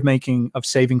is a way of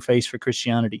saving face for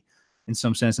Christianity in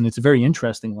some sense. And it's a very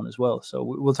interesting one as well. So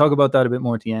we'll talk about that a bit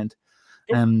more at the end.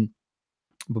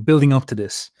 But building up to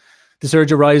this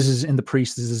urge arises in the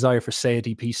priest's desire for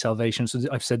satiety, peace, salvation. So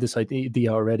I've said this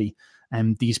idea already.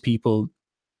 And these people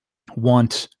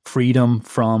want freedom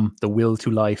from the will to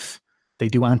life. They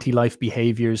do anti-life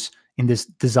behaviors in this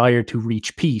desire to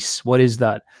reach peace. What is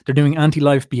that? They're doing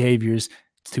anti-life behaviors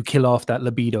to kill off that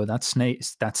libido, that snake,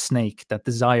 that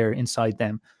desire inside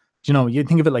them. You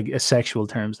think of it like a sexual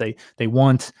terms. They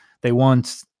want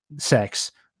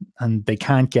sex and they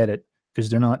can't get it because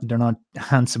they're not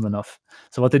handsome enough.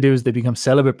 So what they do is they become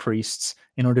celibate priests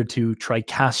in order to try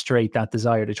castrate that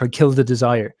desire, to try kill the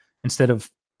desire instead of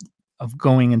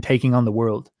going and taking on the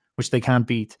world, which they can't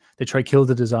beat. They try kill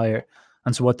the desire.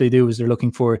 And so what they do is they're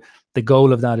looking for, the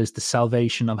goal of that is the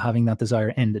salvation of having that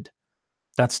desire ended.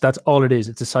 That's all it is.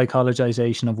 It's a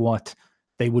psychologization of what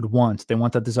they would want. They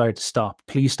want that desire to stop.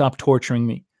 Please stop torturing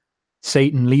me.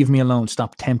 Satan, leave me alone.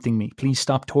 Stop tempting me. Please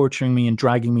stop torturing me and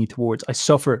dragging me towards. I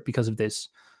suffer because of this.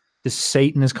 This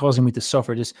Satan is causing me to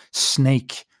suffer. This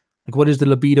snake. Like, what is the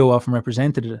libido often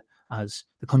represented as?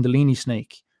 The Kundalini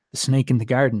snake, the snake in the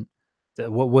garden.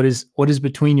 What is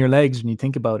between your legs when you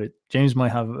think about it? James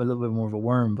might have a little bit more of a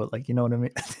worm, but like, you know what I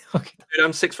mean? Okay. Dude,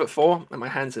 I'm 6'4" and my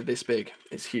hands are this big.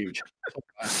 It's huge.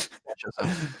 Watch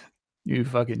yourself. You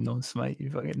fucking nuts, mate. You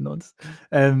fucking nuts.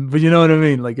 But you know what I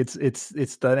mean? Like it's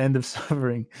that end of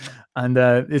suffering, and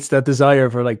it's that desire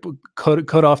for like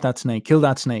cut off that snake, kill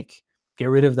that snake, get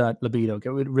rid of that libido,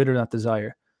 get rid of that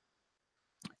desire,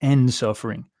 end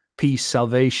suffering, peace,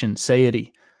 salvation,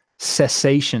 satiety,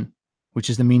 cessation, which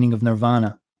is the meaning of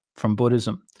nirvana from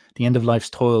Buddhism, the end of life's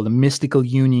toil, the mystical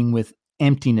union with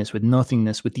emptiness, with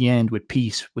nothingness, with the end, with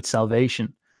peace, with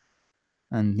salvation.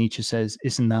 And Nietzsche says,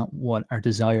 isn't that what our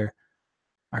desire,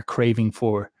 our craving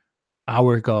for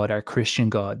our God, our Christian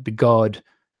God, the God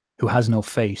who has no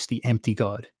face, the empty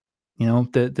God? You know,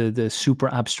 the super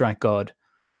abstract God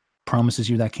promises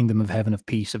you that kingdom of heaven of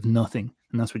peace, of nothing,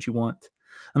 and that's what you want.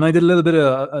 And I did a little bit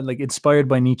of like inspired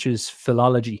by Nietzsche's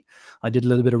philology. I did a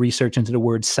little bit of research into the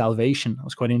word salvation. I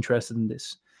was quite interested in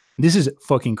this. This is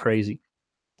fucking crazy.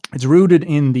 It's rooted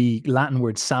in the Latin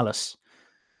word salus,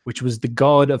 which was the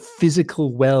god of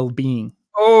physical well-being.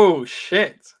 Oh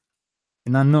shit!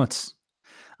 Isn't that nuts?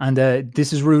 And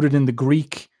this is rooted in the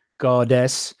Greek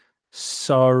goddess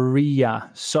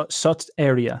Soteria,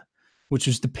 which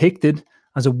was depicted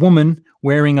as a woman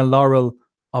wearing a laurel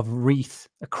of wreath,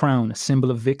 a crown, a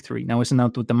symbol of victory. Now, isn't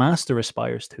that what the master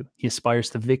aspires to? He aspires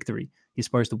to victory. He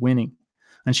aspires to winning.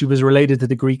 And she was related to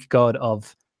the Greek god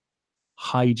of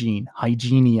hygiene,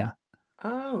 hygienia.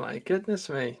 Oh my goodness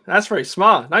me. That's very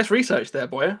smart. Nice research there,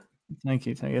 boy. Thank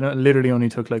you. Thank you. It literally only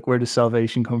took like, where does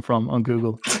salvation come from on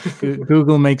Google?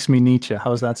 Google makes me Nietzsche.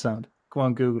 How's that sound? Go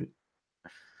on, Google.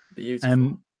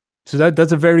 Beautiful. So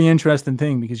that's a very interesting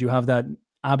thing, because you have that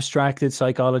abstracted,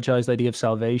 psychologized idea of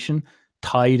salvation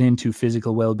tied into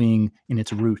physical well-being in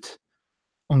its root,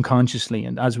 unconsciously.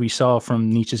 And as we saw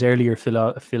from Nietzsche's earlier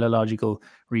philological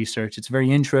research, it's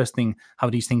very interesting how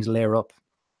these things layer up.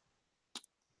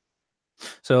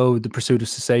 So the pursuit of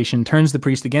cessation turns the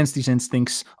priest against these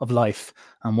instincts of life.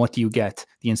 And what do you get?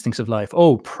 The instincts of life.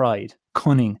 Oh, pride,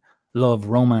 cunning, love,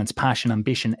 romance, passion,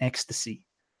 ambition, ecstasy.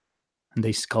 And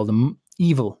they call them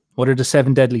evil. What are the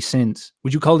 7 deadly sins?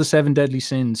 Would you call the 7 deadly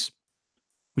sins,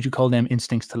 would you call them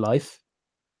instincts to life?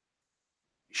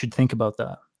 You should think about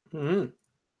that. Mm-hmm.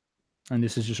 And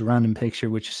this is just a random picture,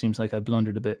 which seems like I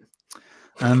blundered a bit.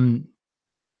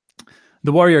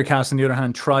 The warrior caste, on the other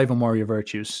hand, thrive on warrior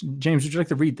virtues. James, would you like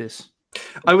to read this?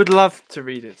 I would love to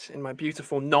read it in my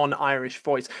beautiful non-Irish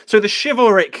voice. So the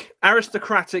chivalric,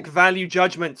 aristocratic value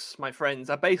judgments, my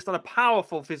friends, are based on a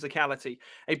powerful physicality,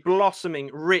 a blossoming,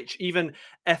 rich, even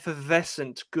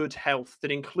effervescent good health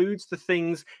that includes the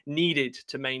things needed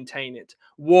to maintain it.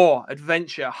 War,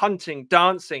 adventure, hunting,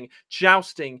 dancing,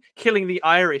 jousting, killing the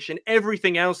Irish, and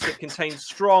everything else that contains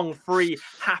strong, free,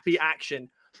 happy action.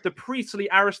 The priestly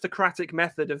aristocratic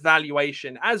method of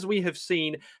valuation, as we have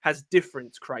seen, has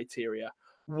different criteria.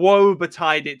 Woe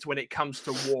betide it when it comes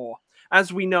to war.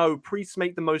 As we know, priests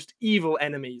make the most evil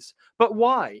enemies. But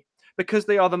why? Because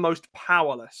they are the most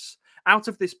powerless. Out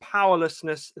of this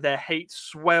powerlessness, their hate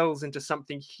swells into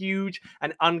something huge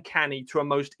and uncanny to a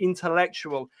most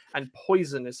intellectual and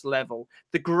poisonous level.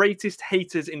 The greatest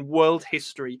haters in world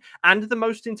history and the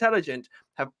most intelligent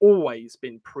have always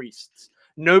been priests.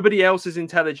 Nobody else's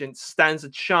intelligence stands a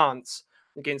chance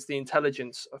against the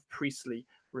intelligence of priestly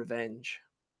revenge.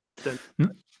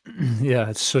 Yeah,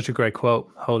 it's such a great quote.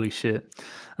 Holy shit.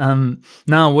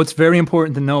 Now, what's very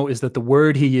important to know is that the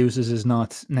word he uses is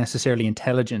not necessarily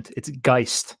intelligent. It's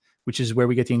Geist, which is where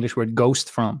we get the English word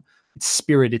ghost from. It's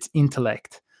spirit, it's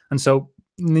intellect. And so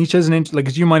Nietzsche is like,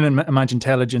 as you might imagine,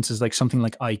 intelligence is like something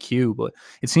like IQ, but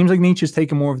it seems like Nietzsche's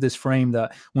taken more of this frame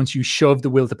that once you shove the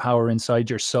will to power inside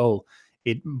your soul,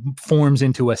 it forms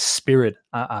into a spirit,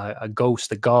 a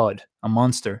ghost, a god, a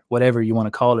monster, whatever you want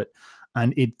to call it.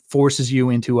 And it forces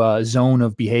you into a zone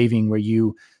of behaving where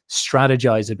you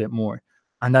strategize a bit more.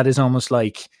 And that is almost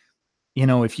like, you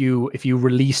know, if you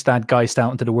release that Geist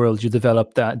out into the world, you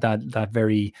develop that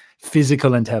very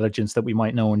physical intelligence that we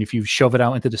might know. And if you shove it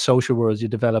out into the social world, you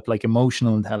develop like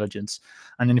emotional intelligence.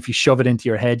 And then if you shove it into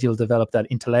your head, you'll develop that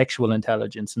intellectual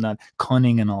intelligence and that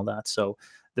cunning and all that. So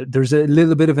there's a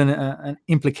little bit of an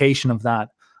implication of that.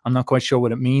 I'm not quite sure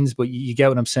what it means, but you get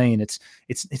what I'm saying.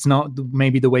 It's not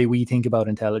maybe the way we think about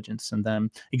intelligence. And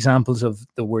then examples of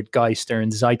the word Geist are in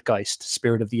Zeitgeist,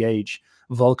 spirit of the age,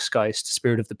 Volksgeist,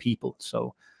 spirit of the people.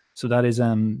 So that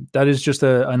is just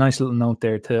a nice little note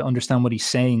there to understand what he's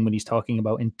saying when he's talking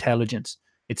about intelligence.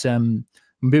 It's a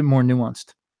bit more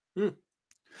nuanced.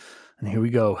 And here we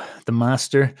go. The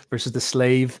master versus the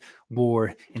slave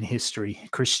war in history.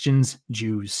 Christians,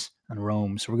 Jews, and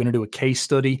Rome. So we're going to do a case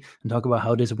study and talk about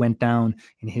how this went down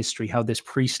in history, how this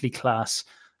priestly class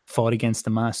fought against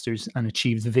the masters and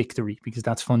achieved victory, because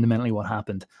that's fundamentally what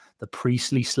happened. The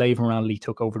priestly slave morality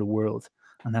took over the world,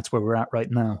 and that's where we're at right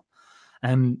now.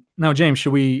 Now, James, how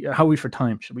are we for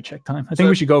time? Should we check time? I think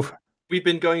we should go for. We've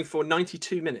been going for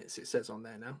 92 minutes, it says on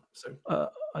there now. So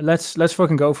let's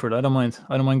fucking go for it. I don't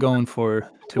mind going for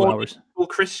 2 hours. All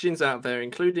Christians out there,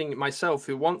 including myself,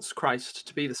 who wants Christ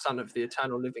to be the Son of the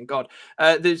eternal living God,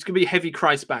 there's going to be heavy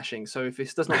Christ bashing. So if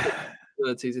this does not get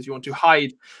abilities, if you want to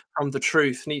hide from the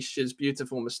truth, Nietzsche's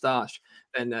beautiful moustache,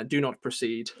 then do not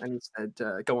proceed and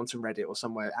instead go on to Reddit or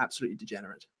somewhere absolutely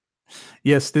degenerate.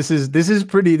 Yes, this is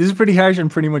pretty harsh on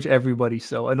pretty much everybody.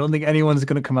 So I don't think anyone's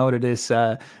going to come out of this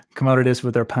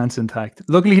with their pants intact.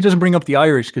 Luckily, he doesn't bring up the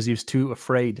Irish because he was too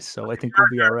afraid. So I think we'll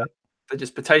be all right. They're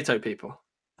just potato people.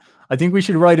 I think we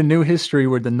should write a new history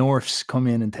where the Norths come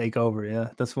in and take over.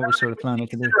 Yeah, that's what we're sort of planning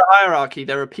to do. Consider a hierarchy.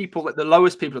 There are people at the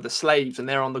lowest people are the slaves, and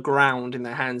they're on the ground in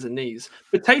their hands and knees.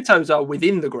 Potatoes are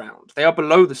within the ground; they are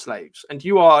below the slaves, and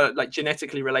you are like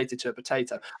genetically related to a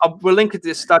potato. We'll link to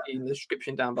this study in the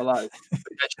description down below. It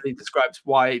actually describes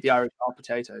why the Irish are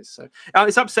potatoes. So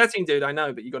it's upsetting, dude. I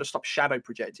know, but you got to stop shadow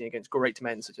projecting against great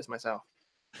men such as myself.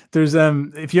 There's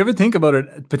if you ever think about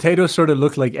it, potatoes sort of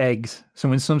look like eggs.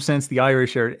 So in some sense, the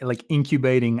Irish are like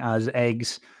incubating as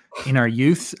eggs in our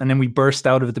youth, and then we burst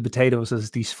out of the potatoes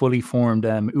as these fully formed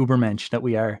Ubermensch that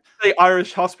we are. The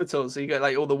Irish hospitals, so you get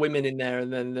like all the women in there,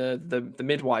 and then the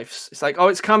midwives. It's like, oh,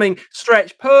 it's coming,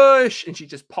 stretch, push, and she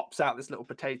just pops out this little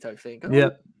potato thing. Oh, Yeah,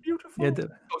 beautiful.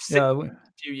 yeah, A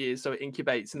few years, so it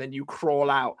incubates, and then you crawl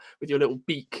out with your little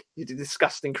beak, you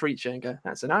disgusting creature, and go,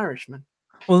 that's an Irishman.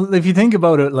 Well, if you think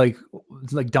about it, like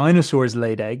dinosaurs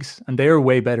laid eggs, and they are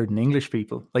way better than English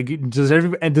people. Like, does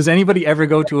anybody ever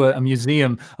go to a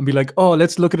museum and be like, "Oh,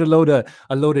 let's look at a load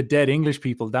of dead English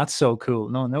people"? That's so cool.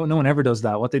 No one ever does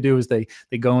that. What they do is they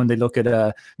go and they look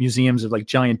at museums of like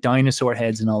giant dinosaur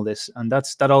heads and all this, and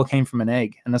that all came from an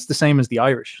egg, and that's the same as the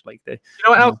Irish. Like you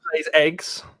know what else lays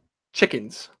eggs?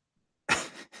 Chickens.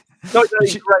 No,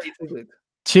 it's great, isn't it?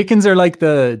 Chickens are like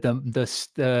the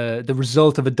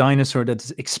result of a dinosaur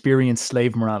that's experienced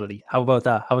slave morality. How about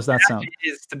that? How does that sound? It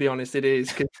is, to be honest, it is.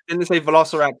 Because didn't they say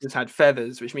velociraptors had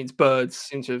feathers, which means birds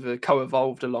seem to have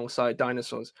co-evolved alongside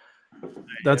dinosaurs.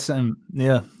 That's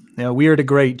yeah. We are the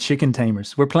great chicken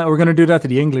tamers. We're going to do that to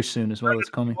the English soon as well. It's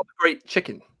coming. The great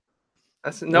chicken.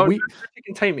 That's no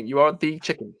chicken taming. You are the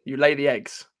chicken. You lay the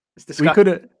eggs. It's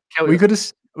disgusting.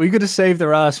 We could have saved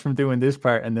their ass from doing this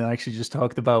part and then actually just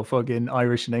talked about fucking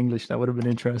Irish and English. That would have been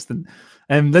interesting.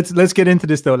 And let's get into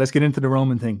this though. Let's get into the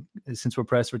Roman thing since we're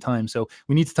pressed for time. So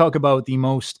we need to talk about the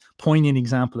most poignant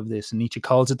example of this. And Nietzsche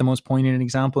calls it the most poignant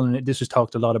example. And this was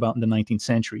talked a lot about in the 19th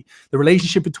century. The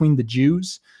relationship between the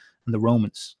Jews and the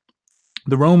Romans.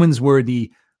 The Romans were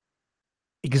the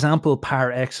example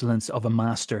par excellence of a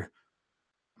master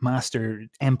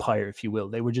empire, if you will.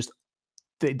 They were just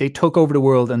they took over the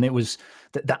world, and it was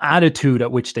the attitude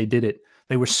at which they did it.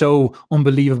 They were so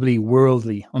unbelievably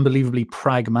worldly, unbelievably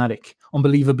pragmatic,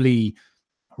 unbelievably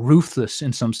ruthless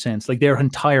in some sense. Like their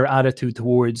entire attitude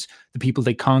towards the people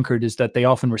they conquered is that they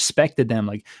often respected them.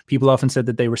 Like people often said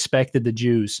that they respected the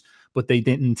Jews, but they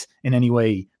didn't in any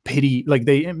way pity, like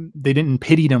they didn't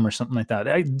pity them or something like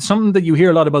that. Something that you hear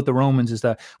a lot about the Romans is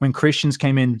that when Christians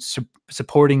came in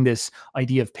supporting this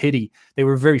idea of pity, they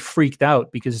were very freaked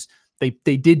out because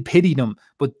they did pity them,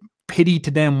 but pity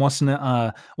to them wasn't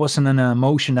an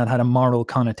emotion that had a moral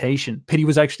connotation. Pity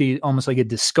was actually almost like a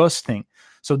disgust thing.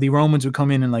 So the Romans would come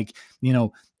in and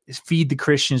feed the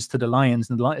Christians to the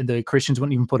lions, and the Christians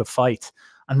wouldn't even put a fight,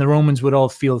 and the Romans would all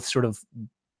feel sort of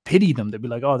pity them. They'd be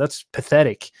like, "Oh, that's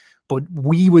pathetic." But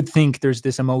we would think there's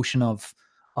this emotion of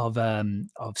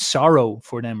sorrow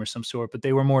for them or some sort. But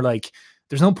they were more like,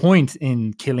 there's no point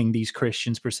in killing these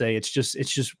Christians per se. It's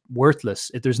just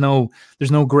worthless. There's no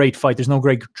great fight. There's no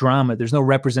great drama. There's no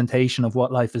representation of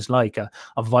what life is like, a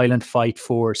violent fight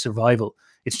for survival.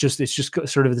 It's just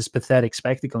sort of this pathetic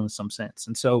spectacle in some sense.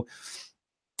 And so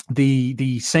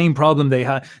the same problem they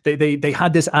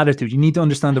had this attitude. You need to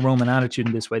understand the Roman attitude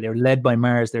in this way. They're led by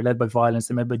Mars, they're led by violence,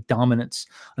 they're led by dominance,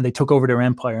 and they took over their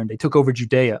empire and they took over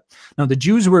Judea. Now the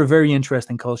Jews were a very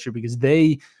interesting culture because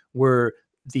they were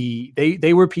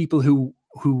people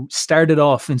who started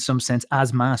off in some sense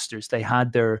as masters. They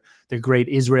had their great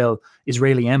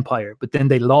Israeli empire, but then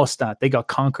they lost that. They got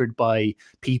conquered by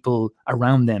people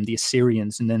around them, the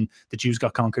Assyrians, and then the Jews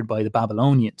got conquered by the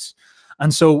Babylonians.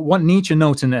 And so what Nietzsche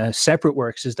notes in separate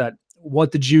works is that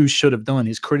what the Jews should have done,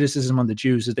 his criticism on the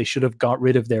Jews, is they should have got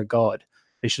rid of their God.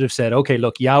 They should have said, okay,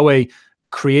 look, Yahweh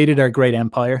created our great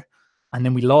empire, and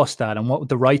then we lost that. And what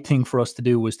the right thing for us to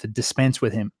do was to dispense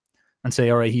with him and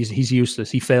say, all right, he's useless.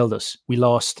 He failed us. We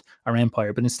lost our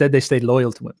empire. But instead, they stayed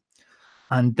loyal to him.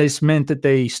 And this meant that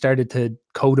they started to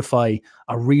codify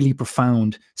a really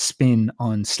profound spin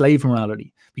on slave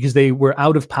morality, because they were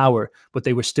out of power, but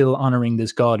they were still honoring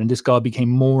this God. And this God became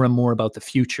more and more about the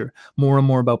future, more and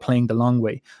more about playing the long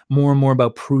way, more and more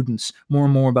about prudence, more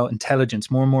and more about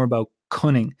intelligence, more and more about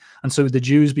cunning. And so the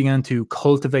Jews began to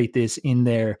cultivate this in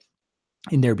their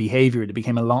in their behavior. They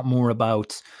became a lot more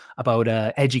about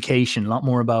education, a lot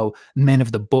more about men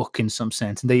of the book in some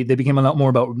sense. And they became a lot more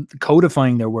about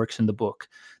codifying their works in the book.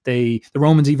 The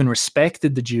Romans even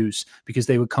respected the Jews because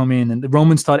they would come in, and the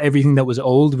Romans thought everything that was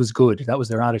old was good. That was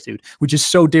their attitude, which is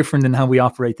so different than how we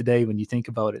operate today when you think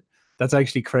about it. That's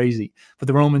actually crazy. But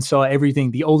the Romans saw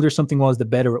everything. The older something was, the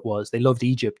better it was. They loved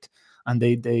Egypt, and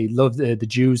they loved the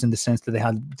Jews in the sense that they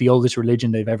had the oldest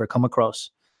religion they've ever come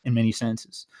across in many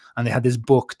senses. And they had this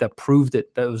book that proved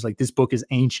it. That was like, this book is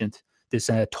ancient. This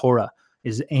Torah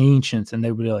is ancient. And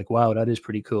they were like, wow, that is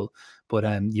pretty cool. But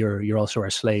you're also our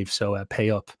slave, so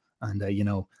pay up and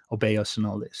obey us and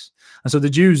all this. And so the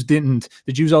Jews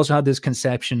also had this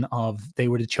conception of they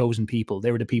were the chosen people.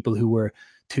 They were the people who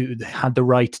had the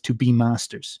right to be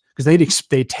masters, because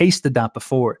they tasted that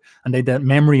before, and they had that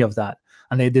memory of that,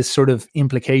 and they had this sort of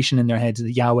implication in their heads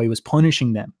that Yahweh was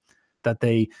punishing them, that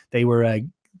they were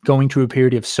going through a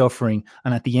period of suffering,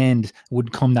 and at the end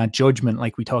would come that judgment,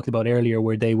 like we talked about earlier,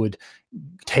 where they would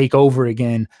take over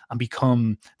again and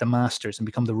become the masters and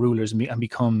become the rulers and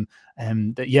become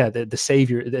the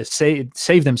savior,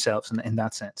 save themselves in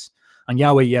that sense. And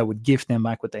Yahweh would gift them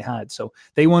back what they had. So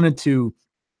they wanted to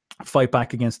fight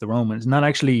back against the Romans, and that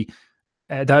actually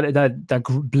that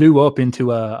blew up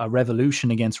into a revolution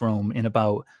against Rome in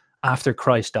about after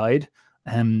Christ died.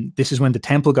 This is when the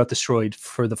temple got destroyed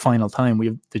for the final time.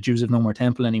 The Jews have no more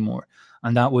temple anymore,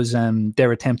 and that was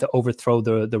their attempt to overthrow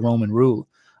the Roman rule,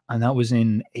 and that was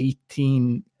in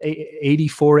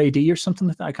 1884 AD or something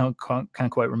like that. I can't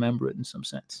quite remember it in some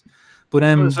sense, but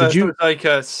it was like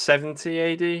 70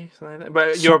 AD, something like that. But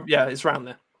it's around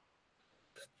there.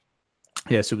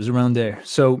 Yes, it was around there.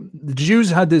 So the Jews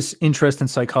had this interest in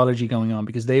psychology going on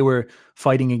because they were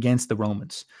fighting against the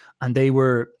Romans, and they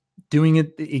were doing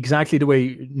it exactly the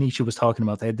way Nietzsche was talking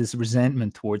about. They had this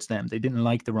resentment towards them. They didn't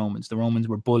like the Romans. The Romans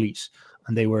were bullies,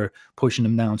 and they were pushing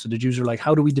them down. So the Jews were like,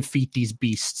 how do we defeat these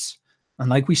beasts? And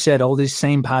like we said, all these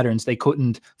same patterns, they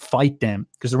couldn't fight them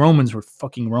because the Romans were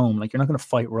fucking Rome. Like, you're not going to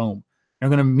fight Rome. You're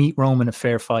not going to meet Rome in a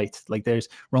fair fight. Like,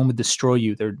 Rome would destroy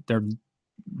you. They're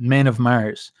men of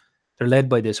Mars. They're led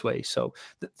by this way. So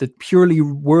the purely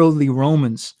worldly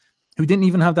Romans, who didn't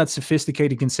even have that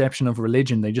sophisticated conception of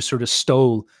religion, they just sort of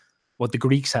stole what the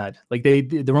Greeks had. Like,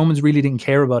 the Romans really didn't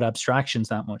care about abstractions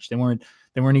that much. They weren't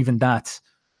even that.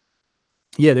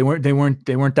 Yeah, they weren't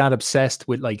that obsessed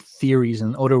with like theories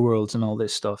and other worlds and all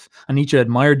this stuff. And Nietzsche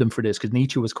admired them for this, because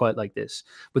Nietzsche was quite like this.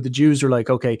 But the Jews were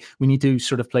like, okay, we need to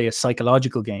sort of play a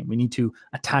psychological game. We need to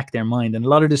attack their mind, and a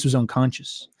lot of this was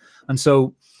unconscious. And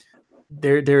so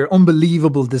their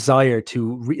unbelievable desire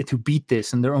to beat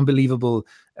this, and their unbelievable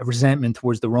resentment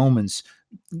towards the Romans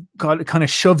kind of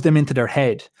shoved them into their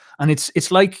head. And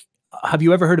it's like, have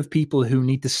you ever heard of people who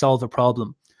need to solve a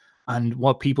problem, and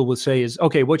what people will say is,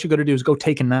 okay, what you got to do is go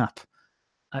take a nap.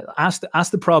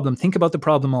 Ask the problem, think about the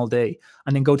problem all day,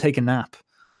 and then go take a nap.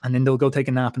 And then they'll go take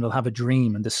a nap, and they'll have a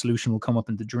dream, and the solution will come up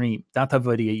in the dream. That type of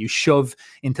idea you shove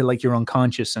into like your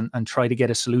unconscious, and try to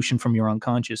get a solution from your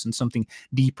unconscious, and something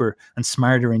deeper and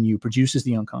smarter in you produces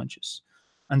the unconscious.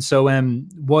 And so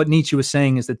what Nietzsche was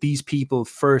saying is that these people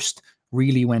first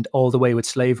really went all the way with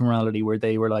slave morality, where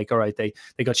they were like, all right, they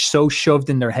got so shoved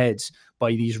in their heads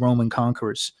by these Roman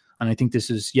conquerors. And I think this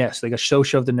is, yes, they got so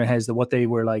shoved in their heads that what they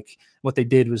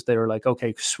did was they were like,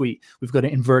 okay, sweet, we've got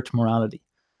to invert morality.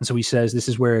 And so he says this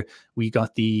is where we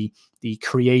got the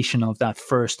creation of that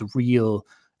first real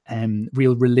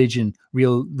religion,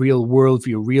 real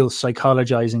worldview, real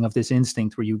psychologizing of this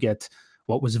instinct, where you get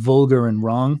what was vulgar and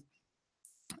wrong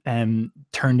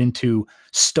turned into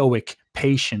stoic,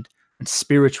 patient, and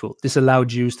spiritual. This allowed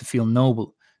Jews to feel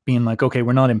noble, being like, okay,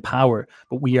 we're not in power,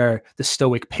 but we are the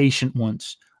stoic, patient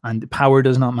ones. And power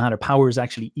does not matter. Power is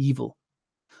actually evil.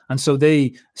 And so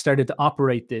they started to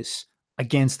operate this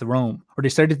against the Rome, or they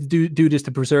started to do this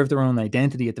to preserve their own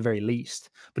identity at the very least.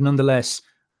 But nonetheless,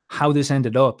 how this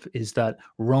ended up is that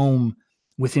Rome,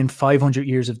 within 500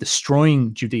 years of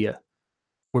destroying Judea,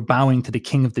 were bowing to the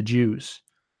king of the Jews,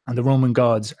 and the Roman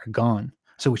gods are gone.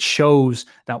 So it shows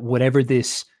that whatever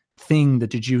this thing that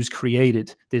the Jews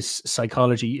created, this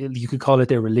psychology, you could call it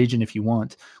their religion if you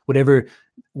want,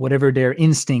 whatever their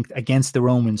instinct against the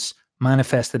Romans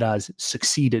manifested as,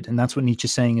 succeeded. And that's what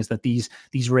Nietzsche's saying, is that these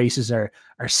races are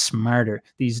smarter.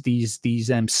 These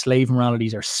slave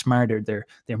moralities are smarter.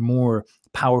 They're more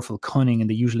powerful, cunning, and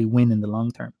they usually win in the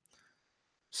long term.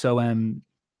 So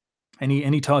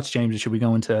any thoughts, James, or should we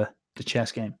go into the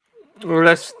chess game? Well,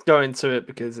 let's go into it,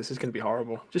 because this is going to be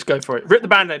horrible. Just go for it. Rip the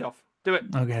Band-Aid off. Do it.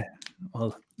 Okay.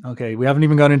 Well, okay. We haven't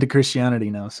even gone into Christianity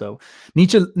now. So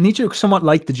Nietzsche somewhat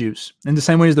liked the Jews in the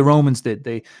same way as the Romans did.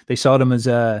 They saw them as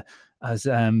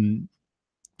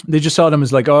They just saw them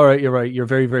as like, all right, you're right. You're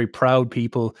very, very proud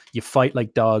people. You fight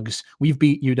like dogs. We've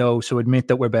beat you though, so admit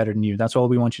that we're better than you. That's all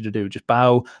we want you to do. Just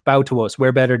bow to us.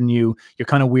 We're better than you. You're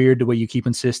kind of weird the way you keep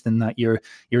insisting that you're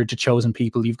the chosen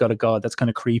people. You've got a god. That's kind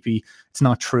of creepy. It's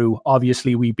not true.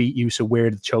 Obviously, we beat you, so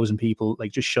we're the chosen people.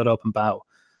 Like, just shut up and bow.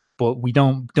 But we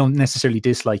don't necessarily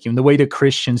dislike you. And the way that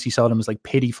Christians, he saw them as like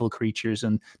pitiful creatures,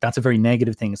 and that's a very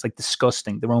negative thing. It's like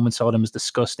disgusting. The Romans saw them as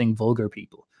disgusting, vulgar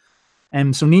people.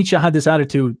 And so Nietzsche had this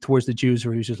attitude towards the Jews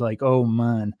where he was just like, oh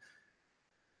man,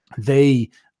 they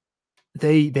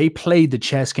played the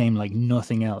chess game like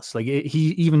nothing else. Like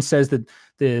he even says that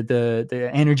the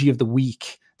energy of the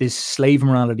weak, this slave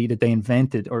morality that they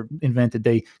invented,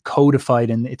 they codified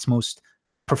in its most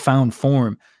profound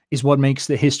form, is what makes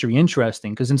the history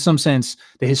interesting. Because in some sense,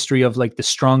 the history of like the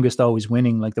strongest always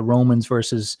winning, like the Romans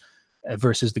versus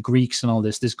the Greeks and all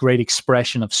this great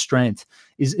expression of strength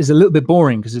is a little bit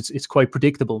boring because it's quite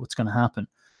predictable what's going to happen.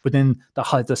 But then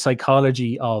the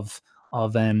psychology of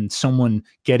someone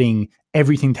getting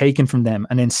everything taken from them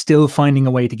and then still finding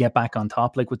a way to get back on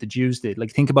top, like what the Jews did.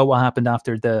 Like, think about what happened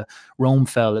after the Rome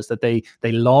fell, is that they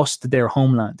lost their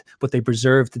homeland, but they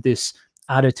preserved this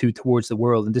attitude towards the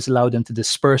world, and this allowed them to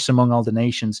disperse among all the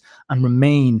nations and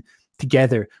remain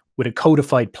together with a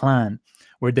codified plan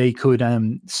where they could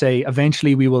say,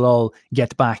 eventually we will all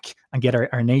get back and get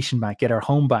our nation back, get our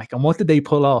home back. And what did they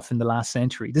pull off in the last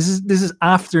century? This is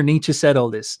after Nietzsche said all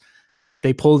this.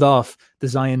 They pulled off the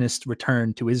Zionist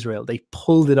return to Israel. They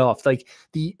pulled it off. Like,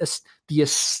 the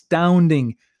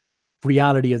astounding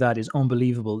reality of that is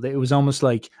unbelievable. It was almost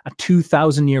like a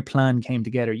 2,000-year plan came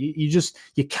together.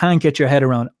 You can't get your head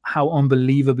around how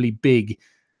unbelievably big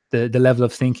the level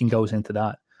of thinking goes into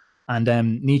that.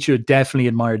 And Nietzsche definitely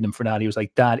admired them for that. He was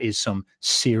like, that is some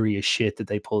serious shit that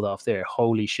they pulled off there.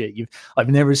 Holy shit. I've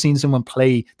never seen someone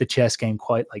play the chess game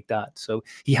quite like that. So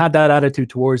he had that attitude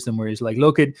towards them where he's like,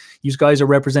 look, you guys are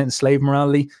representing slave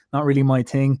morality. Not really my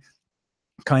thing.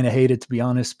 Kind of hate it, to be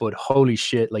honest, but holy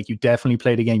shit, like, you definitely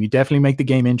play the game. You definitely make the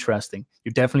game interesting.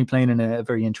 You're definitely playing in a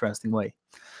very interesting way.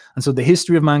 And so the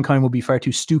history of mankind will be far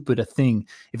too stupid a thing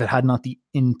if it had not the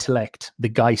intellect, the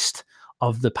Geist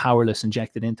of the powerless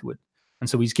injected into it. And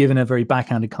so he's given a very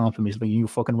backhanded compliment. He's like, you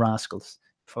fucking rascals.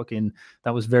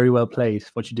 That was very well played,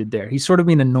 what you did there. He's sort of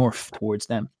been a nerf towards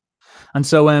them. And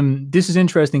so this is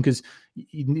interesting because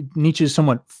Nietzsche is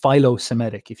somewhat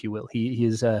philo-Semitic, if you will. He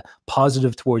is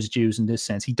positive towards Jews in this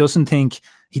sense. He doesn't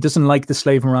like the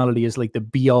slave morality as like the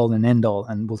be-all and end-all,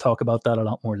 and we'll talk about that a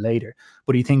lot more later.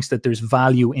 But he thinks that there's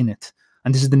value in it.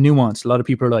 And this is the nuance. A lot of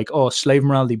people are like, oh, slave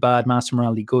morality bad, master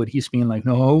morality good. He's being like,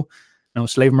 no,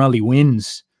 slave morality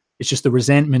wins. It's just the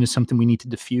resentment is something we need to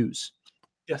diffuse.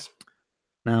 Yes.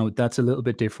 Now, that's a little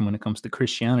bit different when it comes to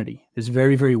Christianity. It's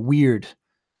very, very weird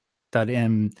that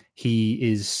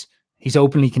he's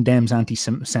openly condemns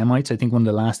anti-Semites. I think one of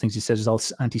the last things he says is all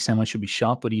anti-Semites should be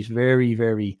shot, but he's very,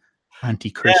 very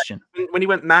anti-Christian. Yeah, when he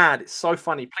went mad, it's so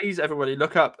funny. Please, everybody,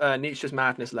 look up Nietzsche's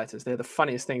madness letters. They're the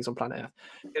funniest things on planet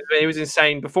Earth. He was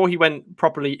insane. Before he went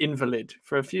properly invalid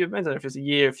for I don't know if it's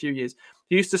a few years,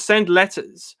 he used to send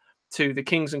letters to the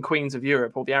kings and queens of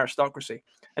Europe, or the aristocracy,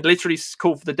 and literally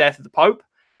call for the death of the Pope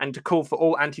and to call for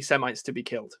all anti-Semites to be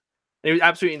killed. It was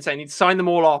absolutely insane. He'd sign them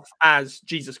all off as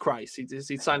Jesus Christ.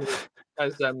 He'd sign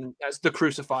them as the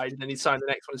crucified, and then he'd sign the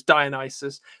next one as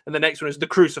Dionysus, and the next one as the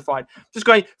crucified. Just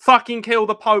going, fucking kill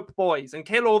the Pope, boys, and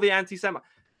kill all the anti-Semites.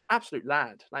 Absolute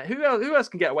lad. Like, who else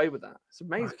can get away with that? It's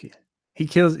amazing.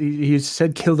 He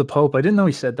said kill the Pope. I didn't know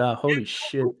he said that. Holy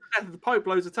shit. The Pope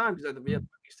loads of times. He said that he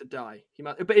used to die.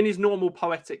 But in his normal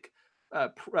poetic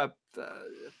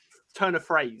turn of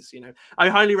phrase, I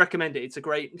highly recommend it. It's a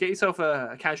great. Get yourself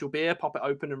a casual beer, pop it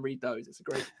open, and read those. It's a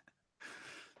great.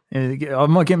 I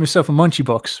might get myself a munchie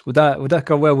box. Would that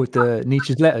go well with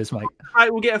Nietzsche's letters, mate?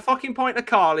 Right, we'll get a fucking pint of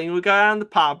Carling. We'll go down the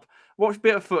pub, watch a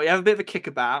bit of footy, have a bit of a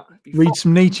kickabout. Read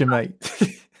some Nietzsche, mate.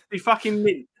 Be fucking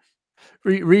mint.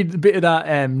 Read a bit of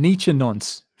that Nietzsche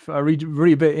nonce. I read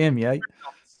a bit of him, yeah.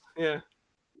 Yeah.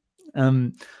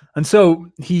 And so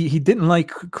he didn't like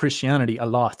Christianity a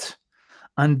lot.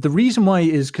 And the reason why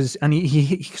is because, and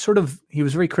he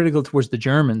was very critical towards the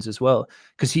Germans as well,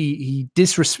 because he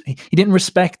didn't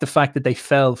respect the fact that they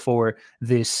fell for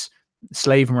this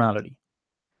slave morality.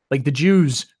 Like, the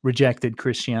Jews rejected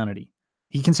Christianity.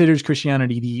 He considers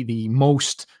Christianity the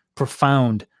most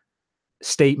profound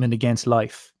statement against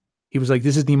life. He was like,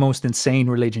 this is the most insane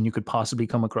religion you could possibly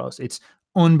come across. It's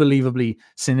unbelievably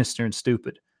sinister and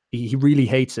stupid. He really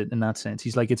hates it in that sense.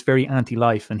 He's like, it's very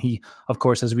anti-life. And he, of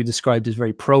course, as we described, is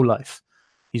very pro-life.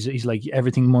 He's like,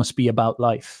 everything must be about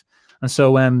life. And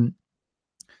so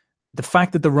the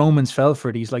fact that the Romans fell for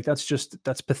it, he's like,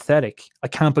 that's pathetic. I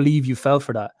can't believe you fell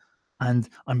for that. And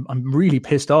I'm really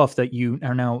pissed off that you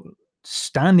are now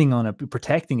standing on it,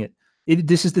 protecting it.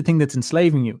 This is the thing that's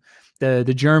enslaving you.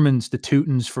 The Germans, the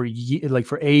Teutons,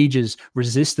 for ages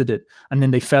resisted it, and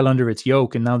then they fell under its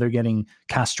yoke, and now they're getting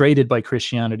castrated by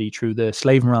Christianity through the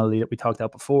slave morality that we talked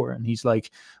about before. And he's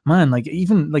like, man, like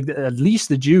even like at least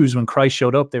the Jews, when Christ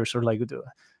showed up, they were sort of like,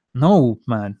 no,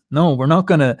 man, no, we're not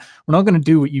gonna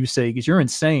do what you say because you're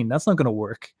insane. That's not gonna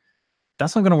work.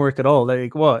 That's not gonna work at all.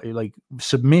 Like what? Like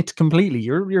submit completely.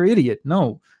 You're idiot.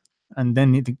 No. And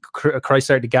then Christ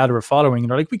started to gather a following, and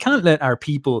they're like, we can't let our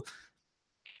people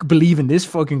believe in this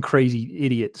fucking crazy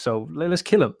idiot, so let's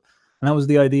kill him. And that was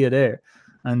the idea there.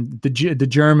 And the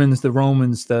Germans, the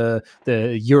Romans, the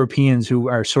Europeans who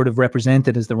are sort of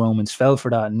represented as the Romans fell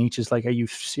for that. And Nietzsche's like, are you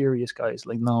serious, guys?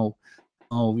 Like, no,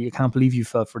 you can't believe you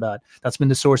fell for that. That's been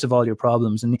the source of all your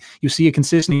problems. And you see it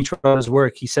consistently throughout his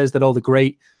work. He says that all the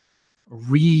great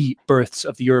rebirths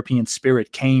of the European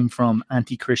spirit came from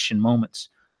anti-Christian moments.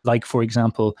 Like, for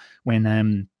example,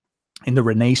 when in the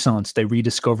Renaissance, they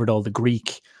rediscovered all the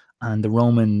Greek and the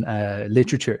Roman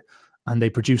literature, and they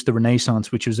produced the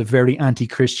Renaissance, which was a very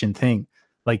anti-Christian thing.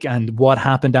 Like, and what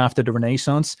happened after the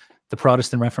Renaissance? The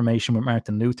Protestant Reformation with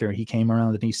Martin Luther. He came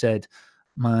around and he said,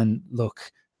 man,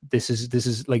 look, this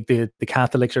is like the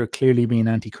Catholics are clearly being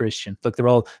anti-Christian. Look, they're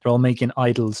all making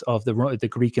idols of the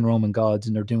Greek and Roman gods,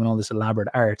 and they're doing all this elaborate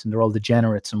art, and they're all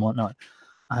degenerates and whatnot.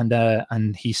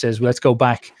 And he says, well, let's go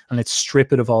back and let's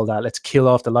strip it of all that. Let's kill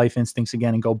off the life instincts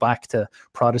again and go back to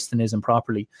Protestantism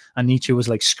properly. And Nietzsche was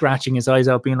like scratching his eyes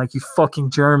out, being like, you fucking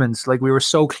Germans, like we were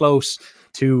so close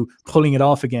to pulling it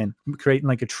off again, creating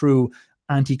like a true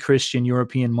anti-Christian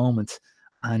European moment.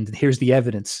 And here's the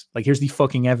evidence. Like, here's the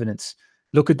fucking evidence.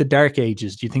 Look at the Dark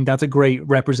Ages. Do you think that's a great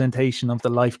representation of the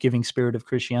life-giving spirit of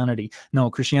Christianity? No,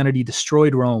 Christianity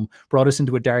destroyed Rome, brought us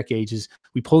into a Dark Ages.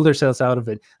 We pulled ourselves out of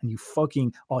it. And you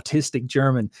fucking autistic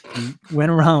German, you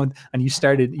went around and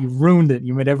you ruined it.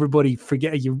 You made everybody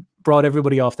forget. You brought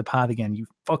everybody off the path again. You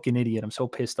fucking idiot. I'm so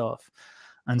pissed off.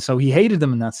 And so he hated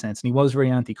them in that sense. And he was very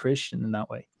anti-Christian in that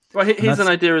way. Well, here's an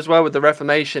idea as well with the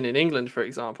Reformation in England, for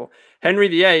example. Henry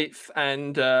VIII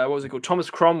and Thomas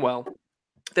Cromwell,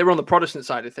 they were on the Protestant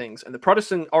side of things, and the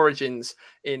Protestant origins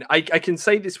I can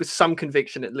say this with some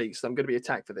conviction, at least, I'm going to be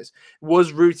attacked for this,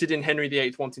 was rooted in Henry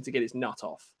VIII wanting to get his nut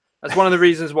off. That's one of the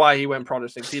reasons why he went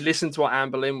Protestant. He listened to what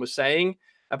Anne Boleyn was saying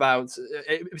about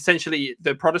essentially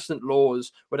the Protestant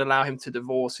laws would allow him to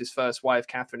divorce his first wife,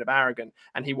 Catherine of Aragon,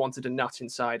 and he wanted a nut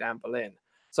inside Anne Boleyn.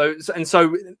 So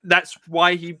that's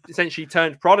why he essentially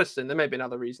turned Protestant. There may have been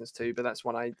other reasons too, but that's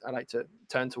one I like to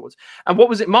turn towards. And what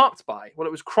was it marked by? Well,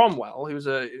 it was Cromwell, who was,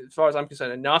 as far as I'm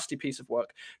concerned, a nasty piece of work,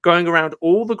 going around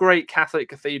all the great Catholic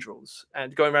cathedrals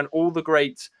and going around all the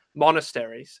great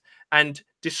monasteries and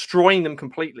destroying them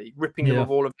completely, ripping them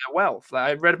of all of their wealth.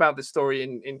 I read about this story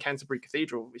in Canterbury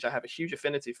Cathedral, which I have a huge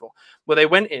affinity for, where they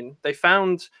went in, they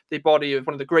found the body of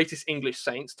one of the greatest English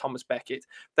saints, Thomas Becket.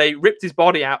 They ripped his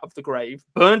body out of the grave,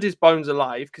 burned his bones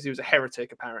alive because he was a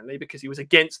heretic, apparently, because he was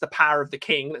against the power of the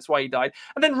king. That's why he died.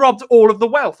 And then robbed all of the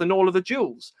wealth and all of the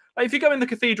jewels. Like, if you go in the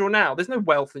cathedral now, there's no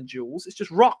wealth and jewels. It's just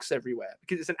rocks everywhere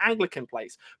because it's an Anglican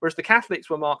place, whereas the Catholics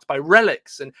were marked by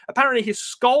relics. And apparently his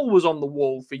skull was on the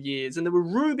wall for years, and there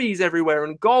were rubies everywhere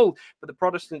and gold. But the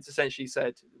Protestants essentially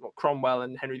said, well, Cromwell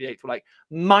and Henry VIII were like,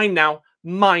 mine now,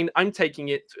 mine, I'm taking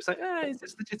it. So it's like, is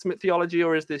this legitimate theology,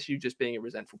 or is this you just being a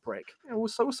resentful prick? Yeah, we'll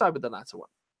side with the latter one.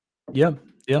 Yeah.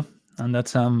 And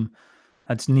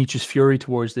that's Nietzsche's fury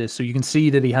towards this. So you can see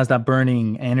that he has that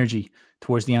burning energy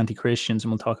towards the anti-Christians,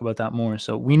 and we'll talk about that more.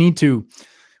 So we need to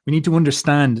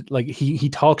understand, like he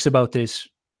talks about this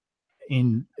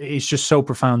it's just so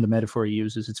profound, the metaphor he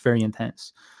uses. It's very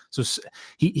intense. So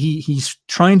he's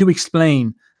trying to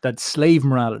explain that slave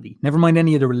morality, never mind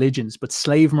any of the religions, but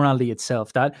slave morality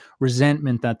itself, that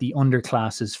resentment that the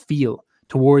underclasses feel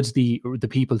towards the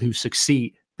people who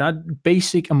succeed, that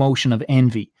basic emotion of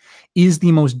envy is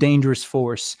the most dangerous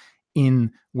force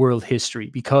in world history,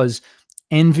 because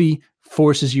envy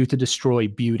forces you to destroy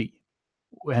beauty.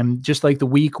 Just like the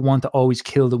weak want to always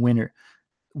kill the winner,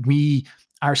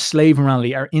 our slave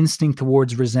morality, our instinct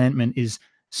towards resentment is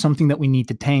something that we need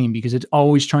to tame, because it's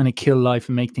always trying to kill life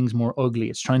and make things more ugly.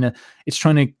 It's trying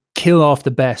to kill off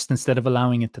the best instead of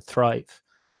allowing it to thrive.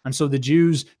 And so the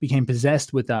Jews became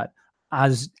possessed with that,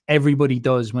 as everybody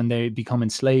does when they become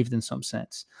enslaved in some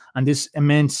sense. And this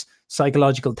immense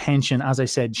psychological tension, as I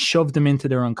said, shoved them into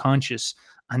their unconscious.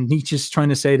 And Nietzsche's trying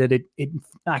to say that it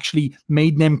actually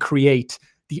made them create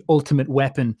the ultimate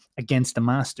weapon against the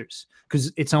masters,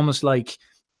 because it's almost like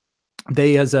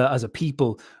they, as a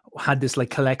people, had this like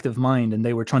collective mind, and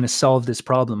they were trying to solve this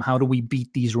problem. How do we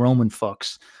beat these Roman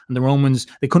fucks? And the Romans,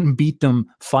 they couldn't beat them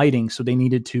fighting, so they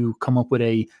needed to come up with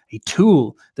a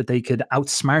tool that they could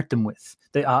outsmart them with.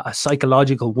 A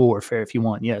psychological warfare, if you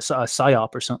want, yes, a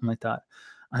psyop or something like that.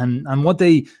 And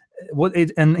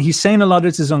and he's saying a lot of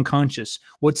this is unconscious.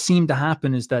 What seemed to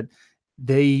happen is that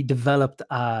they developed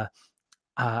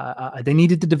they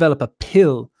needed to develop a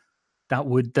pill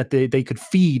that they could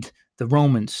feed the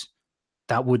Romans,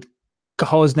 that would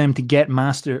cause them to get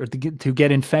master or to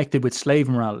get infected with slave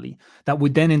morality, that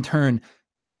would then in turn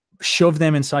shove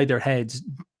them inside their heads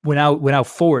without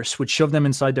force, would shove them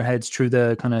inside their heads through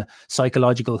the kind of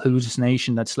psychological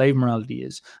hallucination that slave morality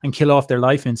is, and kill off their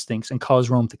life instincts and cause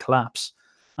Rome to collapse.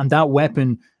 And that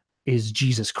weapon is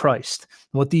Jesus Christ.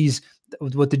 What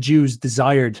the Jews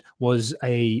desired was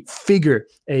a figure,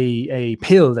 a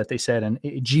pill that they said, and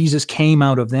Jesus came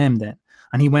out of them then.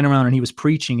 And he went around and he was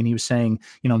preaching and he was saying,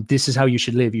 this is how you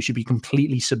should live. You should be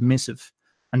completely submissive.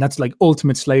 And that's like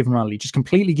ultimate slave morality. Just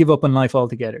completely give up on life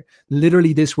altogether.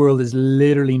 Literally, this world is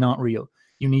literally not real.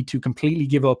 You need to completely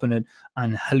give up on it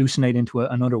and hallucinate into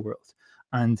another world.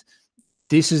 And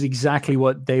this is exactly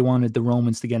what they wanted the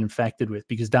Romans to get infected with,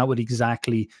 because that would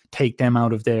exactly take them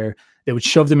out of they would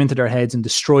shove them into their heads and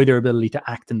destroy their ability to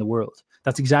act in the world.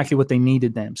 That's exactly what they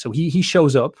needed them. So he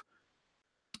shows up.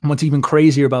 And what's even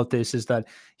crazier about this is that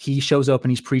he shows up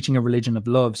and he's preaching a religion of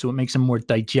love. So it makes him more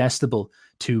digestible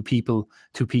to people.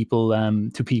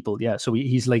 Yeah. So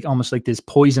he's like almost like this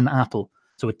poison apple.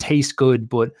 So it tastes good,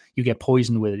 but you get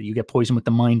poisoned with it. You get poisoned with the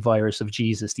mind virus of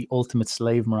Jesus, the ultimate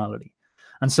slave morality.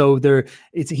 And so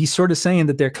he's sort of saying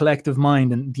that their collective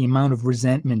mind and the amount of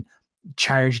resentment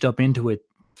charged up into it,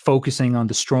 focusing on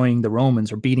destroying the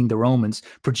Romans or beating the Romans,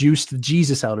 produced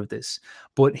Jesus out of this.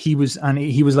 But he was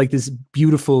like this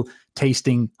beautiful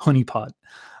tasting honeypot.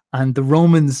 And the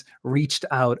Romans reached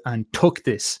out and took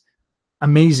this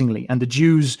amazingly. And the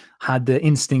Jews had the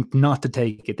instinct not to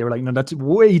take it. They were like, no, that's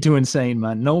way too insane,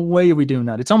 man. No way are we doing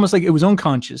that. It's almost like it was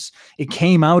unconscious. It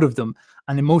came out of them.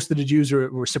 And then most of the Jews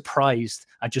were surprised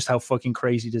at just how fucking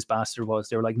crazy this bastard was.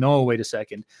 They were like, no, wait a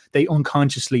second. They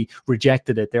unconsciously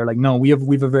rejected it. They're like, no, we have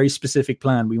a very specific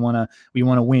plan. We want to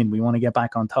win. We want to get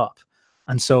back on top.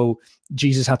 And so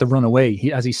Jesus had to run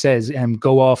away. As he says,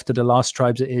 go off to the lost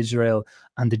tribes of Israel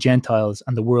and the Gentiles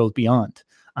and the world beyond.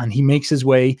 And he makes his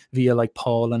way via like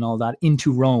Paul and all that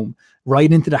into Rome,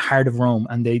 right into the heart of Rome.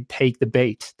 And they take the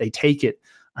bait. They take it.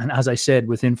 And as I said,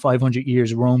 within 500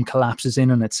 years, Rome collapses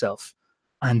in on itself.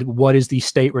 And what is the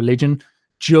state religion?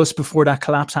 Just before that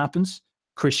collapse happens,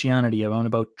 Christianity, around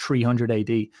about 300 AD.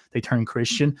 They turn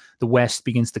Christian. The West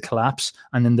begins to collapse.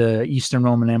 And then the Eastern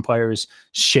Roman Empire is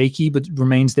shaky, but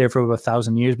remains there for about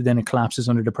 1,000 years. But then it collapses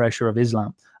under the pressure of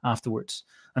Islam afterwards.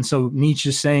 And so Nietzsche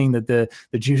is saying that the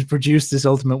Jews produced this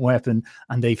ultimate weapon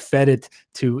and they fed it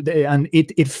and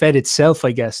it fed itself,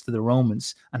 I guess, to the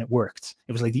Romans, and it worked.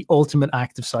 It was like the ultimate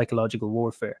act of psychological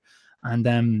warfare. And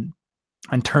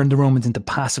turned the Romans into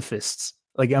pacifists,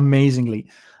 like amazingly.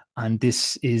 And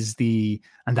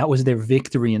that was their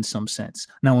victory in some sense.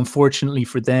 Now, unfortunately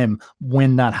for them,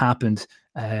 when that happened,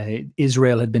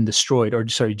 Israel had been destroyed,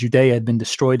 Judea had been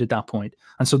destroyed at that point.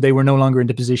 And so they were no longer in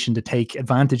the position to take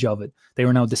advantage of it. They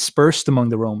were now dispersed among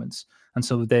the Romans. And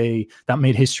so that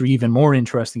made history even more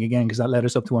interesting again, because that led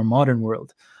us up to our modern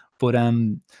world. But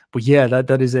yeah,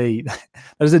 that is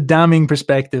a damning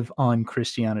perspective on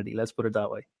Christianity. Let's put it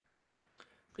that way.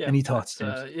 Yeah, any thoughts,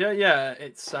 James? Yeah.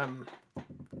 It's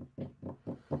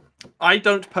I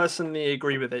don't personally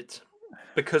agree with it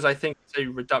because I think it's a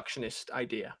reductionist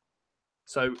idea.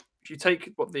 So if you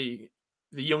take what the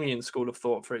Jungian school of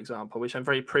thought, for example, which I'm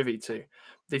very privy to,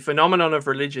 the phenomenon of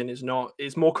religion is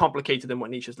more complicated than what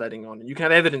Nietzsche's letting on. And you can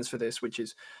have evidence for this, which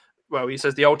is, well, he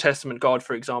says the Old Testament God,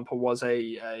 for example, was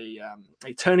a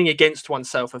turning against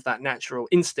oneself of that natural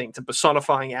instinct and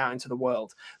personifying out into the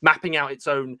world, mapping out its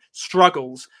own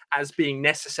struggles as being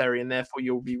necessary, and therefore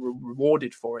you'll be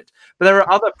rewarded for it. But there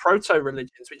are other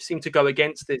proto-religions which seem to go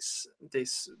against this.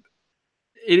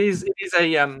 It is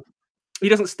a he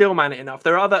doesn't stillman it enough.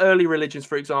 There are other early religions,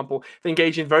 for example, that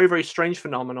engage in very, very strange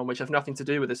phenomenon which have nothing to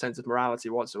do with a sense of morality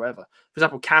whatsoever. For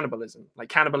example, cannibalism. Like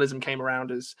cannibalism came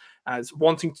around as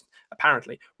wanting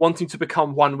to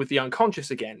become one with the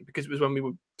unconscious again, because it was when we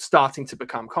were starting to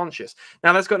become conscious.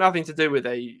 Now, that's got nothing to do with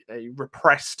a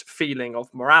repressed feeling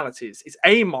of morality. It's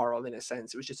amoral in a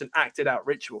sense. It was just an acted out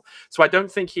ritual. So I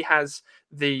don't think he has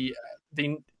the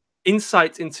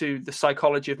insight into the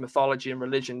psychology of mythology and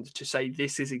religion to say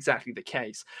this is exactly the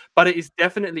case, but it is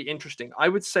definitely interesting. I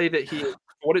would say that for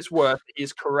what it's worth, he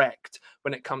is correct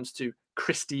when it comes to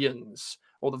Christians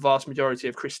or the vast majority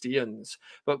of Christians.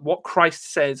 But what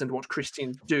Christ says and what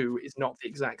Christians do is not the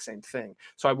exact same thing.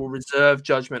 So I will reserve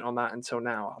judgment on that until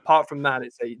now. Apart from that,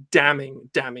 it's a damning,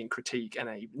 damning critique and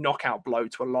a knockout blow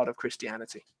to a lot of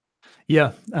Christianity.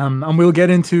 Yeah, and we'll get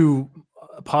into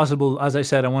possible. As I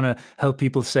said, I want to help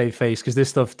people save face, because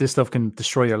this stuff can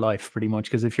destroy your life pretty much.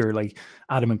 Because if you're like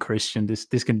adamant Christian,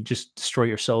 this can just destroy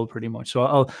your soul pretty much. So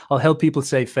I'll help people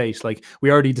save face. Like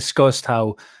we already discussed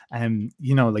how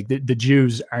like the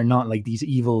Jews are not like these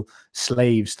evil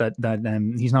slaves that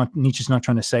Nietzsche's not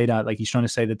trying to say that. Like he's trying to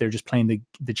say that they're just playing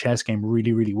the chess game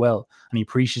really, really well, and he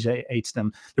appreciates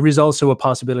them. There is also a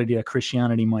possibility that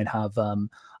Christianity might have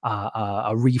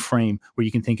a reframe where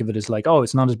you can think of it as like, oh,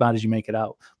 it's not as bad as you make it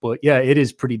out. But yeah, it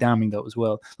is pretty damning though as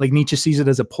well. Like Nietzsche sees it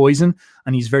as a poison,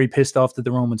 and he's very pissed off that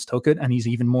the Romans took it, and he's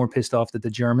even more pissed off that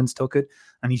the Germans took it.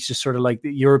 And he's just sort of like,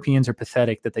 the Europeans are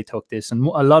pathetic that they took this. And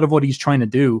a lot of what he's trying to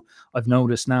do, I've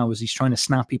noticed now, is he's trying to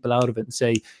snap people out of it and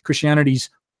say Christianity's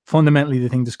fundamentally the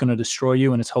thing that's going to destroy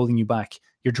you, and it's holding you back.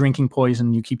 You're drinking poison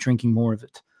and you keep drinking more of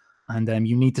it. And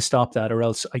you need to stop that, or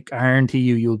else I guarantee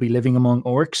you'll be living among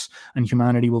orcs, and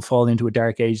humanity will fall into a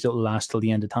dark age that will last till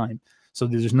the end of time. So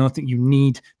there's nothing, you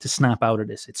need to snap out of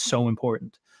this. It's so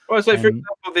important. Well, so for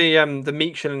example, the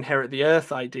meek shall inherit the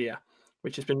earth idea,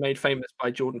 which has been made famous by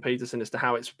Jordan Peterson as to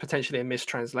how it's potentially a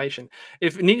mistranslation.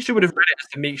 If Nietzsche would have read it as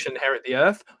the meek shall inherit the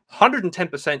earth,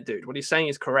 110%, dude, what he's saying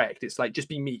is correct. It's like, just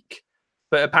be meek.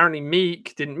 But apparently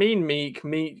meek didn't mean meek.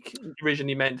 Meek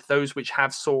originally meant those which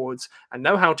have swords and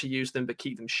know how to use them, but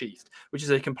keep them sheathed, which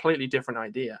is a completely different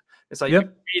idea. It's like, you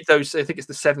read those, I think it's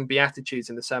the 7 Beatitudes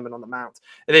in the Sermon on the Mount.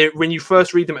 And when you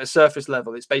first read them at a surface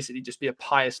level, it's basically just be a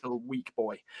pious little weak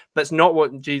boy. That's not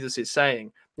what Jesus is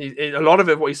saying. A lot of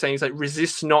it, what he's saying is like,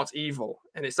 resist not evil.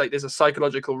 And it's like, there's a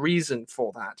psychological reason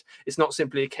for that. It's not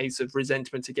simply a case of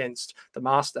resentment against the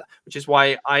master, which is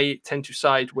why I tend to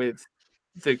side with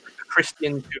the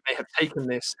Christians who may have taken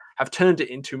this, have turned it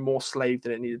into more slave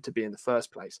than it needed to be in the first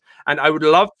place. And I would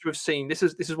love to have seen, this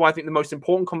is why I think the most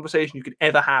important conversation you could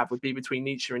ever have would be between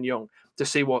Nietzsche and Jung, to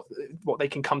see what they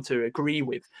can come to agree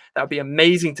with. That would be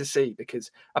amazing to see,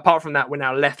 because apart from that, we're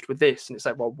now left with this, and it's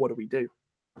like, well, what do we do?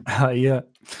 Yeah,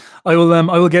 I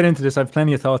will get into this. I have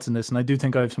plenty of thoughts on this, and I do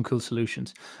think I have some cool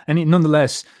solutions. And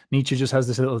nonetheless, Nietzsche just has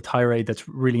this little tirade that's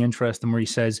really interesting, where he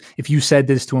says, if you said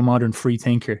this to a modern free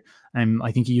thinker,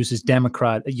 I think he uses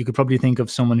Democrat, you could probably think of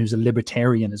someone who's a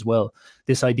libertarian as well.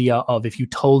 This idea of, if you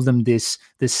told them this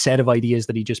set of ideas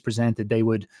that he just presented, they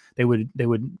would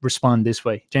respond this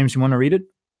way. James, you want to read it?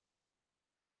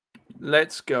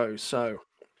 Let's go. So,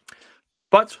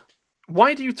 but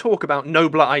why do you talk about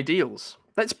nobler ideals?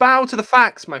 Let's bow to the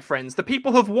facts, my friends. The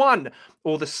people have won,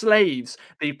 or the slaves,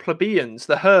 the plebeians,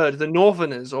 the herd, the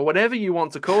northerners, or whatever you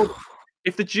want to call them.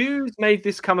 If the Jews made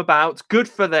this come about, good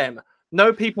for them.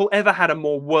 No people ever had a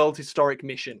more world historic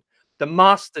mission. The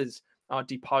masters are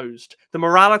deposed. The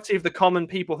morality of the common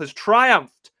people has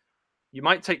triumphed. You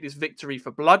might take this victory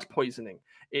for blood poisoning.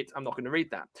 I'm not going to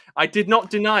read that. I did not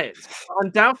deny it.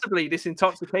 Undoubtedly, this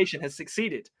intoxication has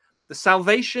succeeded. The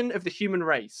salvation of the human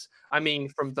race, I mean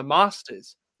from the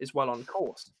masters, is well on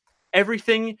course.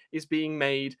 Everything is being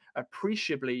made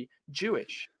appreciably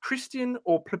Jewish, Christian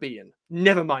or plebeian.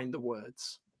 Never mind the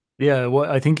words. Yeah,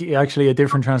 well, I think actually a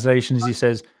different translation is, he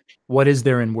says, what is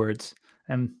there in words?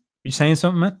 You saying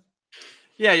something, man?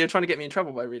 Yeah, you're trying to get me in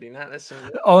trouble by reading that.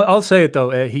 I'll say it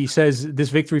though. He says this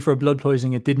victory for blood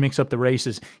poisoning, it did mix up the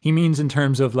races. He means in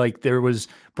terms of like, there was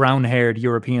brown-haired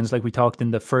Europeans, like we talked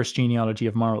in the first genealogy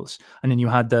of morals, and then you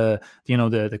had the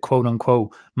quote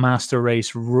unquote master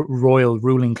race, royal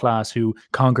ruling class who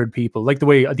conquered people, like the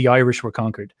way the Irish were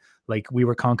conquered. Like we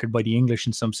were conquered by the English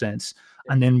in some sense,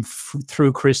 and then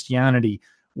through Christianity,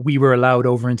 we were allowed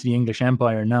over into the English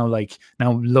Empire. Now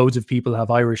loads of people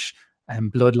have Irish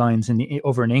bloodlines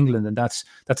over in England, and that's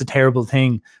a terrible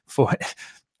thing for I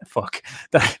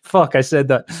said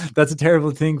that. That's a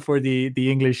terrible thing for the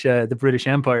English, the British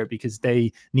Empire, because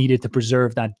they needed to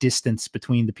preserve that distance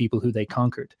between the people who they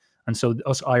conquered. And so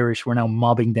us Irish were now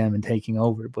mobbing them and taking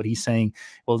over. But he's saying,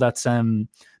 well, that's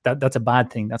a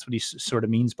bad thing. That's what he sort of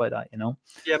means by that,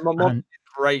 Yeah,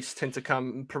 race tend to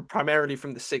come primarily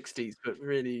from the 60s, but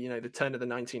really, the turn of the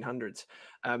 1900s.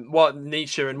 What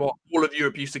Nietzsche and what all of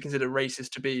Europe used to consider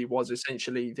racist to be was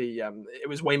essentially it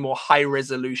was way more high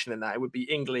resolution than that. It would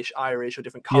be English, Irish, or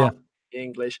different kinds of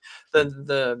English than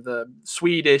the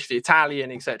Swedish, the Italian,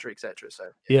 etc., etc. So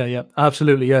yeah,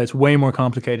 absolutely, yeah, it's way more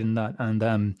complicated than that, and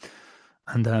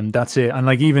that's it. And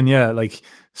like, even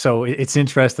so it's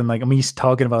interesting, like, I'm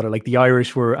talking about it, like the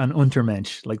Irish were an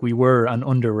untermensch, like we were an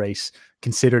under race,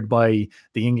 considered by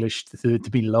the English to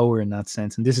be lower in that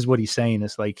sense. And this is what he's saying,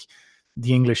 is like,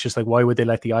 the English just like, why would they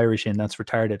let the Irish in? That's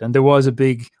retarded. And there was a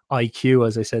big IQ,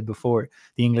 as I said before.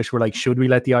 The English were like, should we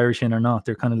let the Irish in or not?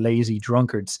 They're kind of lazy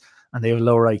drunkards, and they have a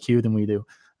lower IQ than we do.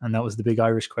 And that was the big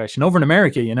Irish question. Over in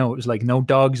America, it was like no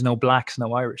dogs, no blacks,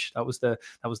 no Irish. That was the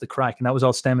crack, and that was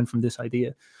all stemming from this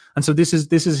idea. And so this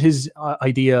is his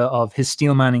idea of his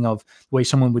steel manning of the way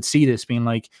someone would see this, being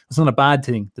like, it's not a bad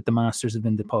thing that the masters have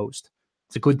been deposed.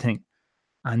 It's a good thing.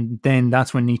 And then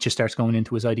that's when Nietzsche starts going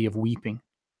into his idea of weeping.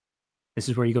 This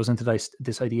is where he goes into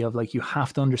this idea of like, you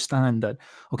have to understand that,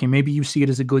 okay, maybe you see it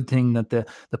as a good thing that the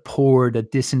poor, the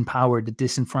disempowered, the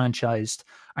disenfranchised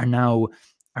are now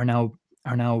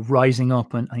rising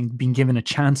up and being given a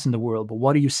chance in the world. But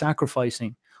what are you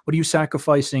sacrificing? What are you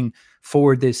sacrificing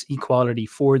for this equality,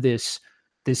 for this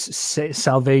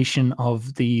salvation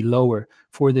of the lower,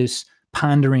 for this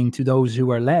pandering to those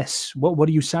who are less? What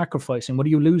are you sacrificing? What are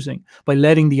you losing by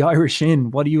letting the Irish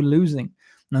in? What are you losing?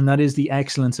 And that is the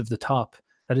excellence of the top.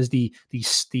 That is the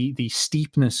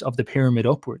steepness of the pyramid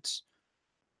upwards.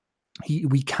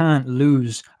 We can't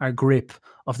lose our grip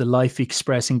of the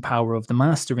life-expressing power of the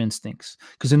master instincts,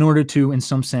 because in order to, in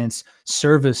some sense,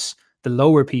 service the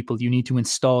lower people, you need to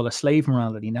install a slave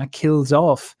morality, and that kills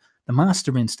off the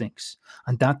master instincts,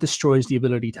 and that destroys the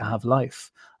ability to have life.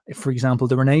 If, for example,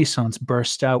 the Renaissance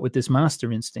burst out with this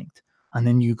master instinct, and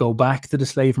then you go back to the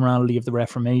slave morality of the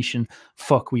Reformation,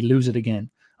 we lose it again.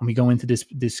 And we go into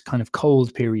this kind of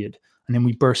cold period, and then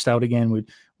we burst out again with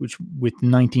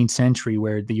 19th century,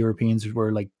 where the Europeans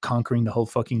were like conquering the whole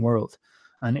fucking world.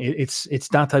 And it's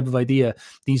that type of idea.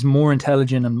 These more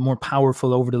intelligent and more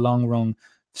powerful over the long run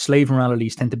slave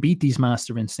moralities tend to beat these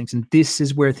master instincts. And this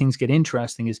is where things get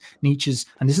interesting, is Nietzsche's,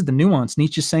 and this is the nuance,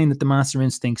 Nietzsche's saying that the master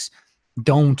instincts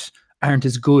aren't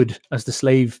as good as the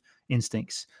slave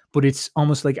instincts, but it's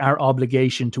almost like our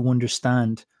obligation to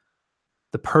understand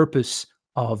the purpose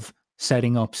of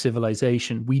setting up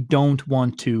civilization. We don't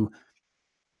want to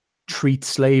treat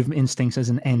slave instincts as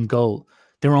an end goal.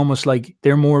 They're almost like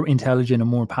they're more intelligent and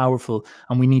more powerful,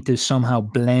 and we need to somehow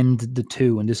blend the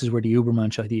two. And this is where the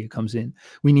Übermensch idea comes in.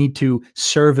 We need to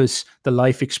service the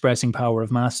life-expressing power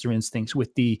of master instincts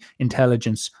with the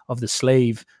intelligence of the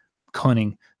slave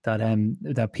cunning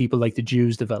that people like the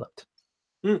Jews developed.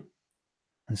 Mm.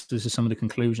 And so this is some of the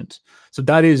conclusions. So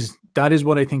that is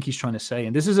what I think he's trying to say.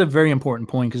 And this is a very important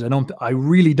point, because I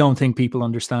really don't think people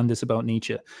understand this about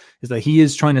Nietzsche, is that he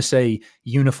is trying to say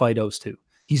unify those two.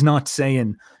 He's not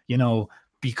saying,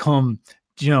 become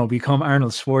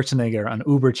Arnold Schwarzenegger and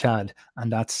Uber Chad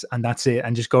and that's it,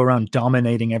 and just go around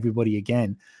dominating everybody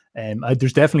again.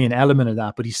 There's definitely an element of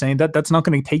that, but he's saying that that's not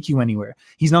going to take you anywhere.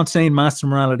 He's not saying master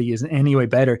morality is in any way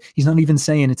better. He's not even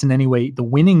saying it's in any way the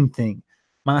winning thing.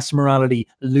 Master morality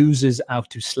loses out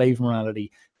to slave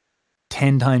morality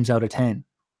 10 times out of 10.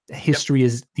 History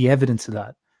is the evidence of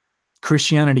that.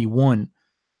 Christianity won,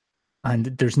 and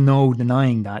there's no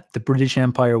denying that. The British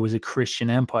Empire was a Christian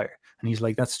empire. And he's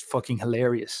like, that's fucking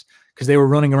hilarious, because they were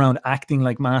running around acting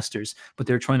like masters, but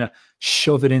they're trying to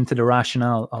shove it into the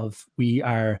rationale of we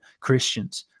are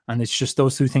Christians. And it's just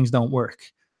those two things don't work.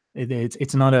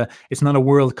 It's not a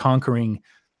world conquering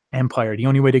empire. The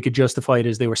only way they could justify it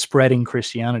is they were spreading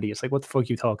Christianity. It's like, what the fuck are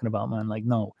you talking about, man? Like,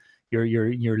 no,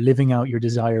 you're living out your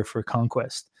desire for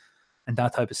conquest and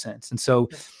that type of sense. And so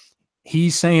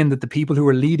he's saying that the people who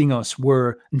were leading us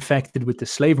were infected with the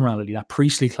slave morality, that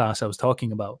priestly class I was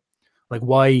talking about. Like,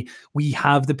 why we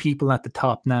have the people at the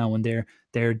top now, and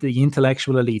they're the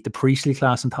intellectual elite, the priestly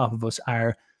class on top of us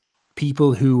are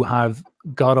people who have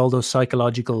got all those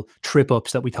psychological trip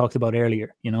ups that we talked about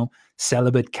earlier,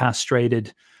 celibate,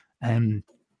 castrated,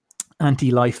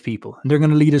 anti-life people, and they're going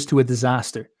to lead us to a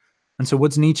disaster. And so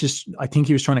what's Nietzsche, I think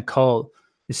he was trying to call,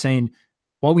 is saying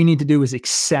what we need to do is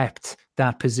accept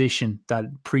that position that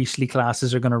priestly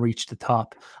classes are going to reach the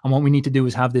top. And what we need to do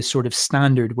is have this sort of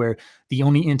standard where the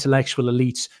only intellectual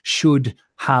elites should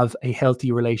have a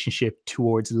healthy relationship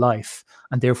towards life,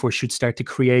 and therefore should start to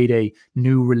create a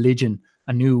new religion,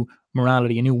 a new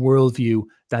morality, a new worldview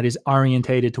that is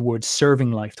orientated towards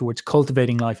serving life, towards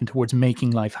cultivating life, and towards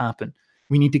making life happen.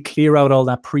 We need to clear out all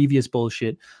that previous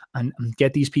bullshit and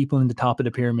get these people in the top of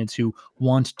the pyramids who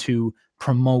want to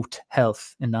promote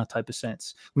health in that type of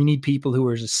sense. We need people who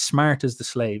are as smart as the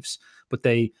slaves, but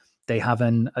they have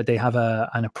an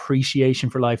appreciation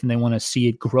for life, and they want to see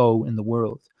it grow in the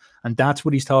world. And that's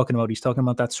what he's talking about. He's talking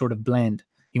about that sort of blend.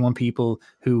 You want people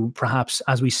who perhaps,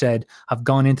 as we said, have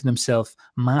gone into themselves,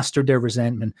 mastered their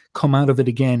resentment, come out of it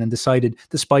again, and decided,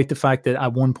 despite the fact that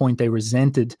at one point they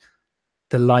resented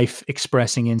the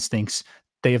life-expressing instincts,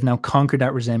 they have now conquered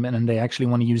that resentment, and they actually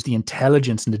want to use the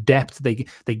intelligence and the depth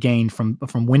they gained from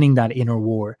winning that inner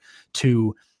war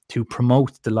to to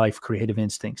promote the life creative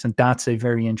instincts. And that's a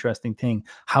very interesting thing.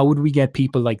 How would we get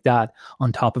people like that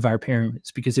on top of our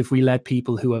pyramids? Because if we let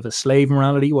people who have a slave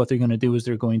morality, what they're going to do is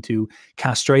they're going to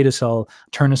castrate us all,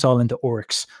 turn us all into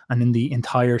orcs, and then the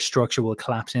entire structure will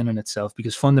collapse in on itself.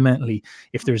 Because fundamentally,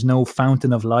 if there's no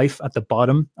fountain of life at the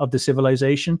bottom of the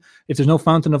civilization, if there's no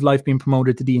fountain of life being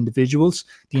promoted to the individuals,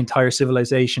 the entire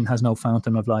civilization has no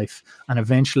fountain of life. And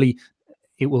eventually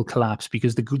it will collapse,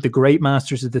 because the great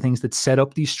masters are the things that set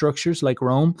up these structures, like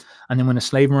Rome. And then when a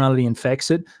slave morality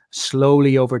infects it,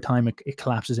 slowly over time, it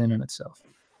collapses in on itself.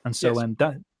 And so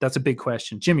that's a big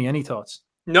question. Jimmy, any thoughts?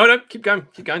 No, keep going,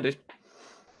 dude.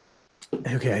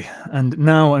 Okay, and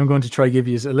now I'm going to try to give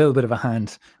you a little bit of a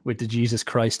hand with the Jesus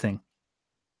Christ thing.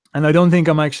 And I don't think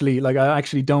I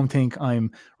actually don't think I'm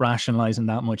rationalizing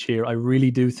that much here. I really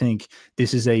do think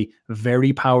this is a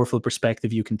very powerful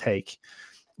perspective you can take.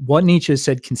 What Nietzsche has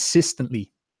said consistently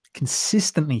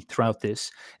throughout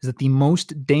this is that the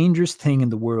most dangerous thing in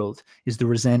the world is the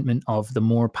resentment of the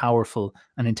more powerful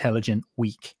and intelligent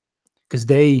weak, because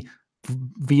they,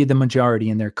 via the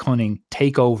majority and their cunning,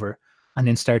 take over and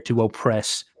then start to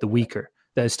oppress the weaker,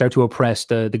 they start to oppress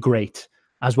the great,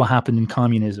 as what happened in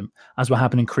communism, as what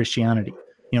happened in Christianity.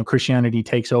 You know, Christianity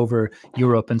takes over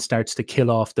Europe and starts to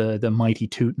kill off the mighty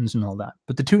Teutons and all that.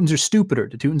 But the Teutons are stupider.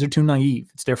 The Teutons are too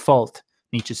naive. It's their fault,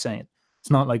 Nietzsche's saying. It's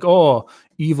not like, oh,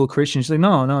 evil Christians. Like,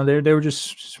 no, they were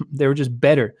just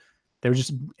better. They were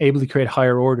just able to create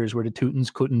higher orders where the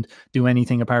Teutons couldn't do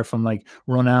anything apart from like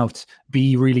run out,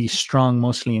 be really strong,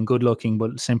 muscly, and good looking,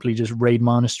 but simply just raid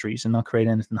monasteries and not create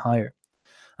anything higher.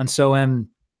 And so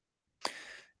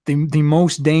the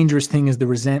most dangerous thing is the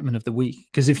resentment of the weak.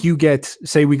 Because if you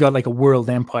say we got like a world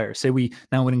empire, say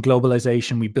now in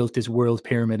globalization, we built this world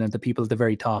pyramid and the people at the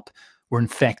very top were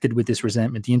infected with this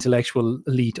resentment, the intellectual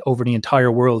elite over the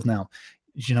entire world now,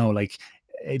 you know, like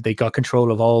they got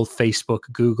control of all Facebook,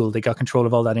 Google, they got control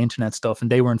of all that internet stuff,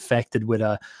 and they were infected with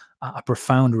a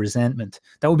profound resentment.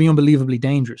 That would be unbelievably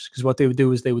dangerous, because what they would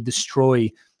do is they would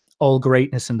destroy all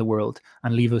greatness in the world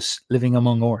and leave us living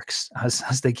among orcs,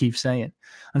 as they keep saying.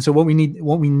 And so what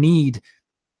we need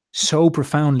so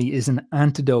profoundly is an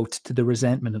antidote to the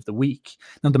resentment of the weak.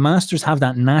 Now, the masters have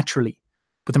that naturally,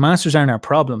 but the masters aren't our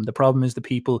problem. The problem is the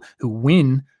people who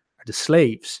win are the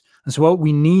slaves. And so what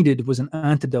we needed was an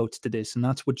antidote to this, and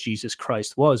that's what Jesus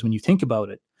Christ was. When you think about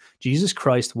it, Jesus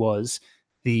Christ was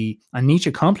and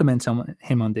Nietzsche compliments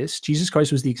him on this, Jesus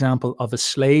Christ was the example of a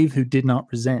slave who did not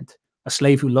resent, a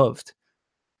slave who loved.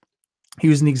 He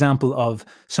was an example of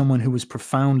someone who was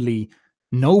profoundly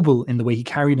noble in the way he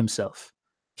carried himself.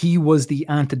 He was the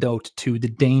antidote to the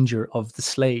danger of the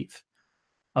slave,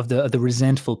 of the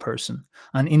resentful person.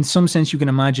 And in some sense, you can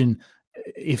imagine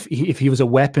if he was a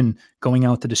weapon going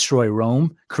out to destroy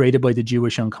Rome, created by the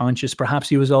Jewish unconscious, perhaps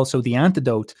he was also the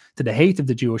antidote to the hate of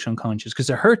the Jewish unconscious, because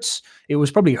it hurts. It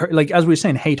was probably like, as we were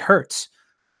saying, hate hurts.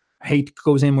 Hate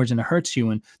goes inwards and it hurts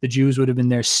you. And the Jews would have been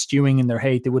there stewing in their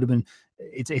hate. They would have been,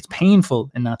 it's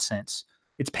painful in that sense.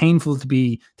 It's painful to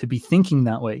be thinking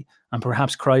that way. And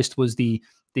perhaps Christ was the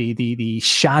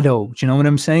shadow. Do you know what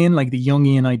I'm saying? Like the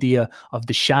Jungian idea of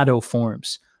the shadow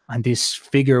forms. And this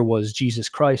figure was Jesus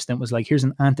Christ. And it was like, here's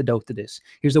an antidote to this.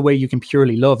 Here's a way you can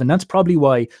purely love. And that's probably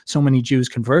why so many Jews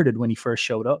converted when he first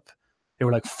showed up. They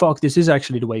were like, fuck, this is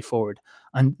actually the way forward.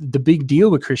 And the big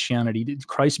deal with Christianity,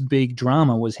 Christ's big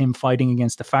drama, was him fighting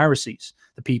against the Pharisees,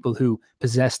 the people who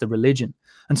possessed the religion.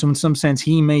 And so in some sense,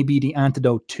 he may be the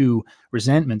antidote to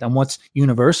resentment. And what's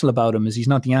universal about him is he's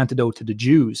not the antidote to the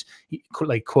Jews,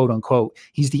 like quote unquote,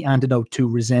 he's the antidote to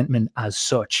resentment as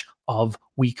such of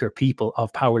weaker people,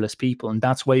 of powerless people. And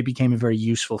that's why he became a very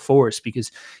useful force,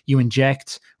 because you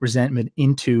inject resentment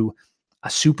into a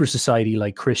super society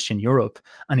like Christian Europe,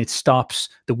 and it stops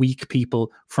the weak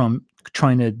people from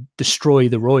trying to destroy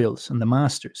the royals and the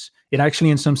masters. It actually,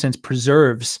 in some sense,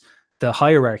 preserves the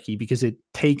hierarchy, because it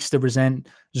takes the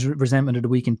resentment of the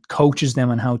weak and coaches them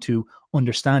on how to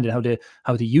understand it,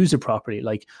 how to use it properly.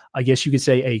 Like, I guess you could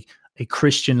say a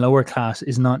Christian lower class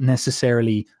is not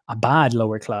necessarily a bad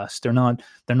lower class. They're not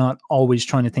always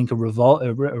trying to think of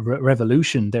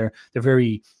revolution. They're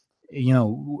very, you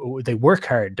know, they work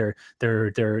hard.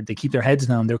 They keep their heads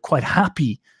down. They're quite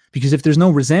happy, because if there's no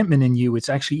resentment in you, it's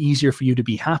actually easier for you to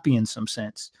be happy in some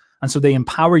sense. And so they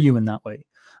empower you in that way.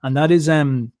 And that is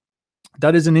an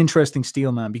interesting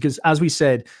steel, man, because as we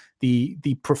said, the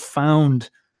profound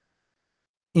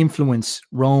influence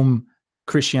Rome,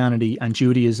 Christianity, and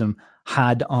Judaism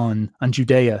had on, and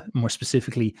Judea more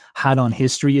specifically, had on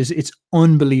history it's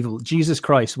unbelievable. Jesus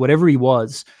Christ, whatever he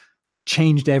was,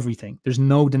 changed everything. There's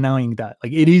no denying that.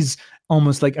 Like, it is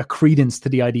almost like a credence to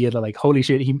the idea that, like, holy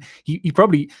shit, he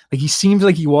probably, like, he seems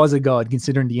like he was a god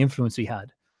considering the influence he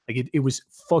had. Like, it was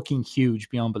fucking huge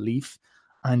beyond belief.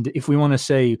 And if we want to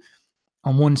say,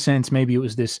 on one sense, maybe it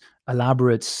was this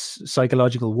elaborate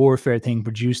psychological warfare thing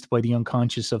produced by the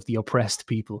unconscious of the oppressed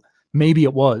people. Maybe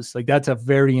it was. Like, that's a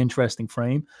very interesting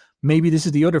frame. Maybe this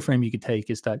is the other frame you could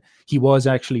take, is that he was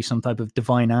actually some type of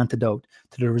divine antidote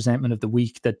to the resentment of the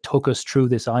weak that took us through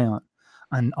this ion.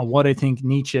 And what I think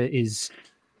Nietzsche is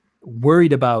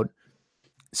worried about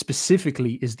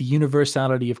specifically is the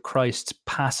universality of Christ's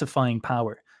pacifying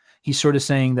power. He's sort of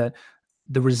saying that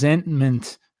the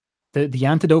resentment, the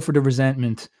antidote for the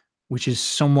resentment, which is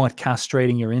somewhat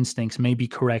castrating your instincts, may be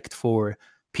correct for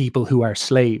people who are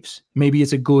slaves. Maybe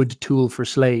it's a good tool for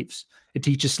slaves. It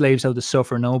teaches slaves how to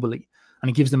suffer nobly, and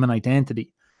it gives them an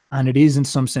identity. And it is, in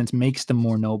some sense, makes them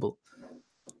more noble.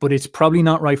 But it's probably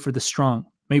not right for the strong.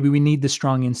 Maybe we need the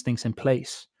strong instincts in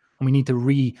place, and we need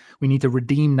to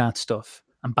redeem that stuff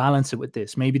and balance it with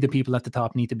this. Maybe the people at the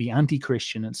top need to be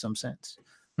anti-Christian in some sense.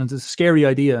 And it's a scary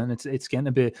idea, and it's getting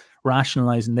a bit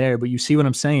rationalizing there. But you see what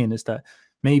I'm saying, is that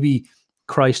maybe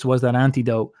Christ was that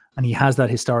antidote, and he has that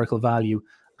historical value,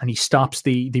 and he stops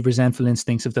the resentful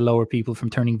instincts of the lower people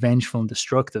from turning vengeful and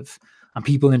destructive. And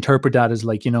people interpret that as,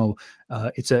 like,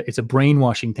 it's a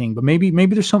brainwashing thing. But maybe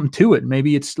there's something to it.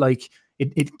 Maybe it's like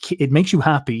it makes you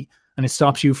happy, and it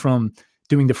stops you from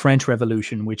doing the French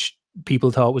Revolution, which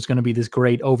people thought was going to be this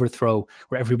great overthrow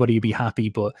where everybody would be happy,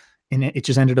 but it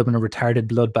just ended up in a retarded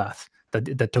bloodbath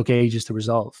that took ages to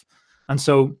resolve. And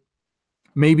so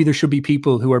maybe there should be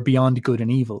people who are beyond good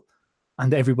and evil,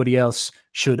 and everybody else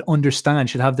should understand,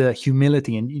 should have the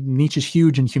humility, and Nietzsche's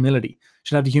huge in humility,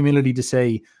 should have the humility to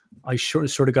say, I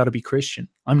sort of got to be Christian.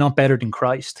 I'm not better than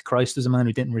Christ. Christ was a man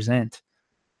who didn't resent.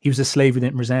 He was a slave who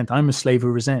didn't resent. I'm a slave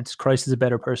who resents. Christ is a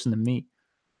better person than me.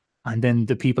 And then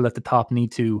the people at the top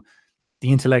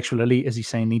the intellectual elite, as he's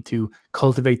saying, need to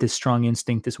cultivate this strong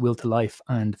instinct, this will to life,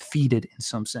 and feed it in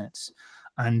some sense.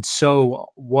 And so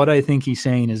what I think he's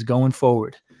saying is, going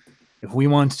forward, if we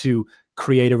want to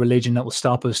create a religion that will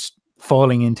stop us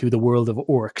falling into the world of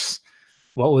orcs,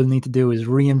 what we'll need to do is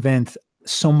reinvent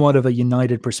somewhat of a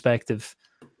united perspective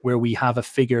where we have a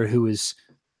figure who is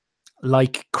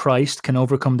like Christ, can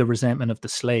overcome the resentment of the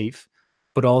slave,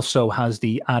 but also has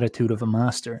the attitude of a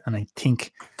master. And I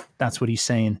think that's what he's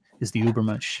saying is the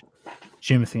Übermensch.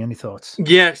 Jimothy, any thoughts?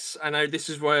 Yes, I know. This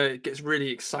is where it gets really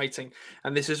exciting.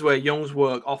 And this is where Jung's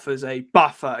work offers a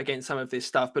buffer against some of this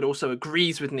stuff, but also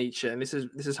agrees with Nietzsche. And this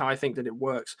is how I think that it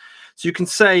works. So you can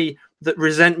say that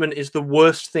resentment is the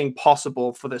worst thing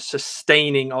possible for the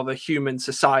sustaining of a human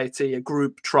society, a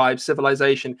group, tribe,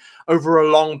 civilization over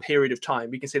a long period of time.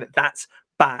 We can say that that's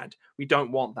bad. We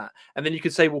don't want that. And then you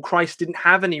could say, well, Christ didn't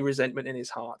have any resentment in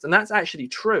his heart. And that's actually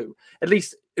true. At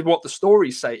least what the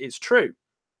stories say is true.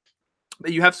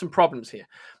 But you have some problems here.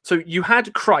 So you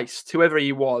had Christ, whoever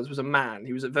he was a man.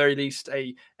 He was at very least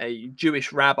a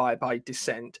Jewish rabbi by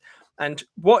descent. And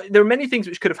there are many things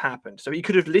which could have happened. So he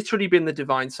could have literally been the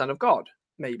divine son of God,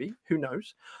 maybe, who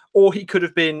knows? Or he could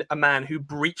have been a man who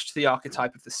breached the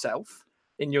archetype of the self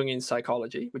in Jungian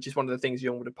psychology, which is one of the things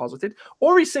Jung would have posited.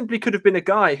 Or he simply could have been a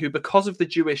guy who, because of the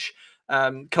Jewish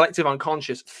collective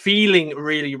unconscious, feeling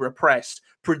really repressed,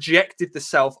 projected the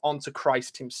self onto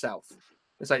Christ himself.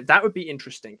 It's like, that would be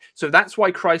interesting. So that's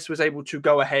why Christ was able to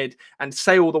go ahead and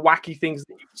say all the wacky things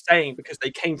that he was saying, because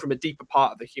they came from a deeper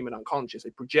part of the human unconscious,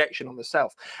 a projection on the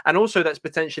self. And also that's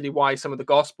potentially why some of the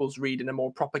Gospels read in a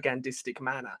more propagandistic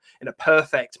manner, in a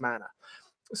perfect manner.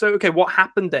 So, okay, what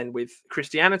happened then with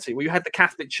Christianity? Well, you had the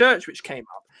Catholic Church, which came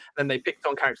up. Then they picked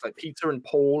on characters like Peter and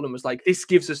Paul and was like, this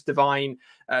gives us divine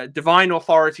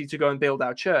authority to go and build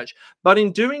our church. But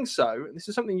in doing so, this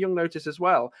is something Jung noticed as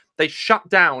well, they shut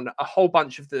down a whole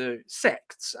bunch of the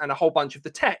sects and a whole bunch of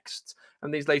the texts.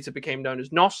 And these later became known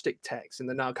as Gnostic texts in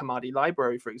the Nag Hammadi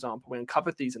library, for example. We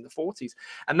uncovered these in the 40s.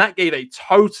 And that gave a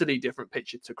totally different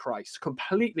picture to Christ,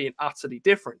 completely and utterly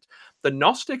different. The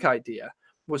Gnostic idea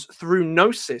was through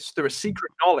gnosis, through a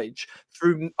secret knowledge,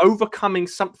 through overcoming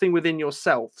something within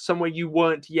yourself, somewhere you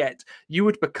weren't yet, you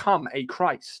would become a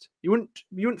Christ. You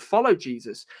wouldn't follow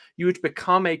Jesus. You would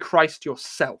become a Christ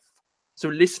yourself. So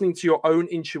listening to your own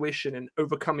intuition and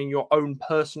overcoming your own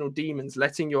personal demons,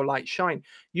 letting your light shine,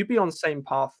 you'd be on the same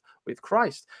path with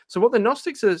Christ. So what the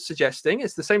Gnostics are suggesting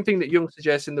is the same thing that Jung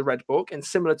suggests in the Red Book, and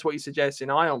similar to what he suggests in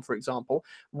Ion, for example.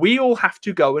 We all have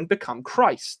to go and become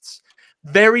Christs.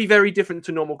 Very, very different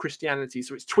to normal Christianity.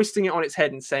 So it's twisting it on its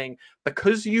head and saying,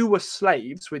 because you were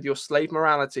slaves with your slave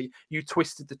morality, you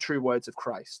twisted the true words of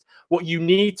Christ. What you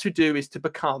need to do is to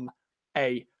become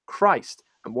a Christ.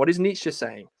 And what is Nietzsche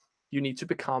saying? You need to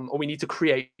become, or we need to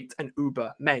create an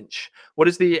uber mensch. What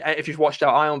is the, if you've watched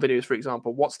our Ion videos, for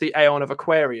example, what's the Aeon of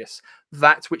Aquarius?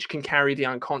 That which can carry the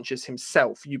unconscious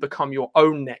himself. You become your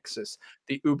own nexus,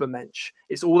 the uber mensch.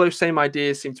 It's all those same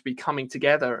ideas seem to be coming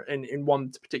together in one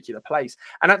particular place.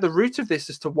 And at the root of this,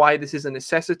 as to why this is a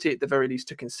necessity, at the very least,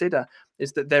 to consider,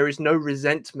 is that there is no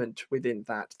resentment within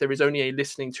that. There is only a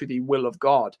listening to the will of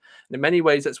God. And in many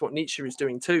ways, that's what Nietzsche is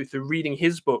doing too. Through reading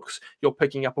his books, you're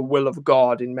picking up a will of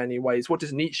God in many ways. What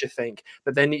does Nietzsche think?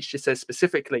 But then Nietzsche says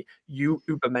specifically, you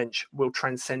Übermensch will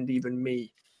transcend even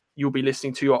me. You'll be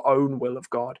listening to your own will of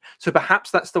God. So perhaps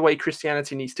that's the way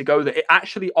Christianity needs to go, that it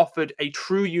actually offered a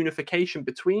true unification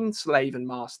between slave and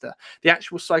master, the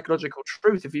actual psychological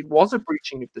truth. If it was a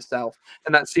breaching of the self,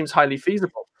 and that seems highly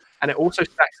feasible. And it also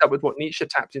stacks up with what Nietzsche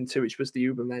tapped into, which was the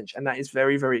Übermensch. And that is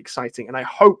very, very exciting. And I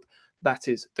hope that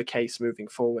is the case moving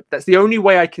forward. That's the only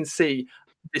way I can see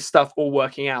this stuff all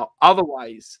working out.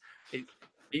 Otherwise,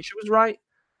 Nietzsche was right,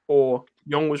 or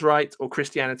Jung was right, or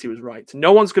Christianity was right.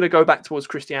 No one's going to go back towards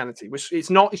Christianity, which it's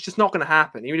just not going to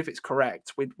happen. Even if it's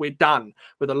correct, we're done.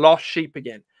 We're the lost sheep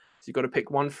again. So you've got to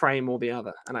pick one frame or the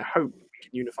other. And I hope we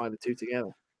can unify the two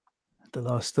together. The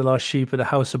lost sheep of the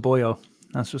House of Boyo.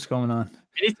 That's what's going on.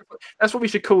 That's what we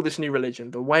should call this new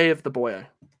religion, the way of the Boyo.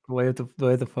 The way of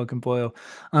the fucking Boyo.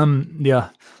 Yeah.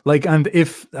 Like, and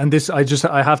this,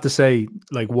 I have to say,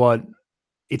 like, what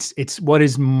what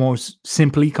is most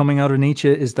simply coming out of Nietzsche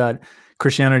is that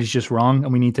Christianity is just wrong,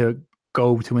 and we need to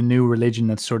go to a new religion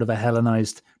that's sort of a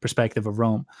Hellenized perspective of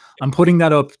Rome. I'm putting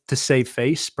that up to save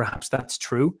face. Perhaps that's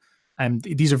true. And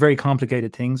these are very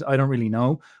complicated things. I don't really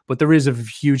know, but there is a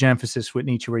huge emphasis with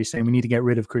Nietzsche where he's saying we need to get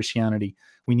rid of Christianity.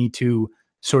 We need to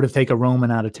sort of take a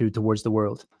Roman attitude towards the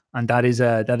world. And that is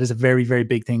a very, very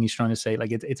big thing he's trying to say.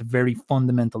 Like, it's a very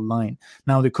fundamental line.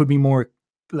 Now, there could be more,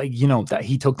 like, you know, that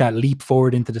he took that leap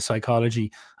forward into the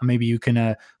psychology, and maybe you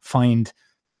can find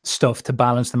stuff to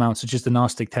balance them out, such as the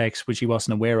Gnostic text, which he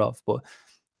wasn't aware of. But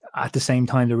at the same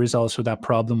time, there is also that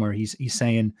problem where he's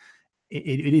saying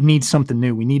it needs something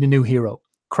new. We need a new hero.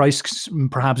 Christ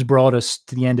perhaps brought us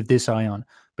to the end of this Ion,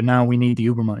 but now we need the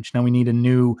Übermensch. Now we need a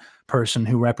new person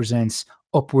who represents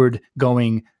upward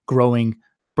going, growing,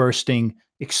 bursting,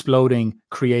 exploding,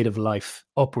 creative life,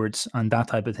 upwards, and that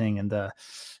type of thing. And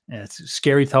it's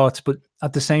scary thoughts, but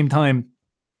at the same time,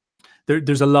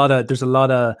 there's a lot of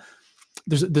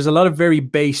very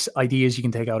base ideas you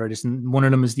can take out of this. And one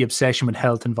of them is the obsession with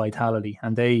health and vitality.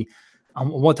 And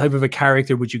what type of a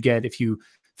character would you get if you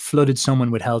flooded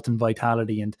someone with health and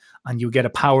vitality, and you get a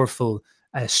powerful,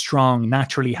 strong,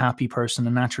 naturally happy person,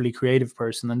 a naturally creative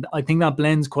person? And I think that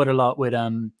blends quite a lot with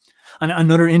and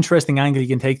another interesting angle you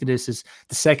can take to this is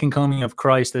the second coming of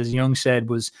Christ, as Jung said,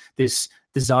 was this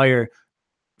desire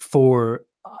for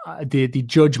the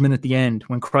judgment at the end,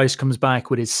 when Christ comes back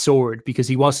with his sword, because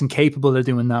he wasn't capable of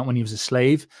doing that when he was a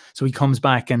slave. So he comes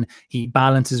back and he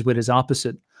balances with his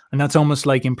opposite. And that's almost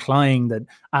like implying that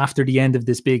after the end of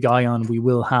this big Ion, we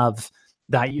will have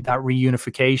that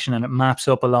reunification. And it maps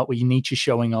up a lot with Nietzsche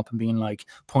showing up and being like,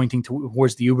 pointing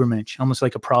towards the Übermensch, almost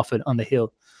like a prophet on the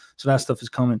hill. So that stuff is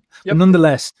coming. Yep. But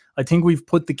nonetheless, I think we've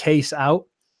put the case out.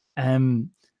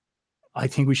 I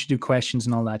think we should do questions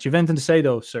and all that. You have anything to say,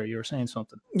 though, sir? You were saying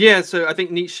something. Yeah, so I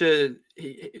think Nietzsche,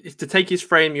 to take his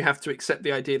frame, you have to accept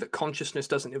the idea that consciousness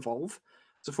doesn't evolve.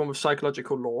 It's a form of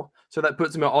psychological law. So that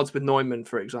puts him at odds with Neumann,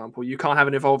 for example. You can't have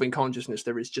an evolving consciousness.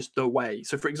 There is just the way.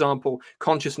 So, for example,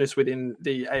 consciousness within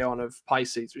the Aeon of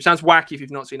Pisces, which sounds wacky if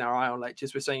you've not seen our Ion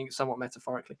lectures. We're saying it somewhat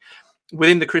metaphorically.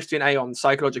 Within the Christian Aeon,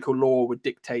 psychological law would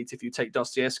dictate, if you take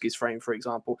Dostoevsky's frame, for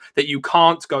example, that you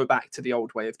can't go back to the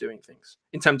old way of doing things.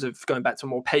 In terms of going back to a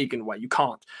more pagan way, you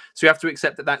can't. So you have to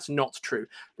accept that that's not true.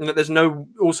 And that there's no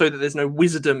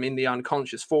wisdom in the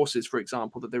unconscious forces, for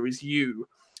example, that there is you.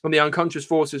 And the unconscious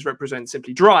forces represent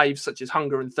simply drives, such as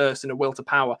hunger and thirst and a will to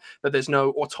power, but there's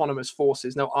no autonomous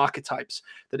forces, no archetypes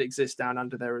that exist down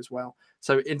under there as well.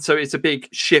 So it's a big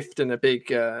shift and a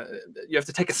big, you have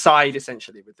to take a side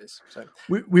essentially with this. So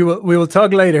we will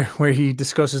talk later where he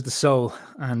discusses the soul,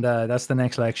 and that's the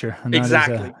next lecture. And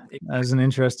exactly. That is an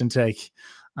interesting take.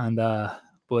 And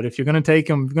but if you're going to take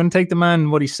him, you're going to take the man,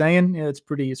 what he's saying, yeah, it's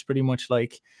pretty much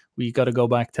like we got to go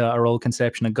back to our old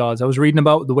conception of gods. I was reading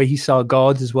about the way he saw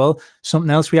gods as well. Something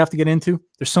else we have to get into.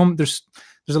 There's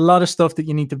a lot of stuff that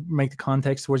you need to make the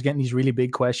context towards getting these really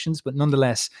big questions. But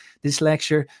nonetheless, this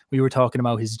lecture, we were talking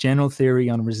about his general theory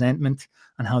on resentment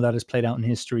and how that has played out in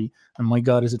history. And my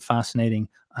God, is it fascinating.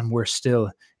 And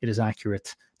it is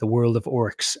accurate. The world of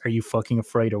orcs. Are you fucking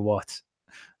afraid or what?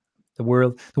 The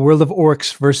world of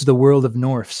orcs versus the world of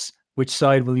Norfs. Which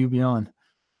side will you be on?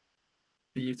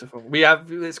 Beautiful.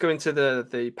 Let's go into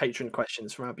the patron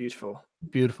questions from our beautiful.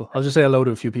 Beautiful. I'll just say hello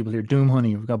to a few people here. Doom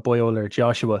Honey, we've got Boyola,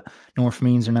 Joshua. North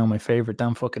Means are now my favorite.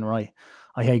 Damn fucking right.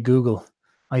 I hate Google.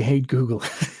 I hate Google.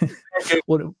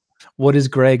 what what is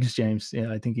Greg's, James?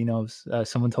 Yeah, I think he knows.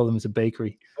 Someone told him it's a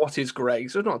bakery. What is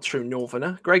Greg's? They're not a true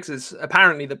northerner. Greg's is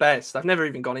apparently the best. I've never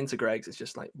even gone into Greg's. It's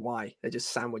just like, why? They're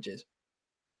just sandwiches.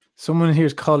 Someone here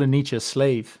is calling Nietzsche a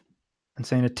slave and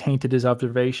saying it tainted his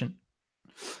observation.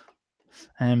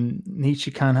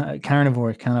 Nietzsche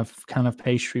carnivore can't have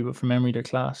pastry, but from memory they're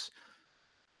class.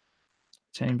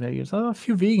 Chain Vegas. Oh, a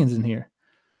few vegans in here.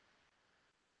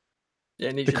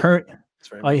 Yeah, Nietzsche. The current.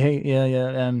 I hate.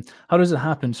 Yeah. How does it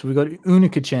happen? So we got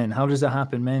Unica Chen. How does that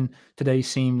happen? Men today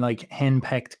seem like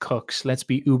hen-pecked cooks. Let's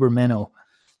be uber menno.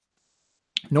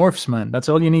 Norths, man. That's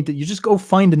all you need to. You just go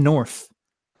find a North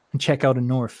and check out a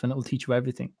North, and it'll teach you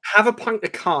everything. Have a pint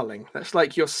of Carling. That's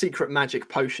like your secret magic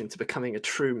potion to becoming a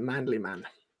true manly man.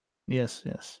 Yes.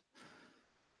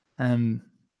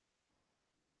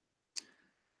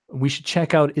 We should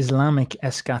check out Islamic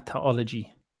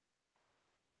eschatology.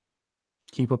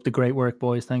 Keep up the great work,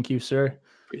 boys. Thank you, sir.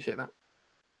 Appreciate that.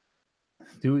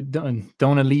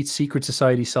 Don't elite secret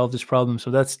societies solve this problem?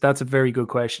 So that's a very good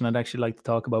question. I'd actually like to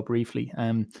talk about briefly.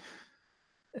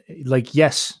 Like,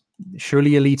 yes,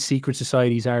 surely elite secret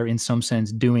societies are in some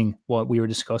sense doing what we were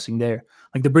discussing there.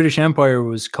 Like the British Empire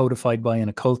was codified by an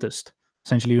occultist,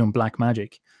 essentially doing black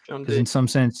magic. Because in some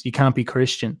sense, you can't be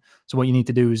Christian. So what you need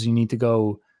to do is you need to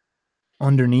go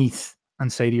underneath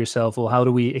and say to yourself, well, how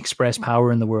do we express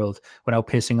power in the world without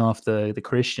pissing off the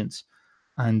Christians?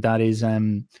 And that is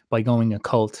by going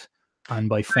occult and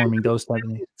by forming those type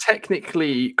of things.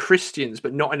 Technically Christians,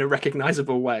 but not in a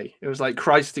recognizable way. It was like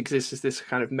Christ exists as this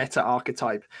kind of meta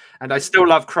archetype, and I still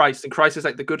love Christ, and Christ is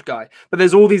like the good guy. But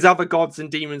there's all these other gods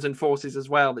and demons and forces as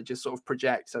well that just sort of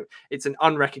project. So it's an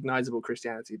unrecognizable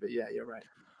Christianity. But yeah, you're right.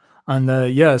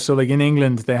 And so like in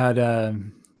England, they had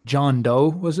John Doe,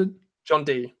 was it? John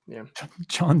D. Yeah,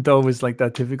 John Doe is like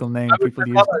that typical name people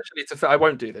use. Actually, I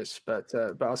won't do this, but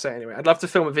I'll say it anyway. I'd love to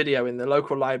film a video in the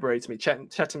local library to me,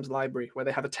 Chetham's library, where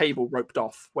they have a table roped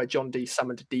off where John D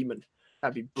summoned a demon.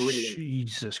 That'd be brilliant.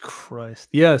 Jesus Christ!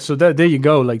 Yeah, so there you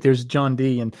go. Like, there's John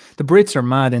D, and the Brits are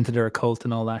mad into their occult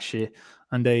and all that shit,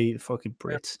 and they fucking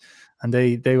Brits. Yeah. And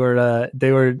they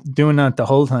were doing that the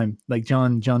whole time. Like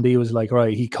John D was like,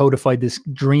 right, he codified this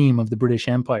dream of the British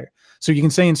Empire. So you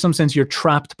can say in some sense you're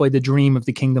trapped by the dream of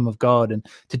the kingdom of God, and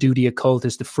to do the occult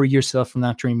is to free yourself from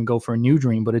that dream and go for a new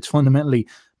dream. But it's fundamentally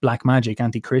black magic,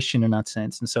 anti-Christian in that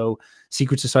sense. And so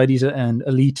secret societies and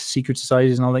elite secret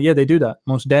societies and all that, yeah, they do that.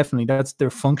 Most definitely. That's their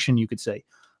function, you could say.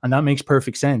 And that makes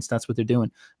perfect sense. That's what they're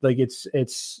doing. Like it's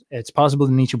possible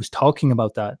that Nietzsche was talking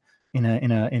about that in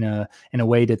a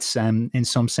way that's in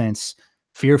some sense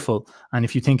fearful. And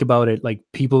if you think about it, like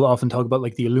people often talk about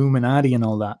like the Illuminati and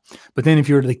all that, but then if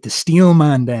you're like the steel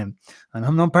man, then, and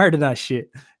I'm not part of that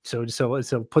shit, so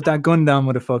put that gun down,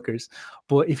 motherfuckers.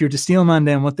 But if you're the steel man,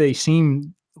 then what they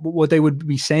would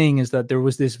be saying is that there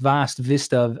was this vast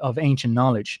vista of ancient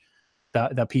knowledge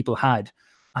that people had,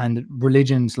 and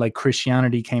religions like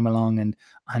Christianity came along and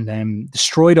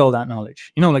destroyed all that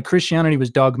knowledge. You know, like Christianity was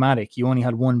dogmatic. You only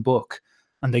had one book,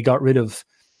 and they got rid of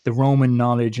the Roman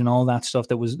knowledge and all that stuff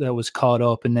that was caught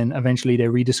up. And then eventually they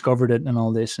rediscovered it and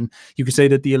all this. And you could say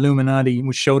that the Illuminati,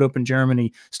 which showed up in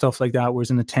Germany, stuff like that,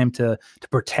 was an attempt to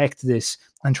protect this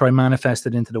and try manifest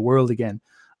it into the world again.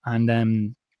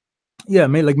 And yeah,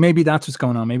 like maybe that's what's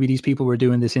going on. Maybe these people were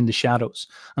doing this in the shadows.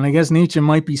 And I guess Nietzsche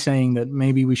might be saying that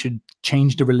maybe we should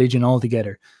change the religion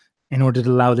altogether in order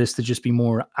to allow this to just be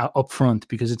more upfront,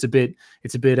 because it's a bit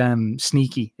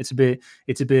sneaky. It's a bit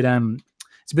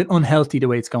unhealthy the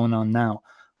way it's going on now.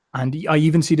 And I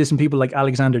even see this in people like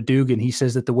Alexander Dugin. He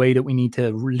says that the way that we need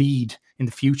to lead in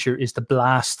the future is to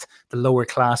blast the lower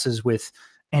classes with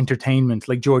entertainment,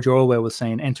 like George Orwell was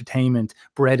saying, entertainment,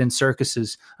 bread and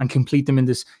circuses, and keep them in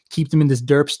this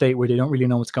derp state where they don't really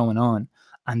know what's going on,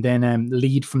 and then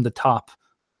lead from the top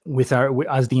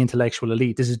as the intellectual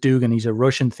elite. This is Dugin. He's a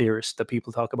Russian theorist that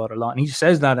people talk about a lot, and he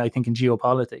says that, I think, in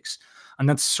Geopolitics, and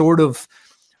that's sort of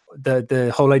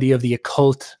the whole idea of the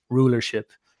occult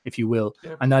rulership, if you will.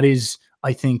 Yeah. And that is,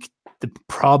 I think, the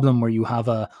problem where you have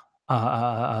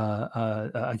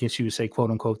I guess you would say,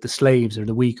 quote unquote, the slaves or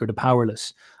the weak or the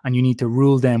powerless, and you need to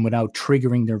rule them without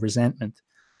triggering their resentment.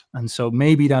 And so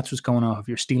maybe that's what's going on if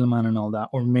you're Steelman and all that.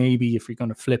 Or maybe if you're going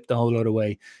to flip the whole other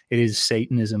way, it is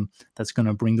Satanism that's going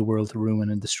to bring the world to ruin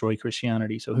and destroy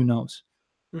Christianity. So who knows?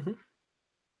 Mm-hmm.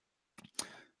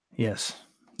 Yes.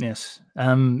 Yes.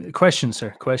 Questions, sir.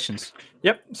 Questions.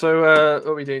 Yep. So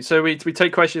what we do? So we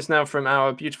take questions now from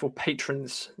our beautiful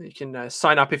patrons. You can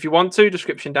sign up if you want to.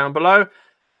 Description down below.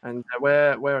 And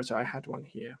where is it? I had one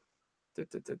here.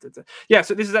 Yeah,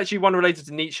 so this is actually one related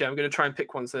to Nietzsche. I'm going to try and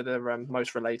pick ones that are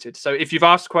most related. So if you've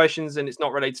asked questions and it's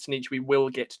not related to Nietzsche, we will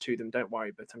get to them. Don't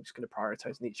worry, but I'm just going to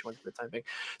prioritize Nietzsche ones for the time being.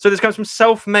 So this comes from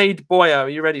Self-Made Boyo. Are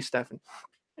you ready, Stefan?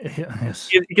 Yes.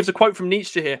 He gives a quote from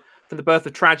Nietzsche here from The Birth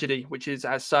of Tragedy, which is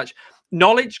as such: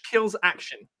 knowledge kills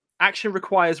action. Action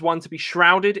requires one to be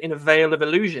shrouded in a veil of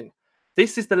illusion.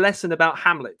 This is the lesson about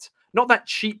Hamlet. Not that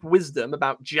cheap wisdom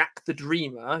about Jack the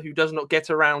Dreamer, who does not get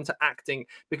around to acting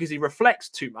because he reflects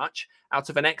too much, out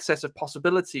of an excess of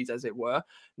possibilities, as it were.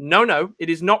 No, it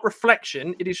is not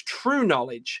reflection, it is true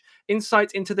knowledge,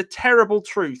 insight into the terrible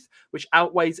truth, which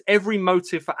outweighs every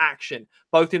motive for action,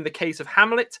 both in the case of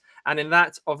Hamlet and in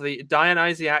that of the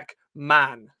Dionysiac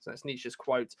man. So that's Nietzsche's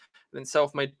quote. And then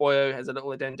Self-Made Boyo has a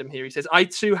little addendum here. He says, I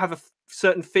too have a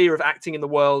certain fear of acting in the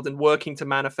world and working to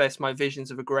manifest my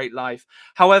visions of a great life.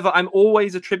 However, I'm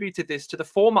always attributed this to the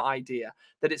former idea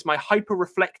that it's my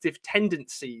hyper-reflective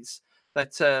tendencies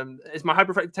that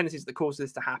cause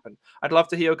this to happen. I'd love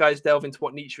to hear you guys delve into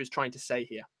what Nietzsche is trying to say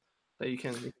here. So you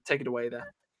can take it away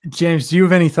there. James, do you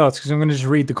have any thoughts? Because I'm going to just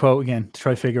read the quote again to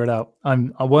try to figure it out.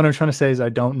 What I'm trying to say is I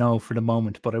don't know for the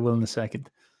moment, but I will in a second.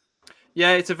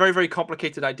 Yeah, it's a very, very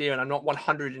complicated idea, and I'm not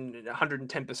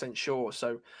 110% sure.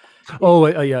 So,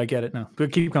 yeah, I get it now.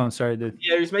 But keep going. Sorry, dude.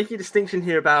 Yeah, he's making a distinction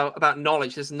here about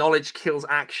knowledge. This knowledge kills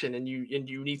action, and you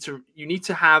need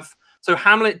to have. So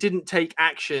Hamlet didn't take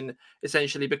action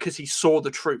essentially because he saw the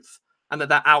truth, and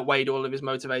that outweighed all of his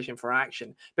motivation for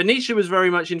action. But Nietzsche was very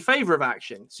much in favor of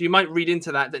action. So you might read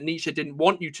into that Nietzsche didn't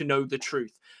want you to know the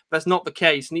truth. That's not the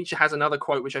case. Nietzsche has another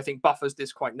quote which I think buffers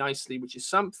this quite nicely, which is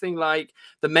something like,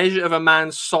 the measure of a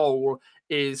man's soul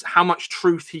is how much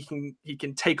truth he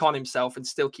can take on himself and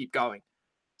still keep going.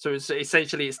 So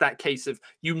essentially, it's that case of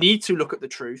you need to look at the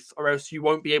truth, or else you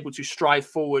won't be able to strive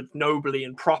forward nobly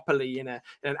and properly in an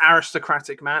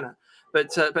aristocratic manner.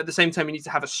 But at the same time, you need to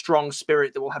have a strong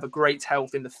spirit that will have a great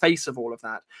health in the face of all of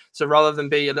that. So rather than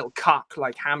be a little cuck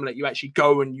like Hamlet, you actually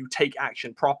go and you take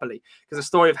action properly. Because the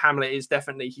story of Hamlet is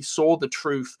definitely he saw the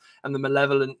truth and the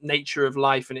malevolent nature of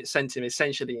life, and it sent him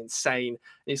essentially insane. And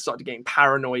he started getting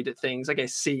paranoid at things, I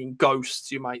guess seeing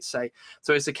ghosts, you might say.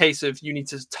 So it's a case of you need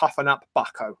to toughen up,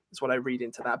 bucko. That's what I read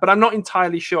into that. But I'm not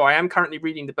entirely sure. I am currently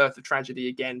reading The Birth of Tragedy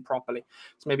again properly.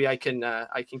 So maybe I can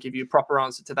give you a proper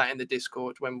answer to that in the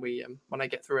Discord when I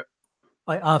get through it.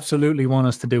 I absolutely want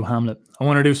us to do Hamlet. I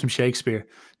want to do some Shakespeare.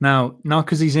 Now, not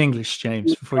because he's English,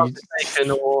 James. Francis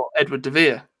Bacon or Edward de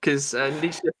Vere, because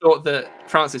Nietzsche thought that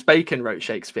Francis Bacon wrote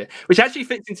Shakespeare, which actually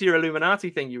fits into your Illuminati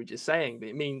thing you were just saying.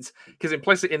 It means, because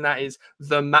implicit in that is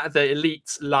the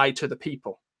elites lie to the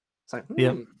people. So,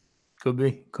 yeah, could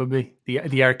be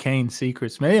the arcane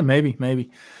secrets. Maybe.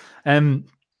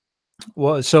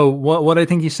 What I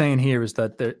think he's saying here is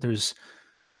that there's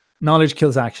knowledge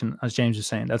kills action, as James was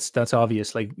saying. That's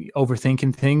obvious. Like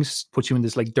overthinking things puts you in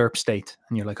this like derp state,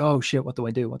 and you're like, oh shit, what do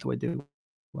I do? What do I do?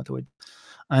 What do I do?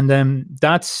 And then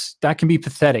that can be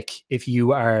pathetic if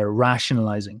you are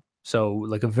rationalizing. So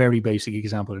like a very basic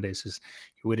example of this is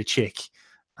you're with a chick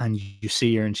and you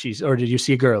see her and or did you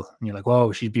see a girl and you're like,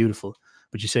 whoa, she's beautiful.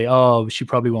 But you say, oh, she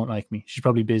probably won't like me. She's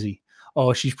probably busy.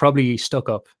 Oh, she's probably stuck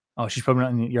up. Oh, she's probably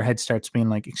not. And your head starts being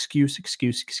like, excuse.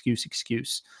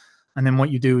 And then what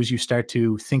you do is you start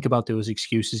to think about those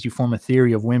excuses. You form a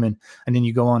theory of women, and then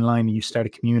you go online and you start a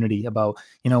community about,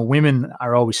 women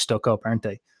are always stuck up, aren't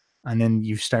they? And then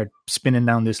you start spinning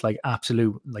down this like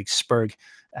absolute like spurg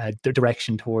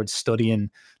direction towards studying,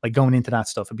 like going into that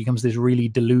stuff. It becomes this really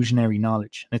delusionary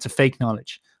knowledge, and it's a fake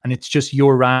knowledge, and it's just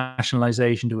your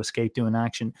rationalization to escape doing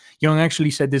action. Jung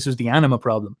actually said this was the anima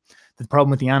problem. The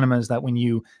problem with the anima is that when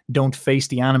you don't face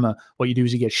the anima, what you do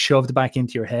is you get shoved back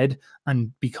into your head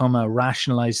and become a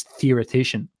rationalized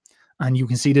theoretician. And you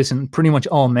can see this in pretty much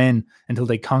all men until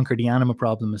they conquer the anima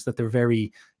problem, is that they're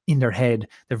very in their head.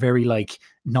 They're very like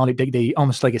knowledge. They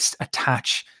almost like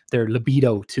attach their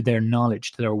libido to their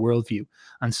knowledge, to their worldview.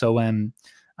 And so, and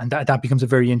that becomes a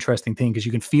very interesting thing, because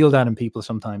you can feel that in people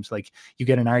sometimes. Like you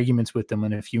get in arguments with them,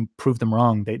 and if you prove them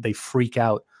wrong, they freak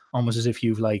out, almost as if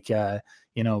you've like,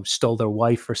 stole their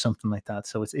wife or something like that.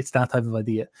 So it's that type of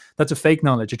idea. That's a fake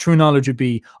knowledge. A true knowledge would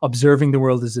be observing the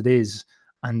world as it is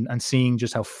and seeing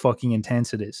just how fucking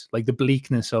intense it is. Like the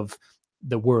bleakness of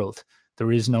the world.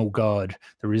 There is no God.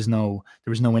 There is no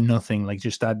nothing. Like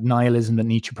just that nihilism that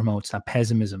Nietzsche promotes, that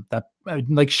pessimism, that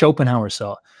like Schopenhauer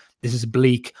saw. This is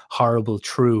bleak, horrible,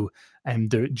 true. And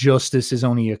the justice is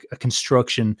only a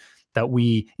construction that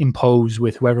we impose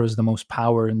with whoever has the most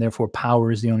power, and therefore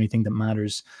power is the only thing that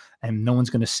matters. And no one's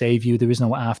going to save you. There is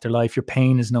no afterlife. Your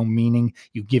pain has no meaning.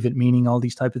 You give it meaning, all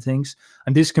these type of things.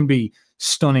 And this can be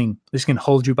stunning. This can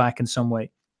hold you back in some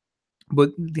way.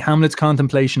 But Hamlet's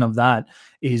contemplation of that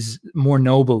is more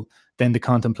noble than the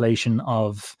contemplation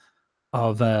of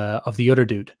the other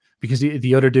dude, because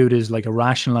the other dude is like a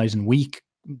rationalizing weak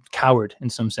coward in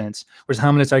some sense, whereas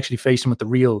Hamlet's actually facing with the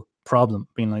real problem,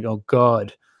 being like, oh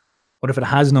God, what if it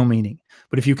has no meaning?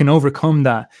 But if you can overcome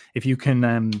that, if you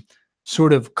can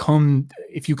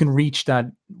if you can reach that,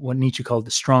 what Nietzsche called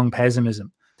the strong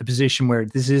pessimism, the position where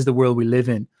this is the world we live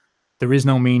in, there is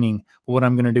no meaning, but what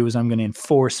I'm going to do is I'm going to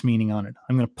enforce meaning on it.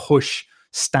 I'm going to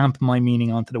stamp my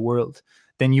meaning onto the world.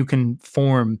 Then you can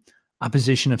form a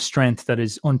position of strength that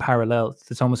is unparalleled,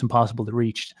 that's almost impossible to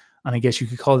reach. And I guess you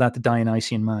could call that the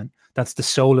Dionysian man. That's the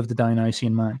soul of the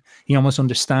Dionysian man. He almost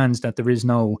understands that there is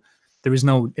no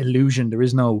illusion, there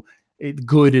is no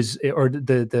good is, or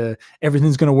the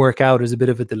everything's going to work out as a bit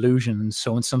of a delusion. And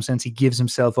so in some sense, he gives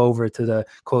himself over to the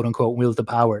quote unquote will to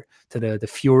power, to the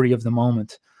fury of the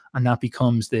moment. And that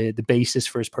becomes the basis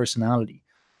for his personality.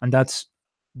 And that's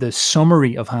the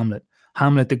summary of Hamlet.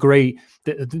 Hamlet,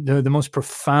 the most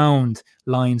profound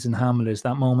lines in Hamlet is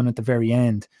that moment at the very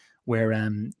end where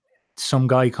some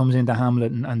guy comes into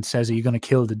Hamlet and says, are you going to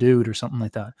kill the dude or something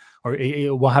like that? Or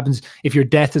what happens if your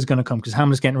death is going to come? Because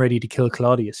Hamlet's getting ready to kill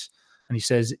Claudius. And he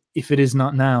says, if it is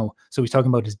not now, so he's talking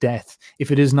about his death.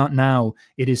 If it is not now,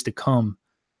 it is to come.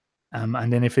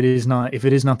 And then if it is not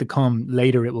to come,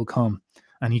 later it will come.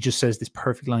 And he just says this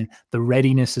perfect line, the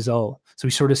readiness is all. So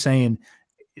he's sort of saying,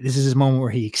 this is his moment where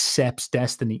he accepts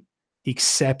destiny. He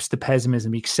accepts the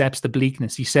pessimism. He accepts the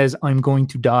bleakness. He says, I'm going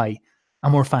to die.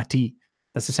 Amor fati.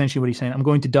 That's essentially what he's saying. I'm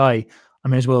going to die. I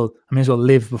may as well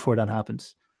live before that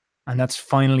happens. And that's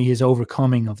finally his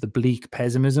overcoming of the bleak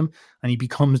pessimism. And he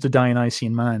becomes the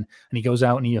Dionysian man. And he goes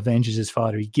out and he avenges his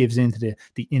father. He gives into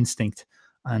the instinct.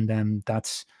 And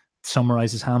that's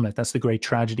summarizes Hamlet. That's the great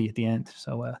tragedy at the end.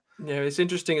 So yeah, it's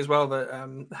interesting as well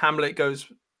that Hamlet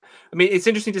goes. I mean, it's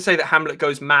interesting to say that Hamlet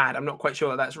goes mad. I'm not quite sure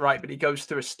that that's right, but he goes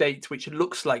through a state which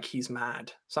looks like he's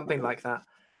mad, something like that.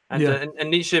 And, yeah. And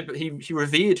Nietzsche, he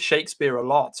revered Shakespeare a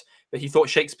lot, but he thought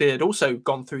Shakespeare had also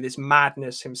gone through this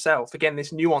madness himself. Again,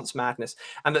 this nuanced madness,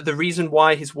 and that the reason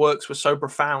why his works were so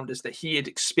profound is that he had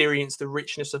experienced the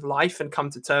richness of life and come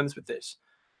to terms with this.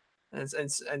 And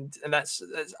that's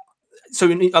so.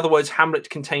 In other words, Hamlet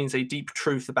contains a deep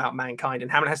truth about mankind,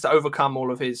 and Hamlet has to overcome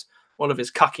all of his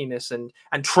cockiness and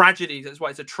tragedy. That's why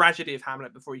it's a tragedy of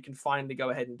Hamlet before he can finally go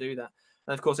ahead and do that.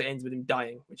 And of course, it ends with him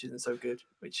dying, which isn't so good.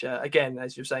 Which again,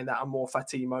 as you're saying, that amor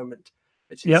fati moment,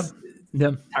 which is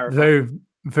terrifying. Very,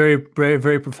 very, very,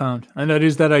 very profound. And that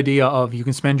is that idea of you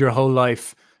can spend your whole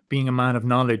life being a man of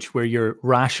knowledge where you're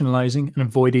rationalizing and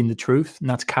avoiding the truth, and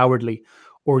that's cowardly.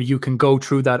 Or you can go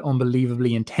through that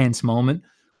unbelievably intense moment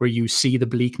where you see the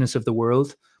bleakness of the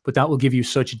world, but that will give you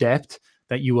such depth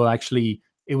that you will actually,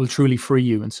 it will truly free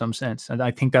you in some sense. And I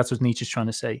think that's what Nietzsche's trying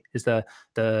to say, is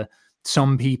that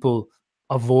some people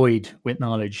avoid with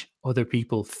knowledge, other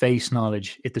people face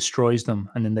knowledge, it destroys them,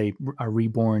 and then they are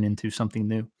reborn into something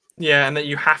new. Yeah, and that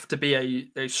you have to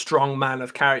be a strong man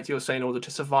of character, you're saying, in order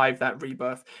to survive that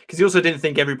rebirth. Because he also didn't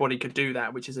think everybody could do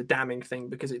that, which is a damning thing,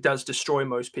 because it does destroy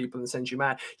most people and sends you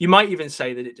mad. You might even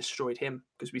say that it destroyed him,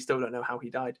 because we still don't know how he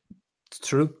died. It's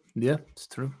true. Yeah, it's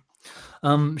true.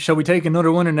 Shall we take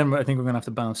another one, and then I think we're gonna have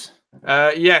to bounce?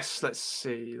 Yes. Let's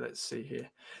see here.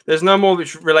 There's no more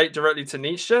which relate directly to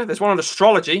Nietzsche. There's one on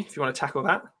astrology, if you want to tackle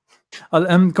that.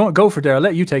 I'll go for there. I'll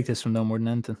let you take this from no more than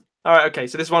anything. All right, okay.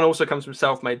 So this one also comes from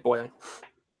Self-Made Boy.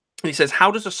 He says,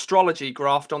 how does astrology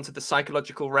graft onto the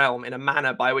psychological realm in a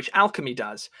manner by which alchemy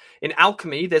does? In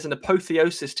alchemy, there's an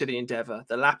apotheosis to the endeavor,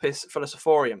 the lapis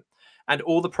philosophorium, and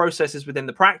all the processes within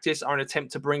the practice are an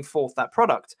attempt to bring forth that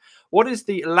product. What is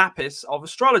the lapis of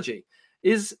astrology?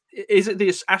 Is it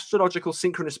the astrological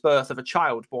synchronous birth of a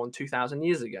child born 2,000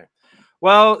 years ago?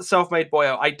 Well, Self-Made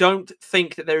Boyo, I don't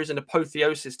think that there is an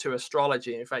apotheosis to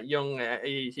astrology. In fact, Jung,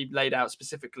 he laid out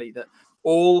specifically that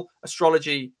all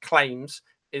astrology claims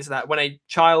is that when a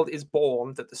child is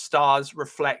born, that the stars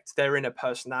reflect their inner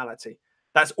personality.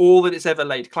 That's all that it's ever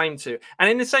laid claim to. And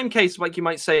in the same case, like you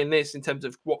might say in this, in terms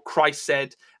of what Christ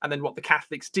said and then what the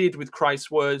Catholics did with Christ's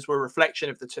words were a reflection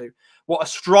of the two. What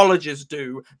astrologers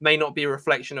do may not be a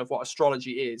reflection of what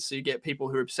astrology is. So you get people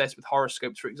who are obsessed with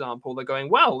horoscopes, for example. They're going,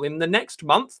 well, in the next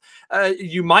month,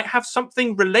 you might have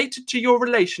something related to your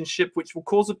relationship, which will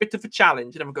cause a bit of a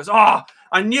challenge. And everyone goes,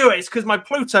 I knew it. It's because my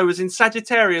Pluto was in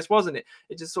Sagittarius, wasn't it?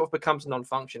 It just sort of becomes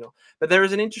non-functional. But there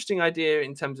is an interesting idea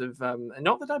in terms of,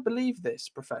 not that I believe this,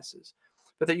 professors,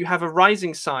 but that you have a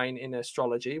rising sign in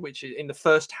astrology, which is in the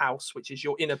first house, which is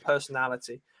your inner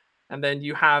personality. And then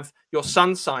you have your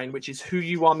sun sign, which is who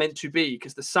you are meant to be,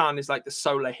 because the sun is like the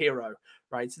solar hero,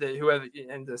 right? Whoever,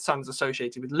 and the sun's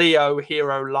associated with Leo,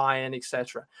 hero, lion,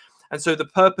 etc. And so the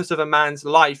purpose of a man's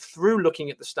life through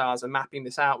looking at the stars and mapping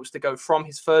this out was to go from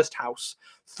his first house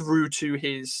through to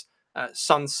his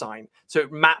sun sign. So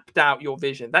it mapped out your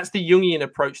vision. That's the Jungian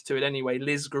approach to it anyway.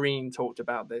 Liz Green talked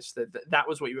about this, that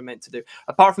was what you were meant to do.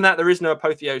 Apart from that, there is no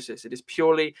apotheosis. It is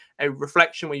purely a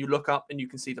reflection where you look up and you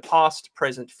can see the past,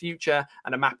 present, future,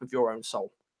 and a map of your own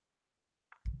soul.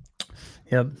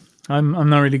 Yeah, I'm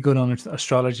not really good on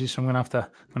astrology, so I'm gonna have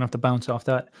to bounce off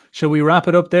that. Shall we wrap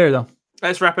it up there, though?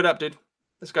 Let's wrap it up, dude.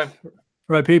 Let's go.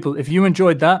 Right, people, if you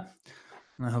enjoyed that,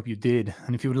 and I hope you did,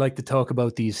 and if you would like to talk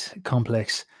about these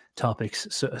complex topics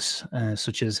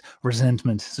such as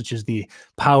resentment, such as the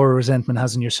power resentment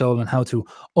has in your soul and how to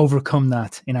overcome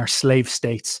that in our slave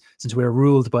states, since we're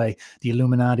ruled by the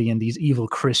Illuminati and these evil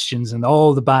Christians and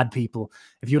all the bad people,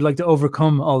 if you'd like to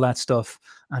overcome all that stuff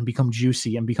and become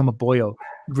juicy and become a boyo,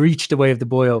 reach the way of the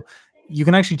boyo, you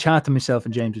can actually chat to myself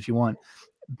and James if you want.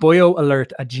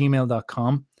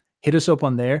 boyoalert@gmail.com. Hit us up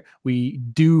on there. We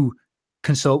do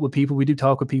consult with people. We do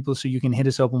talk with people, so you can hit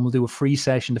us up and we'll do a free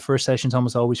session. The first session is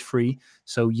almost always free,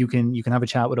 so you can have a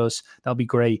chat with us. That'll be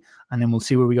great, and then we'll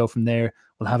see where we go from there.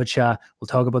 We'll have a chat. We'll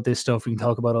talk about this stuff. We can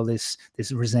talk about all this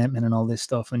resentment and all this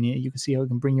stuff, and you can see how we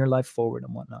can bring your life forward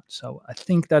and whatnot. So I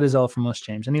think that is all from us,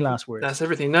 James. Any last words? That's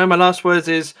everything. No, my last words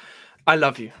is I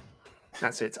love you.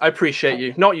 That's it. I appreciate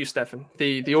you. Not you, Stefan.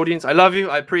 The audience. I love you.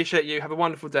 I appreciate you. Have a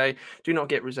wonderful day. Do not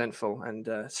get resentful, and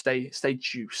stay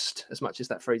juiced. As much as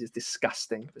that phrase is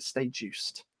disgusting, but stay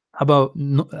juiced. How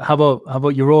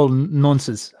about you're all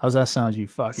nonsense? How's that sound, you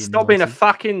fucking Stop being a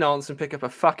fucking nonce and pick up a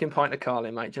fucking pint of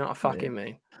Carlin, mate. Do you know what I fucking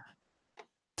mean?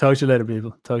 Talk to you later,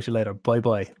 people. Talk to you later.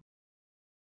 Bye-bye.